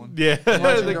watching that one. Yeah. I'm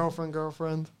watching Like,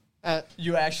 girlfriend at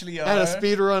You actually are. a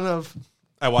speed run of.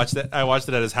 I watched it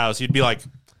at his house. You'd be like,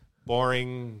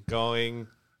 boring, going,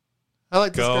 I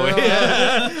like this going. girl.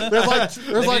 Yeah. There's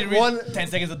They like didn't read one. 10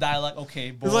 seconds of dialogue. Okay,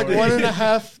 There's like boring.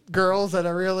 1.5 girls that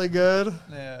are really good,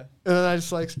 Yeah. and then I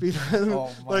just like speed run.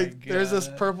 Oh my like there's this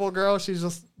God. purple girl. She's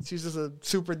just a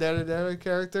super daddy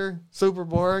character, super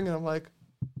boring, and I'm like,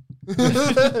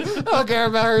 I don't care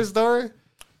about her story.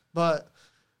 But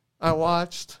I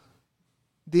watched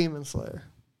Demon Slayer.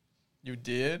 You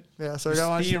did? Yeah, so I gotta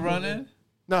watch Speed the movie. running?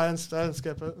 No, I didn't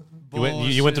skip it.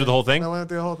 You went through the whole thing, I went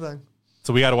through the whole thing.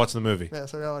 so we got to watch the movie. Yeah,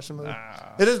 so I gotta watch the movie.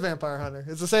 Ah. It is Vampire Hunter.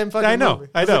 It's the same fucking I know,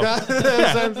 movie. I It's know.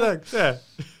 the same thing. Yeah,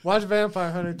 Watch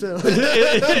Vampire Hunter too.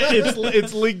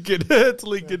 it's Lincoln. It's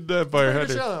Lincoln Fire Pretty good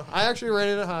Hunter. show, though. I actually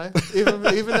rated it high, even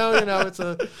though it's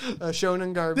a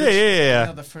shonen garbage. Yeah, You yeah,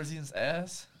 know, the first season's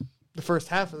ass. The first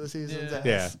half of the season's Yeah. ass.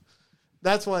 Yeah.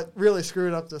 That's what really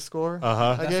screwed up the score. Uh huh.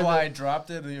 I That's gave why it- I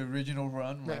dropped it. The original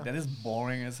run. Like, Yeah. that is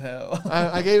boring as hell.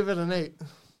 I gave it an 8.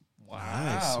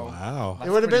 Nice. Wow. That's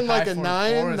It would have pretty been like high a for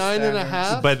 9, forest 9 and a standards.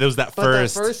 half. But there was that But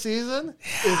first. that first season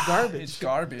is garbage. It's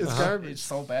garbage. It's garbage. It's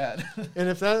so bad. And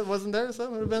if that wasn't there, so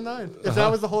it would have been 9. If that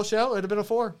was the whole show, it would have been a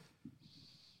 4.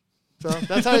 So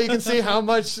that's how you can see how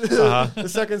much the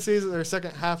second season or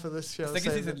second half of this show.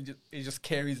 Second saved season, it. it just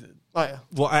carries it. Oh yeah,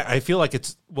 Well, I feel like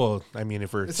I mean,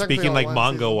 if we're It's technically speaking all like one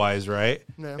manga season. wise, right?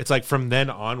 Yeah. It's like from then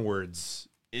onwards,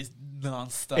 is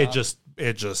nonstop.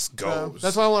 It just goes.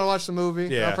 That's why I want to watch the movie.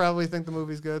 Yeah. I probably think the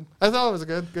movie's good. I thought it was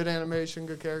good animation,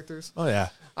 good characters. Oh yeah.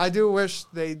 I do wish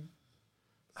they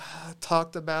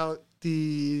talked about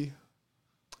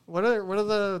what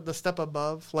are the step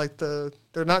above? Like they're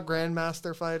not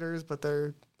grandmaster fighters, but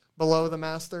they're below the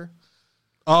master.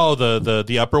 Oh,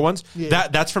 the upper ones. Yeah.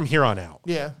 That's from here on out.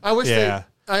 Yeah, I wish Yeah.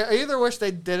 I either wish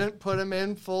they didn't put him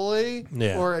in fully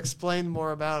or explain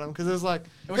more about him because it was like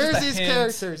here's these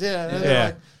characters, and they're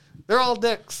like they're all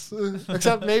dicks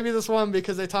except maybe this one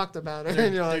because they talked about it,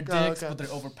 and you're like, they're dicks, oh, okay. but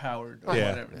they're overpowered or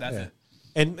whatever. That's it.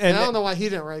 And I don't know why he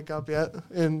didn't rank up yet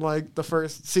in like the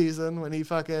first season when he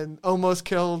fucking almost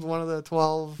killed one of the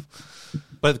 12.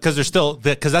 But because they're still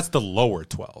because that's the lower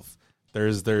 12.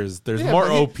 There's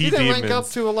more OP he didn't demons. rank up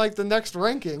to like the next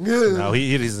ranking. No,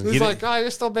 he doesn't. He's like, oh,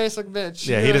 you're still basic bitch.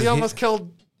 Yeah, he almost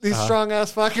killed these strong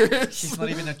ass fuckers. He's not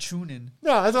even a chunin.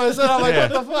 No, that's what I said. I'm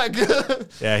like, what the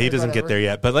fuck? Yeah, he doesn't get there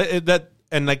yet. But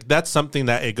that's something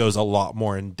that it goes a lot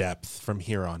more in depth from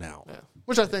here on out. Yeah.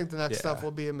 Which I think the next stuff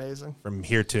will be amazing. From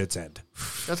here to its end.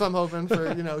 That's what I'm hoping for,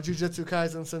 Jujutsu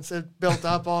Kaisen, since it built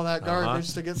up all that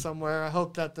garbage to get somewhere. I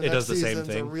hope that the next seasons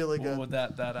are really good.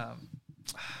 Oh,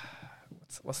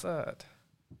 what's that?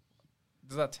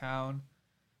 There's that town,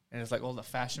 and it's like all the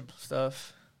fashion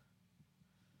stuff.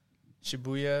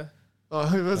 Shibuya. Oh, I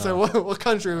was gonna say, what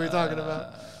country are we talking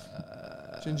about?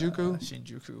 Shinjuku?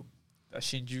 Shinjuku. The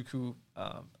Shinjuku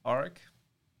arc.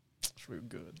 It's really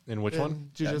good. In which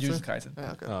one? Jujutsu Kaisen.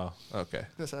 Yeah, okay. Oh, okay.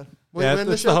 When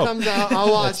the show comes out,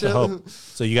 I'll watch it.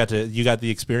 So you got the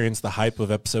experience, the hype of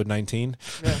episode 19,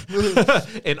 yeah.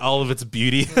 in all of its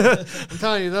beauty. I'm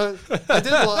telling you,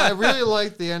 I really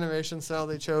liked the animation style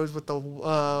they chose with the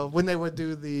when they would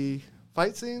do the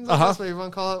fight scenes. That's what you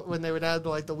want to call it. When they would add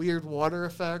like the weird water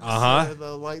effects, or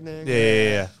the lightning.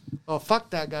 Yeah. Oh, fuck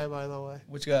that guy, by the way.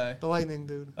 Which guy? The lightning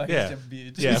dude. Oh, yeah. he's a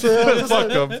bitch. Yeah. Fuck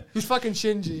him. He's fucking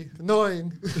Shinji.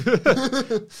 Annoying.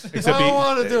 Except I don't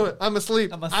want to do it. I'm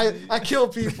asleep. I kill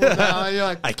people now. And you're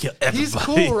like, I kill everybody. He's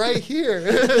cool right here.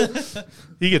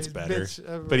 He gets better.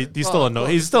 But he's still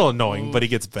annoying. He's still annoying, but he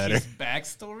gets better. His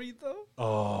backstory, though?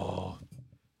 Oh.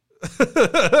 Wait,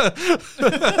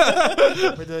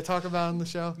 did I talk about it on the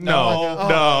show?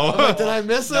 No. Like, did I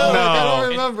miss it? No. Like, I don't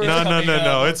remember.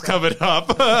 No. It's coming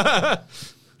up.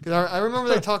 I remember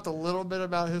they talked a little bit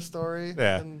about his story.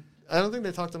 Yeah. And I don't think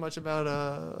they talked much about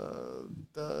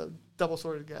the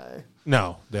double-sworded guy.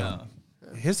 No.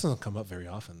 His doesn't come up very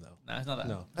often, though. Nah, it's not that.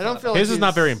 No. I don't feel like his is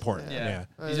not very important. Yeah.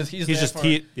 Yeah. He's just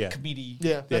comedy.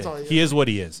 Yeah, that's all he is what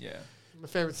he is. Yeah. My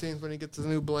favorite scene is when he gets his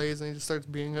new blaze and he just starts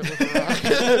beating it with a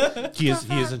rock. He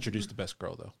is introduced to Best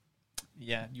Girl, though.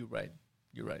 Yeah, you're right.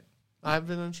 I've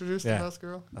been introduced to Best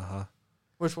Girl? Uh-huh.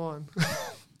 Which one?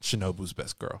 Shinobu's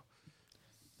Best Girl.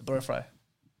 The butterfly.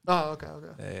 Oh, okay.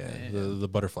 Yeah. The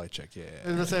butterfly chick, yeah.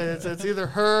 I was going to say, it's either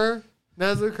her,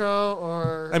 Nezuko,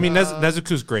 or... I mean,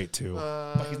 Nezuko's great, too.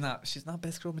 But she's not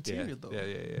best girl material, though.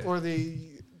 Yeah. Or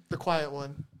the quiet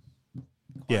one.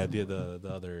 Yeah, the other... The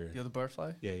other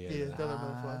butterfly? Yeah, the other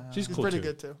butterfly. She's cool, pretty too.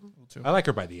 good, too. I like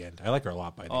her by the end. I like her a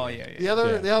lot by the end. Oh, yeah. The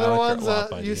other I like ones her a lot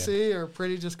that by you the see are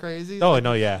pretty just crazy. Oh,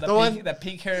 no, yeah. That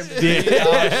pink hair. Yeah.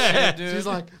 Oh, shit, dude. She's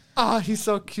like, he's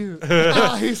so cute.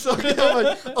 He's so cute. I'm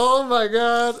like, oh my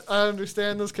God, I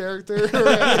understand this character.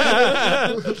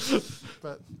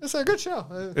 But it's a good show.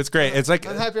 It's great. It's like...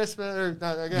 I'm happy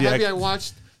I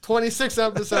watched 26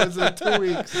 episodes in 2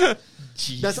 weeks.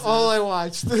 Jesus. That's all I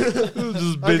watched. Just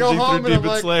I go binging home through and I'm Demon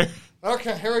like, Slayer.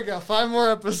 okay, here we go. 5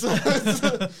 more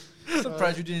episodes.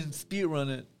 Surprised you didn't speed run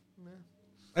it.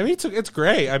 I mean, it's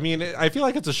great. I mean, I feel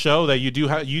like it's a show that you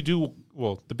do.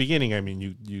 Well, the beginning. I mean,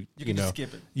 you can just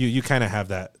skip it. You kind of have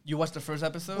that. You watched the first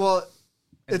episode. Well,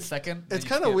 it's second. It's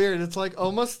kind of weird. It's like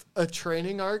almost a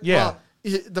training arc. Yeah.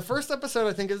 Well, the first episode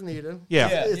I think is needed.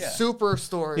 Yeah. It's super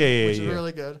story, which is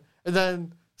really good. And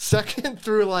then second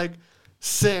through like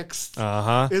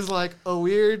 6th is like a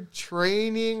weird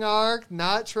training arc,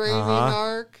 not training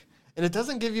arc. And it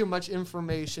doesn't give you much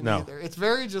information either. It's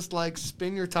very just like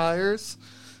spin your tires,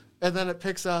 and then it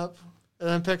picks up, and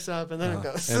then picks up, and then it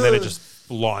goes. And then it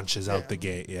just launches out the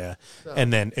gate, so.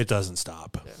 And then it doesn't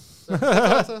stop. Yeah. So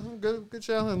that's a good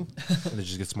show. And it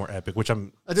just gets more epic, which I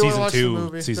do season watch 2. the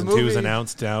movie. Season the movie, 2 is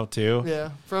announced now, too. Yeah.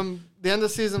 From the end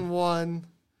of season 1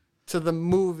 to the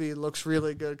movie looks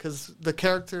really good, because the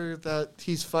character that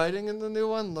he's fighting in the new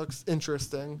one looks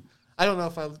interesting. I don't know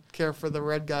if I care for the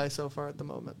red guy so far at the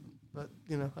moment. But,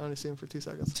 I only see him for 2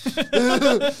 seconds.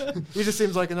 He just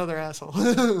seems like another asshole.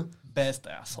 Best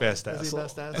asshole. Is he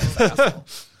best asshole?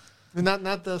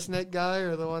 Not the snake guy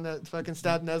or the one that fucking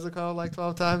stabbed Nezuko like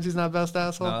 12 times. He's not best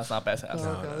asshole. No, that's not best asshole.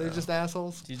 Oh, okay. No. They're just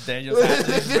assholes. They're just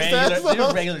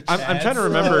regular I'm trying to chads.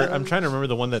 remember. I'm trying to remember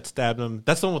the one that stabbed him.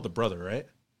 That's the one with the brother, right?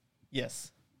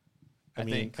 Yes. I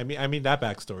think. mean that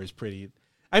backstory is pretty.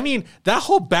 I mean, that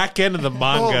whole back end of the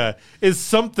manga is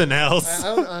something else.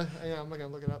 I'm not gonna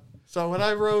look it up. So when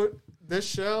I wrote this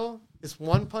show, it's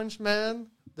One Punch Man,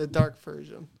 the dark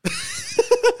version,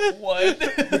 What?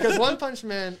 because One Punch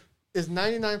Man is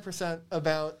 99%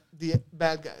 about the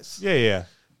bad guys. Yeah.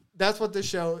 That's what this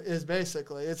show is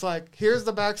basically. It's like, here's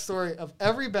the backstory of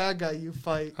every bad guy you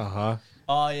fight. Uh-huh.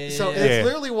 Oh, yeah. So yeah. it's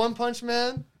literally One Punch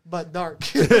Man, but dark.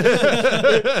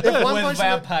 if One With Punch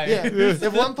vampire.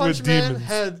 if One Punch With Man demons.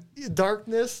 had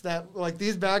darkness, that like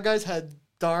these bad guys had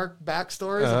dark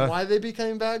backstories of why they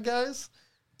became bad guys,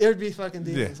 it would be fucking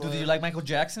demons. Do you like Michael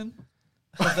Jackson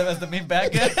as the main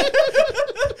bad guy?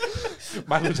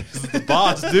 Michael Jackson's the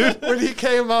boss, dude. When he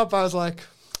came up, I was like,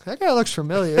 that guy looks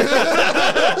familiar.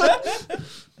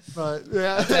 But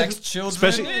yeah, Attacks children.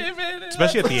 Especially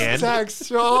at the end.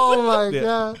 Text. Oh my Yeah.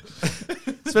 god.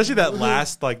 Especially that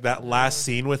last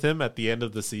scene with him at the end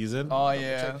of the season. Oh,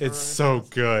 yeah. It's so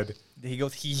good. He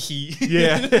goes, he.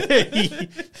 Yeah.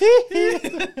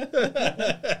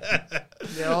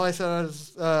 Yeah, all I said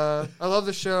was, I love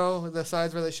the show, the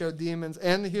sides where they show demons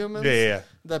and the humans. Yeah.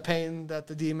 The pain that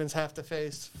the demons have to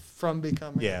face from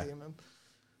becoming a demon.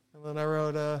 And then I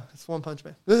wrote, it's One Punch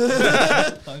Man.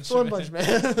 It's One Punch Man.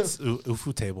 It's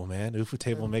Ufu Table, man. Ufu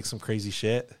Table makes some crazy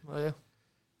shit. Oh,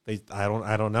 yeah.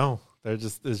 I don't know.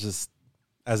 It's just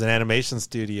as an animation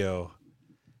studio,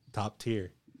 top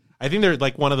tier. I think they're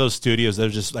like one of those studios that are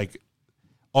just like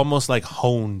almost like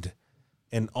honed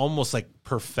and almost like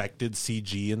perfected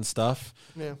CG and stuff.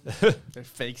 Yeah. They're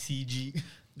fake CG.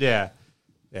 Yeah.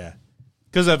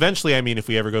 Because eventually, I mean, if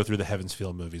we ever go through the Heaven's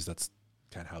Feel movies, that's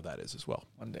kind of how that is as well.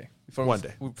 One day. One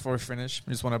day. Before we finish,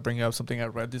 I just want to bring up something I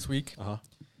read this week. Uh-huh.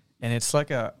 And it's like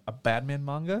a Batman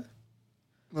manga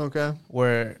Okay.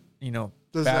 where,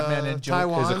 Does, Batman and Joker.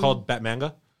 Taiwan- Is it called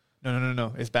Batmanga?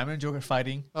 No. It's Batman and Joker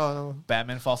fighting. Oh, no.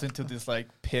 Batman falls into this like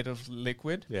pit of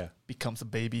liquid. Yeah. Becomes a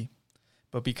baby.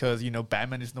 But because,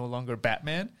 Batman is no longer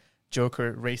Batman,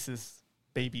 Joker races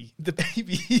the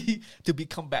baby to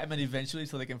become Batman eventually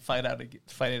so they can fight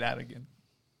it out again.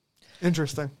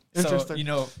 Interesting. So,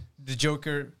 the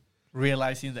Joker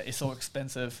realizing that it's so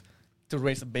expensive to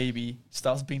raise a baby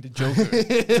stops being the Joker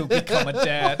to become a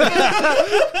dad.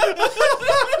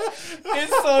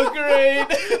 It's so great.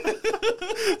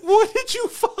 What did you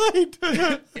find?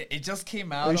 It just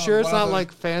came out. Are you on sure it's one of not the-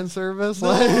 like fan service? No,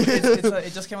 Like-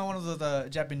 it just came out on one of the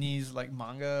Japanese like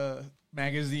manga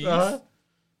magazines. Uh-huh.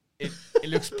 It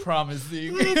looks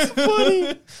promising. It's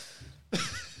funny.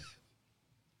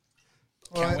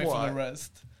 Can't wait for Why? the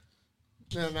rest.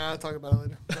 No, I'll talk about it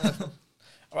later.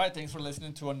 All right, thanks for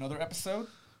listening to another episode.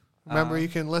 Remember, you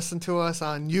can listen to us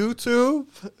on YouTube,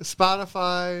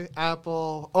 Spotify,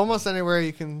 Apple, almost anywhere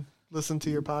you can listen to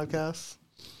your podcasts.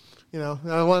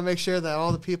 I want to make sure that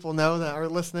all the people know that are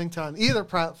listening to on either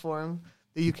platform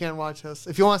that you can watch us.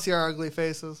 If you want to see our ugly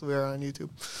faces, we are on YouTube.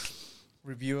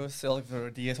 Review us, sell if our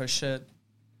ideas are shit.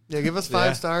 Yeah, give us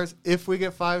 5 stars. If we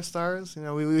get 5 stars,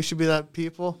 we should be that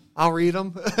people. I'll read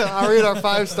them. I'll read our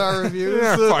 5-star reviews.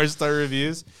 Yeah, 5-star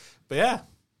reviews. But yeah,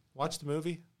 watch the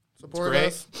movie. Support great.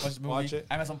 us. Watch the movie. Watch it.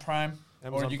 Amazon Prime.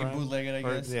 Amazon or you can Prime. bootleg it, I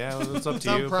Or- guess. yeah, it's up It's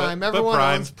to on you. Prime. But Everyone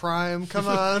Prime. owns Prime. Come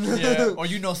on. Yeah, or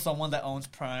you know someone that owns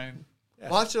Prime. Yeah.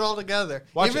 Watch it all together.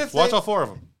 Watch Even it. if Watch they- all 4 of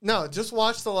them. No, just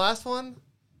watch the last one.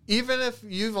 Even if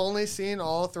you've only seen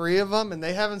all 3 of them and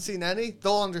they haven't seen any,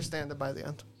 they'll understand it by the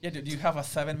end. Yeah, dude, you have a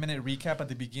 7-minute recap at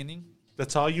the beginning.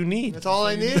 That's all you need. That's all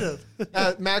I needed.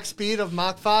 At max speed of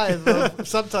Mach 5 of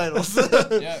subtitles.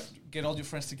 Yeah, get all your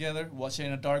friends together, watch it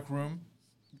in a dark room,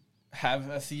 have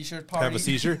a seizure party. Have a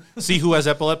seizure. See who has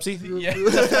epilepsy. Yeah,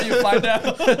 that's how you find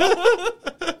out.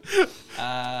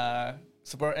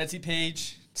 Support our Etsy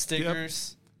page,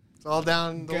 stickers. It's all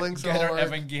down. The links Get are our all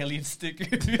work. Evangelion stickers.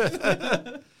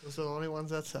 Those are the only ones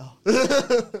that sell.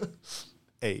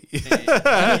 Hey.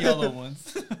 The yellow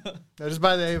ones. No, just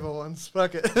buy the Ava ones.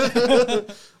 Fuck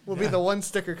it. We'll be the one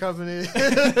sticker company.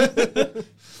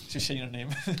 Just say your name.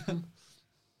 All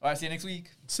right, see you next week.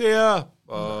 See ya.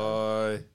 Bye.